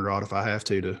a spinning rod if I have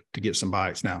to get some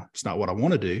bites. Now, it's not what I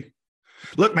want to do.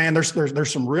 Look, man, there's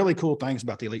some really cool things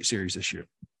about the Elite Series this year.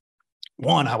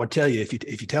 one, I would tell you, if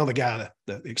you tell the guy,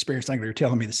 the experienced angler, you're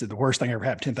telling me this is the worst thing I ever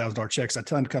happened, $10,000 checks, I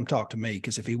tell him to come talk to me.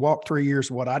 Because if he walked 3 years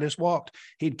of what I just walked,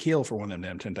 he'd kill for one of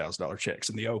them damn $10,000 checks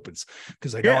in the opens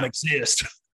because they don't exist.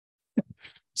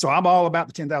 So I'm all about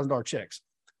the $10,000 checks.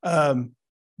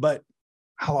 But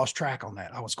I lost track on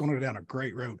that. I was going to go down a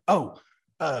great road.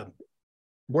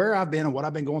 Where I've been and what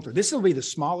I've been going through. This will be the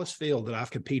smallest field that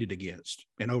I've competed against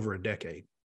in over a decade.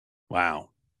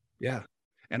 Wow. Yeah.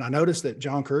 And I noticed that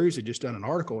John Cruz had just done an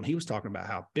article and he was talking about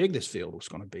how big this field was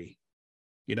going to be.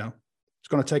 You know, it's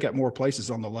going to take up more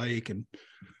places on the lake. And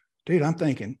dude, I'm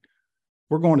thinking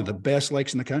we're going to the best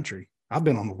lakes in the country. I've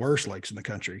been on the worst lakes in the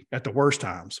country at the worst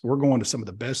times. We're going to some of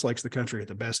the best lakes in the country at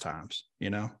the best times, you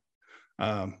know.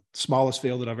 Smallest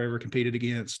field that I've ever competed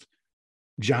against,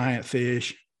 giant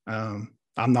fish.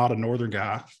 I'm not a northern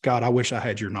guy. God, I wish I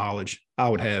had your knowledge. I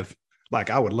would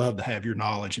love to have your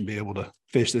knowledge and be able to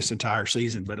fish this entire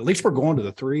season, but at least we're going to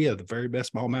the 3 of the very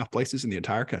best smallmouth places in the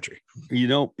entire country. You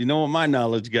know what my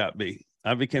knowledge got me?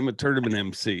 I became a tournament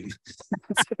MC.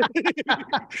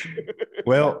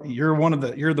 Well,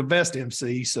 you're the best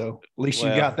MC, so at least you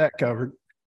got that covered.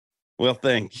 Well,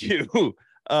 thank you.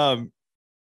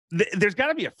 There's got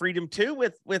to be a freedom too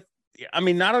with, I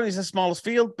mean, not only is the smallest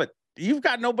field, but you've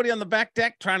got nobody on the back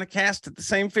deck trying to cast at the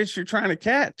same fish you're trying to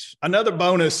catch. Another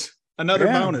bonus.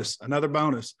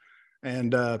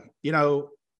 And, you know,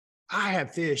 I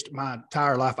have fished my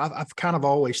entire life. I've kind of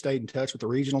always stayed in touch with the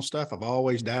regional stuff. I've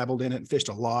always dabbled in it and fished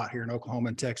a lot here in Oklahoma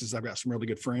and Texas. I've got some really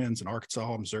good friends in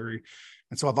Arkansas, Missouri.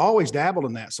 And so I've always dabbled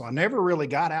in that. So I never really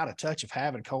got out of touch of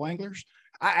having co-anglers.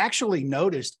 I actually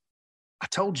noticed, I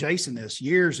told Jason this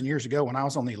years and years ago when I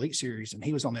was on the Elite Series and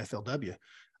he was on the FLW.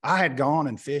 I had gone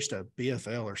and fished a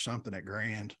BFL or something at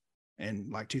Grand in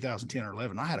like 2010 or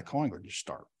 11. I had a co-angler just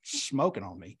start smoking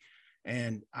on me.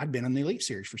 And I'd been in the Elite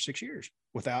Series for 6 years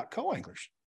without co-anglers.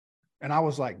 And I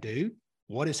was like, dude,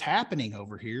 what is happening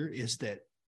over here is that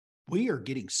we are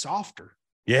getting softer.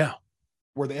 Yeah.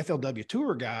 Where the FLW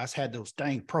Tour guys had those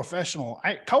dang professional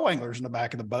co-anglers in the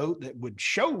back of the boat that would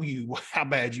show you how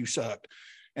bad you sucked.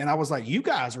 And I was like, you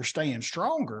guys are staying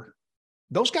stronger.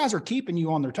 Those guys are keeping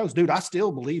you on their toes. Dude, I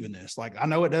still believe in this. Like, I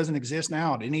know it doesn't exist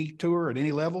now at any tour, at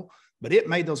any level, but it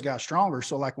made those guys stronger.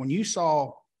 So like when you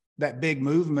saw that big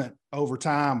movement over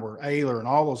time where Ayler and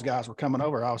all those guys were coming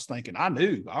over, I was thinking, I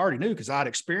already knew because I'd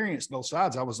experienced both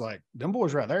sides. I was like, them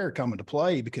boys right there are coming to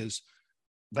play because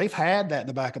they've had that in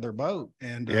the back of their boat.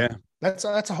 And that's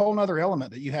a whole nother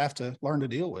element that you have to learn to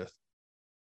deal with.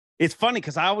 It's funny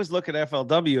because I always look at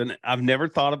FLW and I've never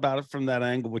thought about it from that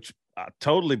angle, which I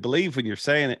totally believe when you're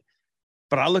saying it.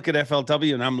 But I look at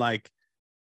FLW and I'm like,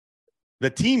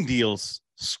 the team deals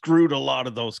screwed a lot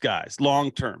of those guys long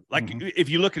term. Like if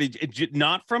you look at it,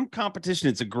 not from competition,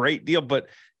 it's a great deal, but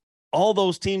all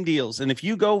those team deals. And if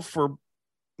you go for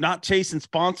not chasing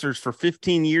sponsors for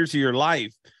 15 years of your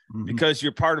life because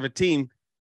you're part of a team,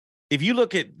 if you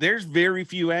look at, there's very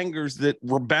few anglers that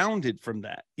rebounded from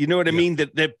that. You know what I mean?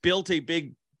 That built a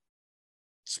big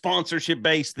sponsorship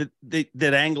base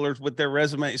that anglers with their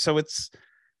resume. So it's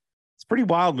pretty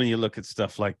wild when you look at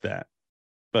stuff like that.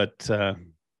 But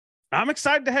I'm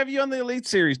excited to have you on the Elite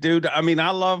Series, dude. I mean,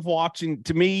 I love watching.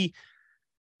 To me,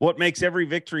 what makes every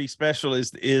victory special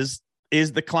is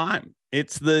the climb.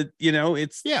 It's the, you know,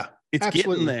 it's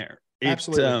getting there.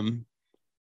 Absolutely.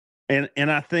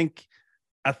 And I think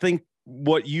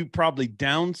what you probably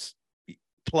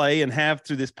downplay and have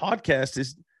through this podcast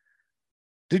is,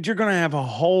 dude, you're going to have a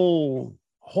whole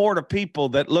horde of people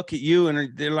that look at you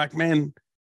and they're like, man,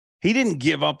 he didn't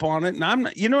give up on it. And I'm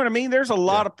not, you know what I mean? There's a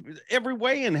lot of, every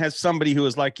weigh-in has somebody who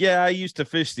is like, yeah, I used to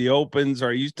fish the opens or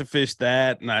I used to fish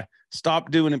that and I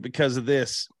stopped doing it because of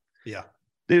this. Yeah.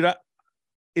 Dude,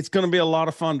 it's going to be a lot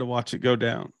of fun to watch it go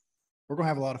down. We're going to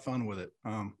have a lot of fun with it.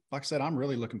 Like I said, I'm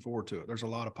really looking forward to it. There's a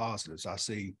lot of positives. I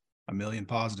see a million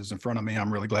positives in front of me.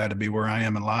 I'm really glad to be where I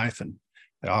am in life and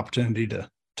the opportunity to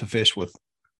fish with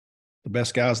the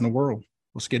best guys in the world.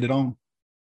 Let's get it on.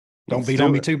 Don't beat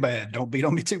on me too bad. Don't beat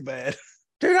on me too bad.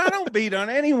 Dude, I don't beat on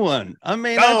anyone. I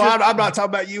mean, I'm not talking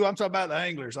about you. I'm talking about the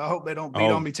anglers. I hope they don't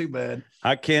beat on me too bad.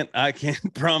 I can't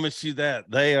promise you that.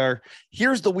 They are.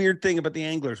 Here's the weird thing about the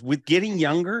anglers with getting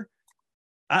younger.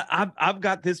 I've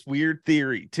got this weird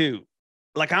theory too.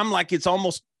 Like, I'm like, it's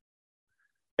almost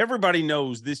everybody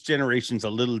knows this generation's a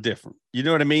little different. You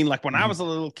know what I mean? Like when I was a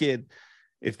little kid,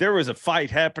 if there was a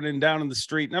fight happening down in the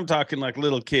street, and I'm talking like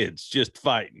little kids just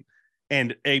fighting,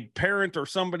 and a parent or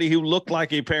somebody who looked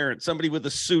like a parent, somebody with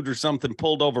a suit or something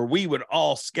pulled over, we would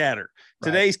all scatter.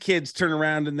 Right. Today's kids turn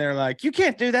around and they're like, you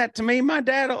can't do that to me. My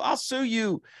dad, I'll sue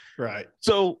you. Right.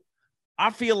 So I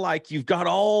feel like you've got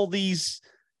all these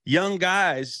young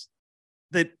guys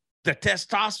that the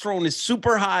testosterone is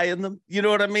super high in them. You know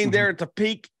what I mean? Mm-hmm. They're at the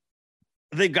peak.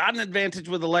 They've got an advantage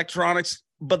with electronics,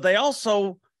 but they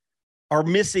also are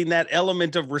missing that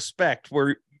element of respect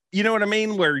where, you know what I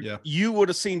mean? Where you would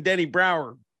have seen Denny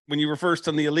Brauer when you were first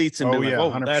on the elites and been like,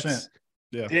 oh, 100%. That's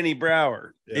Denny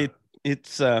Brauer. Yeah.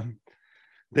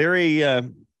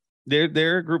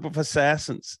 They're a group of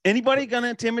assassins. Anybody going to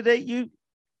intimidate you?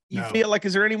 You feel like,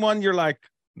 is there anyone you're like?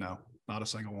 No, not a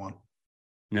single one.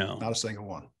 No, not a single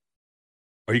one.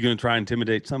 Are you going to try and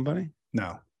intimidate somebody?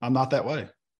 No, I'm not that way.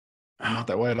 I'm not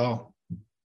that way at all.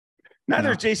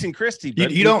 Neither is Jason Christie.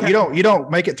 But you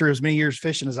don't make it through as many years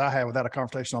fishing as I have without a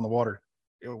confrontation on the water.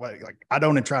 Like, I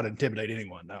don't try to intimidate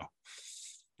anyone. No,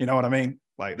 you know what I mean?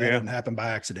 Like, that didn't happen by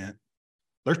accident.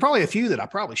 There's probably a few that I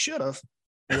probably should have,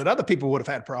 and that other people would have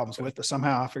had problems with, but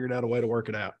somehow I figured out a way to work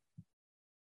it out.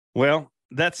 Well,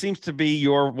 that seems to be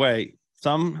your way.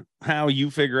 Somehow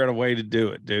you figure out a way to do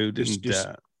it, dude. Just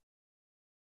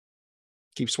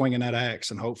keep swinging that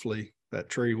axe, and hopefully that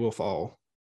tree will fall.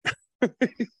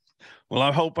 Well,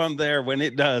 I hope I'm there when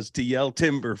it does to yell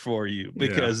timber for you,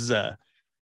 because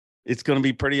it's going to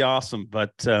be pretty awesome.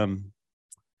 But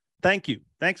thank you.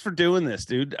 Thanks for doing this,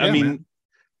 dude. Yeah, I mean, man.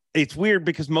 It's weird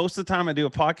because most of the time I do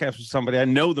a podcast with somebody, I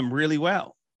know them really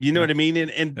well. You know what I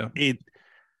mean?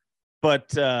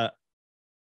 But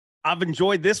I've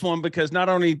enjoyed this one because not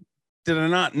only did I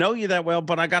not know you that well,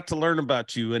 but I got to learn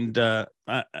about you, and it's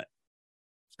going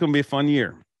to be a fun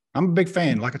year. I'm a big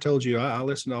fan. Like I told you, I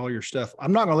listen to all your stuff.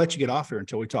 I'm not going to let you get off here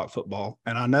until we talk football.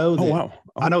 And I know that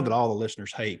I know that all the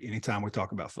listeners hate anytime we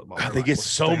talk about football. God, they get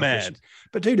so mad.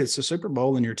 But dude, it's the Super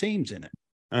Bowl and your team's in it.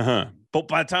 But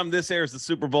by the time this airs, the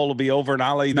Super Bowl will be over, and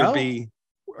I'll either be.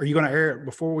 Are you going to air it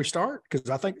before we start? Because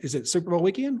I think, is it Super Bowl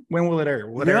weekend? When will it air?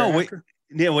 Will it air after?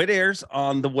 It airs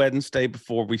on the Wednesday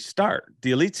before we start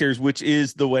the Elite Series, which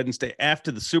is the Wednesday after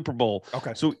the Super Bowl.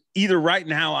 Okay. So either right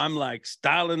now I'm like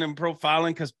styling and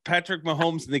profiling because Patrick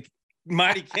Mahomes and the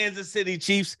mighty Kansas City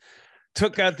Chiefs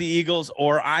took out the Eagles,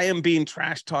 or I am being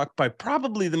trash talked by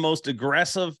probably the most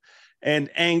aggressive and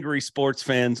angry sports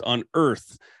fans on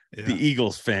earth, the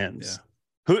Eagles fans.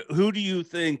 Who do you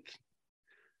think?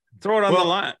 Throw it on the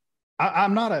line.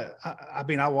 I'm not I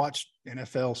mean, I watch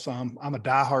NFL some. I'm a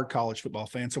diehard college football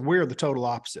fan. So we're the total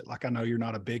opposite. Like, I know you're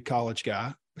not a big college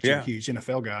guy, but you're a huge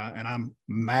NFL guy. And I'm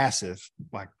massive.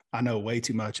 Like, I know way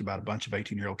too much about a bunch of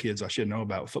 18-year-old kids I should know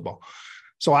about football.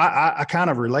 So I kind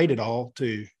of relate it all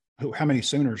to how many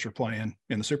Sooners are playing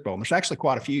in the Super Bowl. And there's actually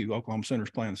quite a few Oklahoma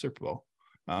Sooners playing the Super Bowl.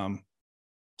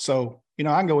 So, you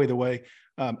know, I can go either way.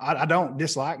 I don't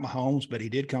dislike Mahomes, but he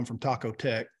did come from Taco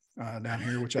Tech. Down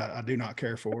here, which I do not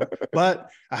care for, but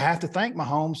I have to thank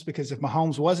Mahomes, because if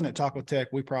Mahomes wasn't at Taco Tech,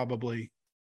 we probably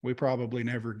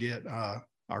never get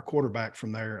our quarterback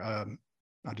from there.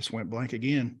 I just went blank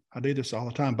again. I do this all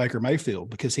the time. Baker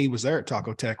Mayfield, because he was there at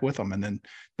Taco Tech with them, and then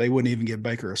they wouldn't even give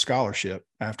Baker a scholarship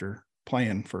after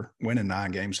playing for winning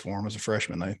 9 games for him as a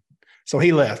freshman. So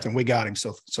he left, and we got him.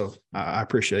 So I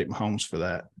appreciate Mahomes for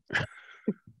that.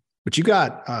 But you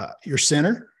got your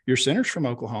center. Your center's from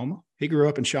Oklahoma. He grew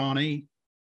up in Shawnee.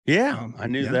 Yeah, I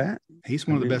knew that. He's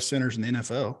one of the best centers in the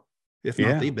NFL, if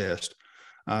not the best.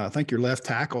 I think your left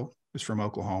tackle is from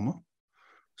Oklahoma.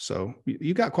 So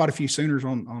you got quite a few Sooners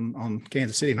on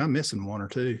Kansas City, and I'm missing one or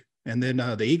two. And then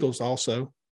the Eagles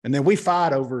also. And then we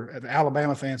fight over,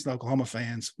 Alabama fans and Oklahoma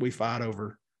fans, we fight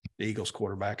over the Eagles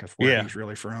quarterback of where he's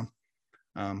really from.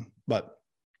 But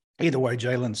either way,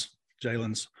 Jalen's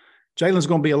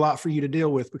going to be a lot for you to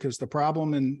deal with, because the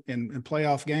problem in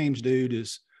playoff games, dude,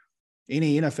 is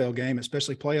any NFL game,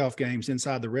 especially playoff games,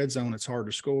 inside the red zone, it's hard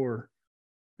to score.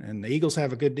 And the Eagles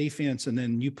have a good defense, and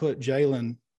then you put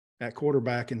Jalen at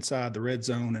quarterback inside the red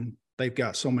zone, and they've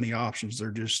got so many options.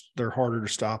 They're harder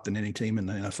to stop than any team in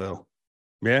the NFL.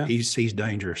 Yeah. He's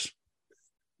dangerous.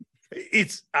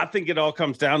 I think it all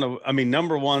comes down to, I mean,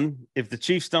 number one, if the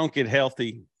Chiefs don't get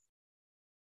healthy,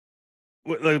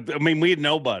 I mean, we had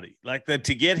nobody like that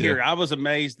to get here. I was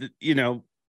amazed that, you know,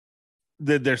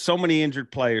 that there's so many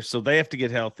injured players, so they have to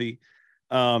get healthy.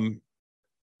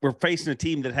 We're facing a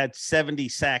team that had 70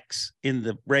 sacks in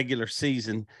the regular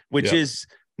season, which is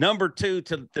number 2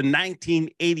 to the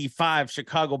 1985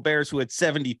 Chicago Bears, who had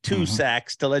 72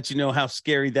 sacks, to let you know how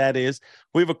scary that is.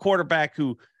 We have a quarterback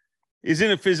who is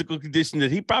in a physical condition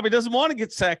that he probably doesn't want to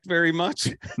get sacked very much.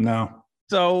 No.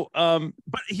 So,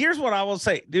 but here's what I will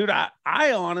say, dude. I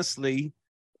honestly,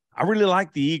 I really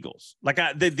like the Eagles. Like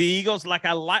the Eagles, like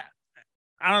I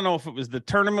don't know if it was the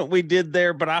tournament we did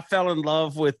there, but I fell in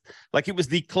love with, like, it was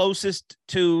the closest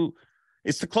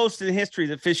it's the closest in history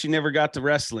that fishing never got to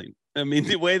wrestling. I mean,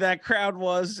 the way that crowd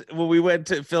was when we went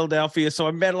to Philadelphia. So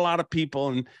I met a lot of people,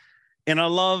 and And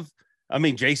I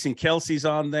mean, Jason Kelsey's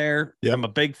on there. Yep. I'm a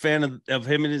big fan of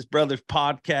him and his brother's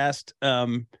podcast.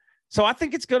 So I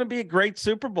think it's going to be a great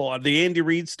Super Bowl. The Andy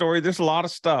Reid story, there's a lot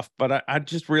of stuff, but I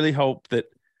just really hope that,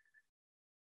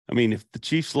 I mean, if the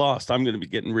Chiefs lost, I'm going to be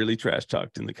getting really trash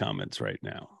talked in the comments right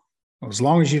now. Well, as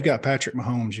long as you've got Patrick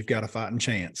Mahomes, you've got a fighting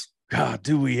chance. God,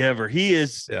 do we ever? He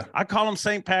is, Yeah. I call him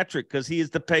St. Patrick because he is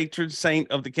the patron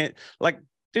saint of the like,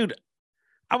 dude,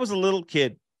 I was a little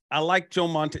kid. I liked Joe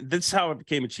Montana. This is how I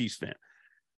became a Chiefs fan.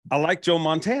 I liked Joe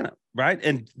Montana, right?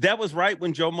 And that was right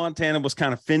when Joe Montana was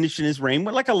kind of finishing his reign.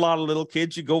 Like a lot of little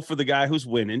kids, you go for the guy who's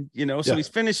winning, you know? So he's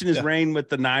finishing his reign with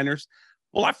the Niners.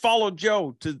 Well, I followed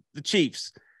Joe to the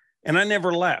Chiefs, and I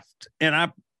never left. And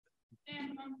I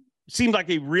seemed like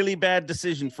a really bad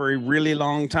decision for a really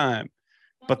long time.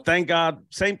 But thank God,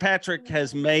 St. Patrick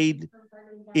has made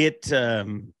it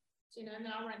in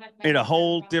a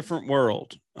whole different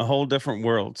world.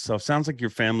 So it sounds like your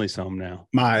family's home now.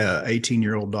 My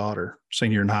 18-year-old daughter,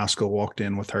 senior in high school, walked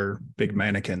in with her big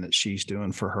mannequin that she's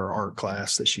doing for her art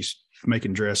class, that she's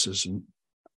making dresses and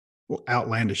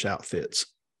outlandish outfits,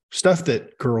 stuff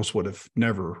that girls would have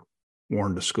never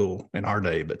worn to school in our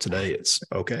day, but today it's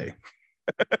okay.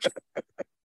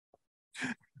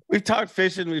 We've talked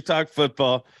fishing, we've talked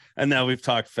football, and now we've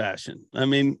talked fashion. I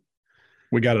mean,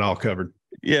 we got it all covered.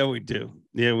 Yeah, we do.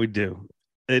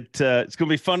 It's going to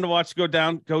be fun to watch go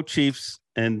down, go Chiefs,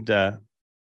 and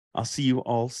I'll see you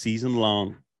all season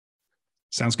long.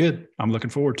 Sounds good. I'm looking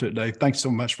forward to it, Dave. Thanks so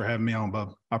much for having me on,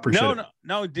 Bob. I appreciate it.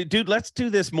 No, dude, let's do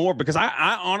this more because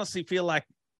I honestly feel like,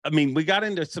 I mean, we got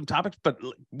into some topics, but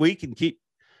we can keep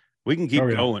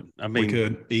going. I mean, we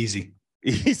could. Easy.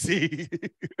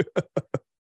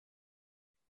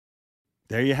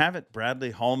 There you have it,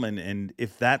 Bradley Hallman. And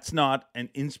if that's not an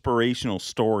inspirational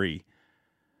story,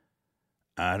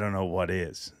 I don't know what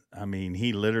is. I mean,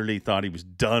 he literally thought he was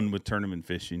done with tournament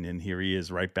fishing, and here he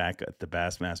is right back at the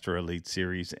Bassmaster Elite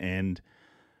Series. And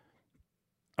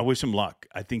I wish him luck.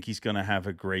 I think he's going to have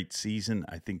a great season.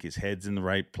 I think his head's in the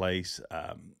right place.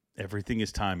 Everything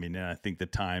is timing, and I think the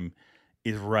time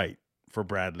is right for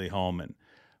Bradley Hallman.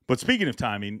 But speaking of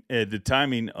timing, the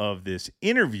timing of this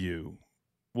interview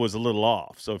was a little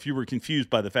off. So if you were confused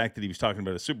by the fact that he was talking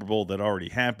about a Super Bowl that already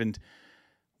happened,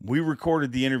 we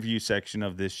recorded the interview section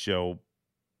of this show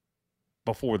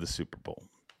before the Super Bowl.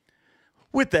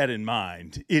 With that in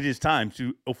mind, it is time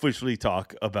to officially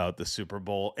talk about the Super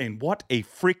Bowl, and what a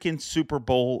freaking Super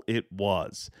Bowl it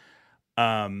was.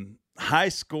 High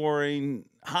scoring,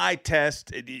 high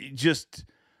test, just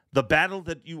the battle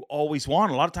that you always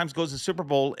want. A lot of times goes to Super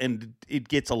Bowl and it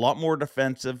gets a lot more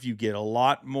defensive. You get a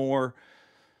lot more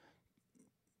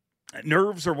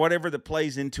nerves or whatever that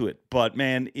plays into it. But,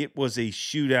 man, it was a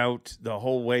shootout the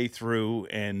whole way through.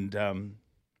 And,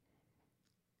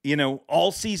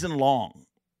 all season long,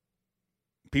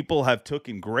 people have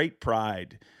taken great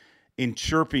pride in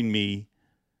chirping me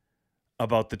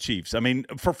about the Chiefs. I mean,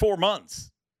 for 4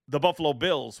 months, the Buffalo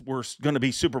Bills were going to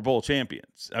be Super Bowl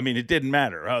champions. I mean, it didn't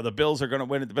matter. The Bills are going to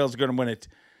win it. The Bills are going to win it.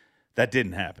 That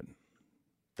didn't happen.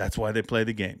 That's why they play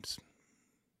the games.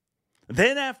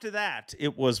 Then after that,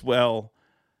 it was, well,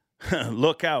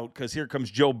 look out, because here comes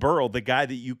Joe Burrow, the guy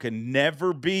that you can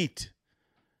never beat.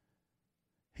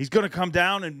 He's going to come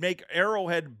down and make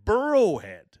Arrowhead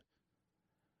Burrowhead.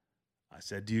 I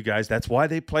said to you guys, that's why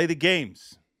they play the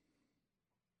games.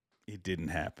 It didn't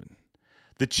happen.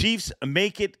 The Chiefs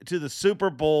make it to the Super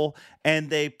Bowl, and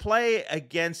they play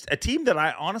against a team that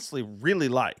I honestly really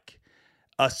like.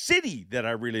 A city that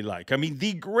I really like. I mean,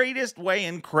 the greatest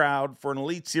weigh-in crowd for an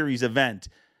Elite Series event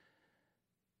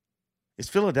is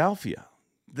Philadelphia.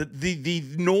 The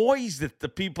noise that the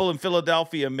people in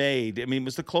Philadelphia made, I mean,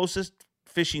 was the closest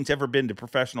fishing's ever been to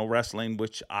professional wrestling,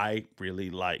 which I really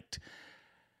liked.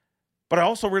 But I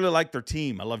also really like their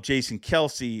team. I love Jason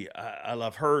Kelsey. I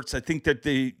love Hurts. I think that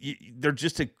they're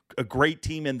just a great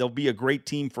team, and they'll be a great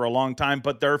team for a long time.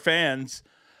 But their fans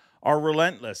are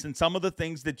relentless. And some of the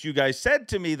things that you guys said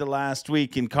to me the last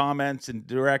week in comments and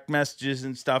direct messages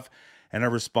and stuff, and I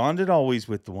responded always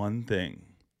with the one thing.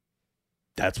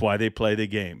 That's why they play the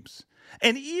games.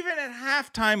 And even at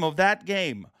halftime of that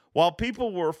game, while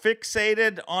people were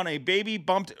fixated on a baby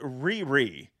bumped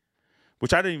Riri,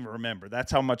 which I didn't even remember.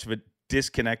 That's how much of a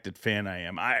disconnected fan I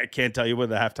am. I can't tell you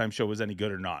whether the halftime show was any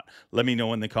good or not. Let me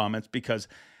know in the comments, because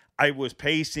I was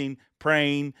pacing,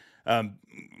 praying,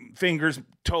 fingers,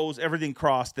 toes, everything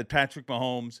crossed that Patrick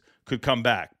Mahomes could come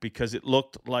back, because it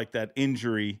looked like that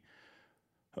injury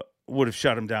would have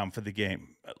shut him down for the game.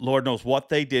 Lord knows what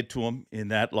they did to him in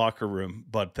that locker room,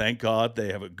 but thank God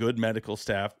they have a good medical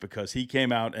staff, because he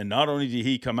came out, and not only did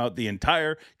he come out, the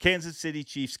entire Kansas City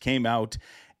Chiefs came out,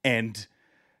 and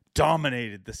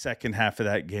dominated the second half of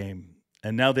that game.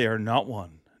 And now they are not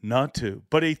one, not two,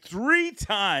 but a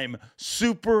 3-time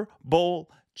Super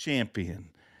Bowl champion.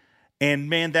 And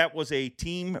man, that was a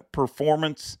team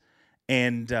performance.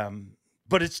 And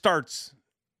but it starts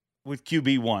with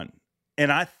QB1.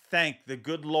 And I thank the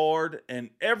good Lord and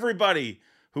everybody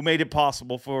who made it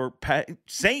possible for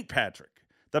St. Patrick,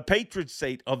 the patron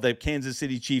saint of the Kansas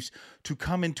City Chiefs, to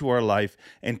come into our life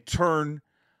and turn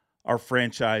our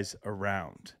franchise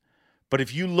around. But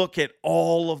if you look at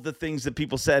all of the things that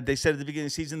people said, they said at the beginning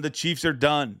of the season, the Chiefs are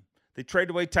done. They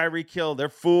traded away Tyreek Hill. They're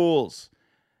fools.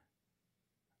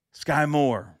 Sky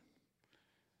Moore,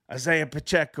 Isaiah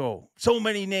Pacheco, so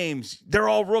many names. They're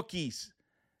all rookies.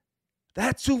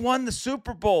 That's who won the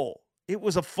Super Bowl. It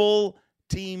was a full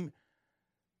team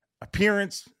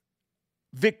appearance,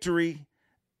 victory,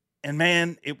 and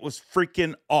man, it was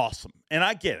freaking awesome. And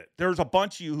I get it. There's a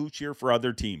bunch of you who cheer for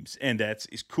other teams, and that's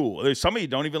cool. There's some of you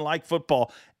don't even like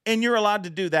football, and you're allowed to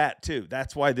do that too.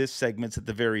 That's why this segment's at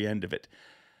the very end of it.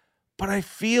 But I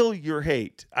feel your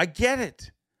hate. I get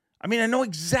it. I mean, I know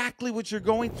exactly what you're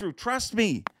going through. Trust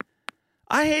me.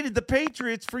 I hated the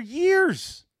Patriots for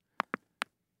years.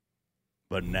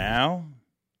 But now,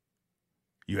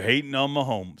 you're hating on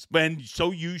Mahomes. And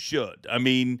so you should. I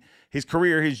mean, his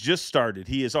career has just started.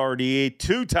 He is already a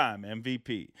 2-time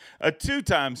MVP, a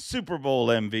 2-time Super Bowl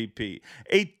MVP,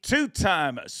 a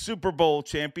 2-time Super Bowl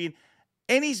champion,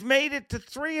 and he's made it to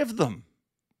 3 of them.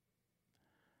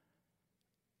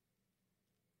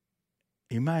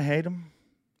 You might hate him,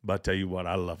 but I'll tell you what,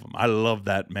 I love him. I love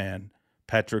that man,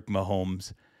 Patrick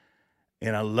Mahomes,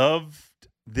 and I loved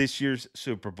this year's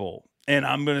Super Bowl. And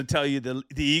I'm going to tell you, the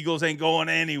Eagles ain't going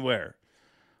anywhere.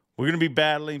 We're going to be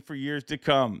battling for years to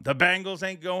come. The Bengals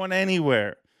ain't going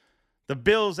anywhere. The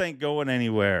Bills ain't going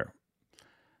anywhere.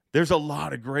 There's a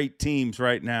lot of great teams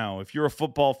right now. If you're a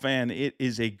football fan, it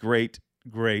is a great,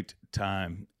 great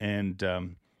time. And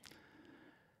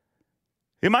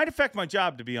it might affect my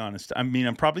job, to be honest. I mean,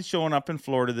 I'm probably showing up in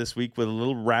Florida this week with a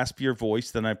little raspier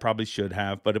voice than I probably should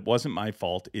have, but it wasn't my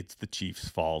fault. It's the Chiefs'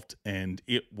 fault, and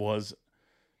it was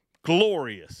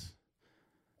glorious.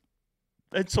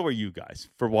 And so are you guys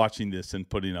for watching this and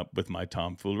putting up with my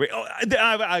tomfoolery. Oh,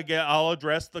 I'll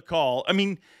address the call. I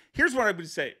mean, here's what I would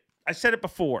say. I said it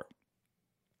before.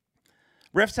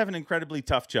 Refs have an incredibly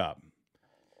tough job.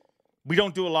 We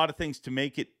don't do a lot of things to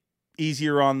make it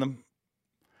easier on them.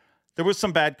 There was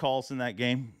some bad calls in that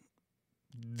game.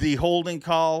 The holding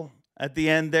call at the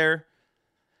end there,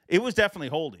 it was definitely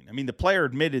holding. I mean, the player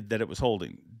admitted that it was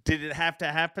holding. Did it have to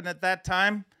happen at that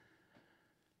time?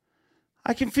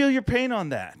 I can feel your pain on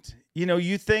that. You know,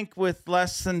 you think with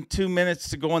less than 2 minutes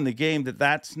to go in the game that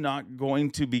that's not going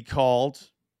to be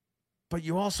called, but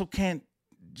you also can't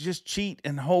just cheat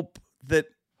and hope that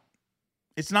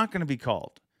it's not going to be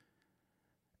called.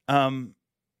 So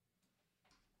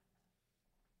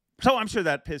I'm sure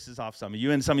that pisses off some of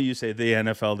you, and some of you say the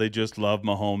NFL, they just love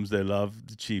Mahomes, they love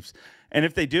the Chiefs. And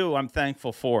if they do, I'm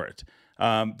thankful for it,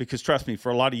 because trust me,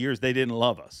 for a lot of years, they didn't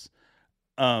love us.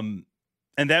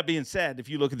 And that being said, if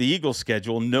you look at the Eagles'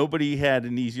 schedule, nobody had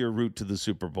an easier route to the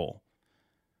Super Bowl.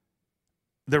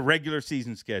 Their regular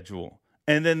season schedule,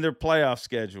 and then their playoff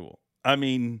schedule. I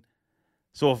mean,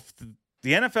 so if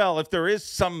the NFL, if there is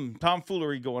some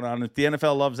tomfoolery going on, if the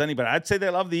NFL loves anybody, I'd say they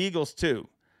love the Eagles too.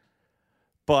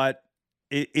 But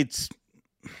it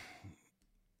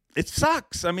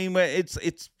sucks. I mean,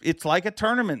 it's like a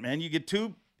tournament, man. You get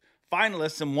 2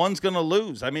 finalists and one's going to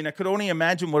lose. I mean, I could only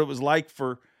imagine what it was like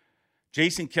for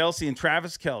Jason Kelce and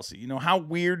Travis Kelce. You know, how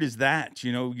weird is that?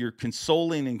 You know, you're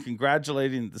consoling and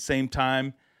congratulating at the same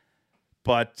time.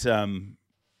 But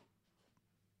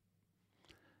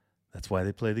that's why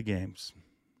they play the games.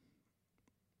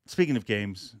 Speaking of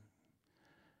games,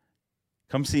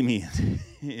 come see me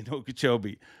in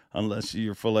Okeechobee, unless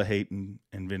you're full of hate and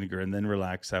vinegar, and then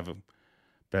relax, have a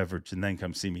beverage, and then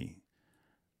come see me.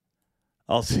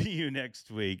 I'll see you next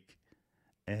week.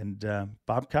 And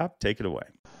Bob Cobb, take it away.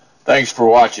 Thanks for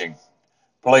watching.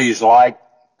 Please like,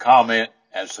 comment,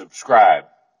 and subscribe,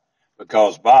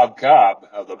 because Bob Cobb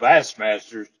of the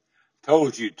Bassmasters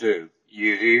told you to.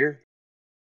 You hear?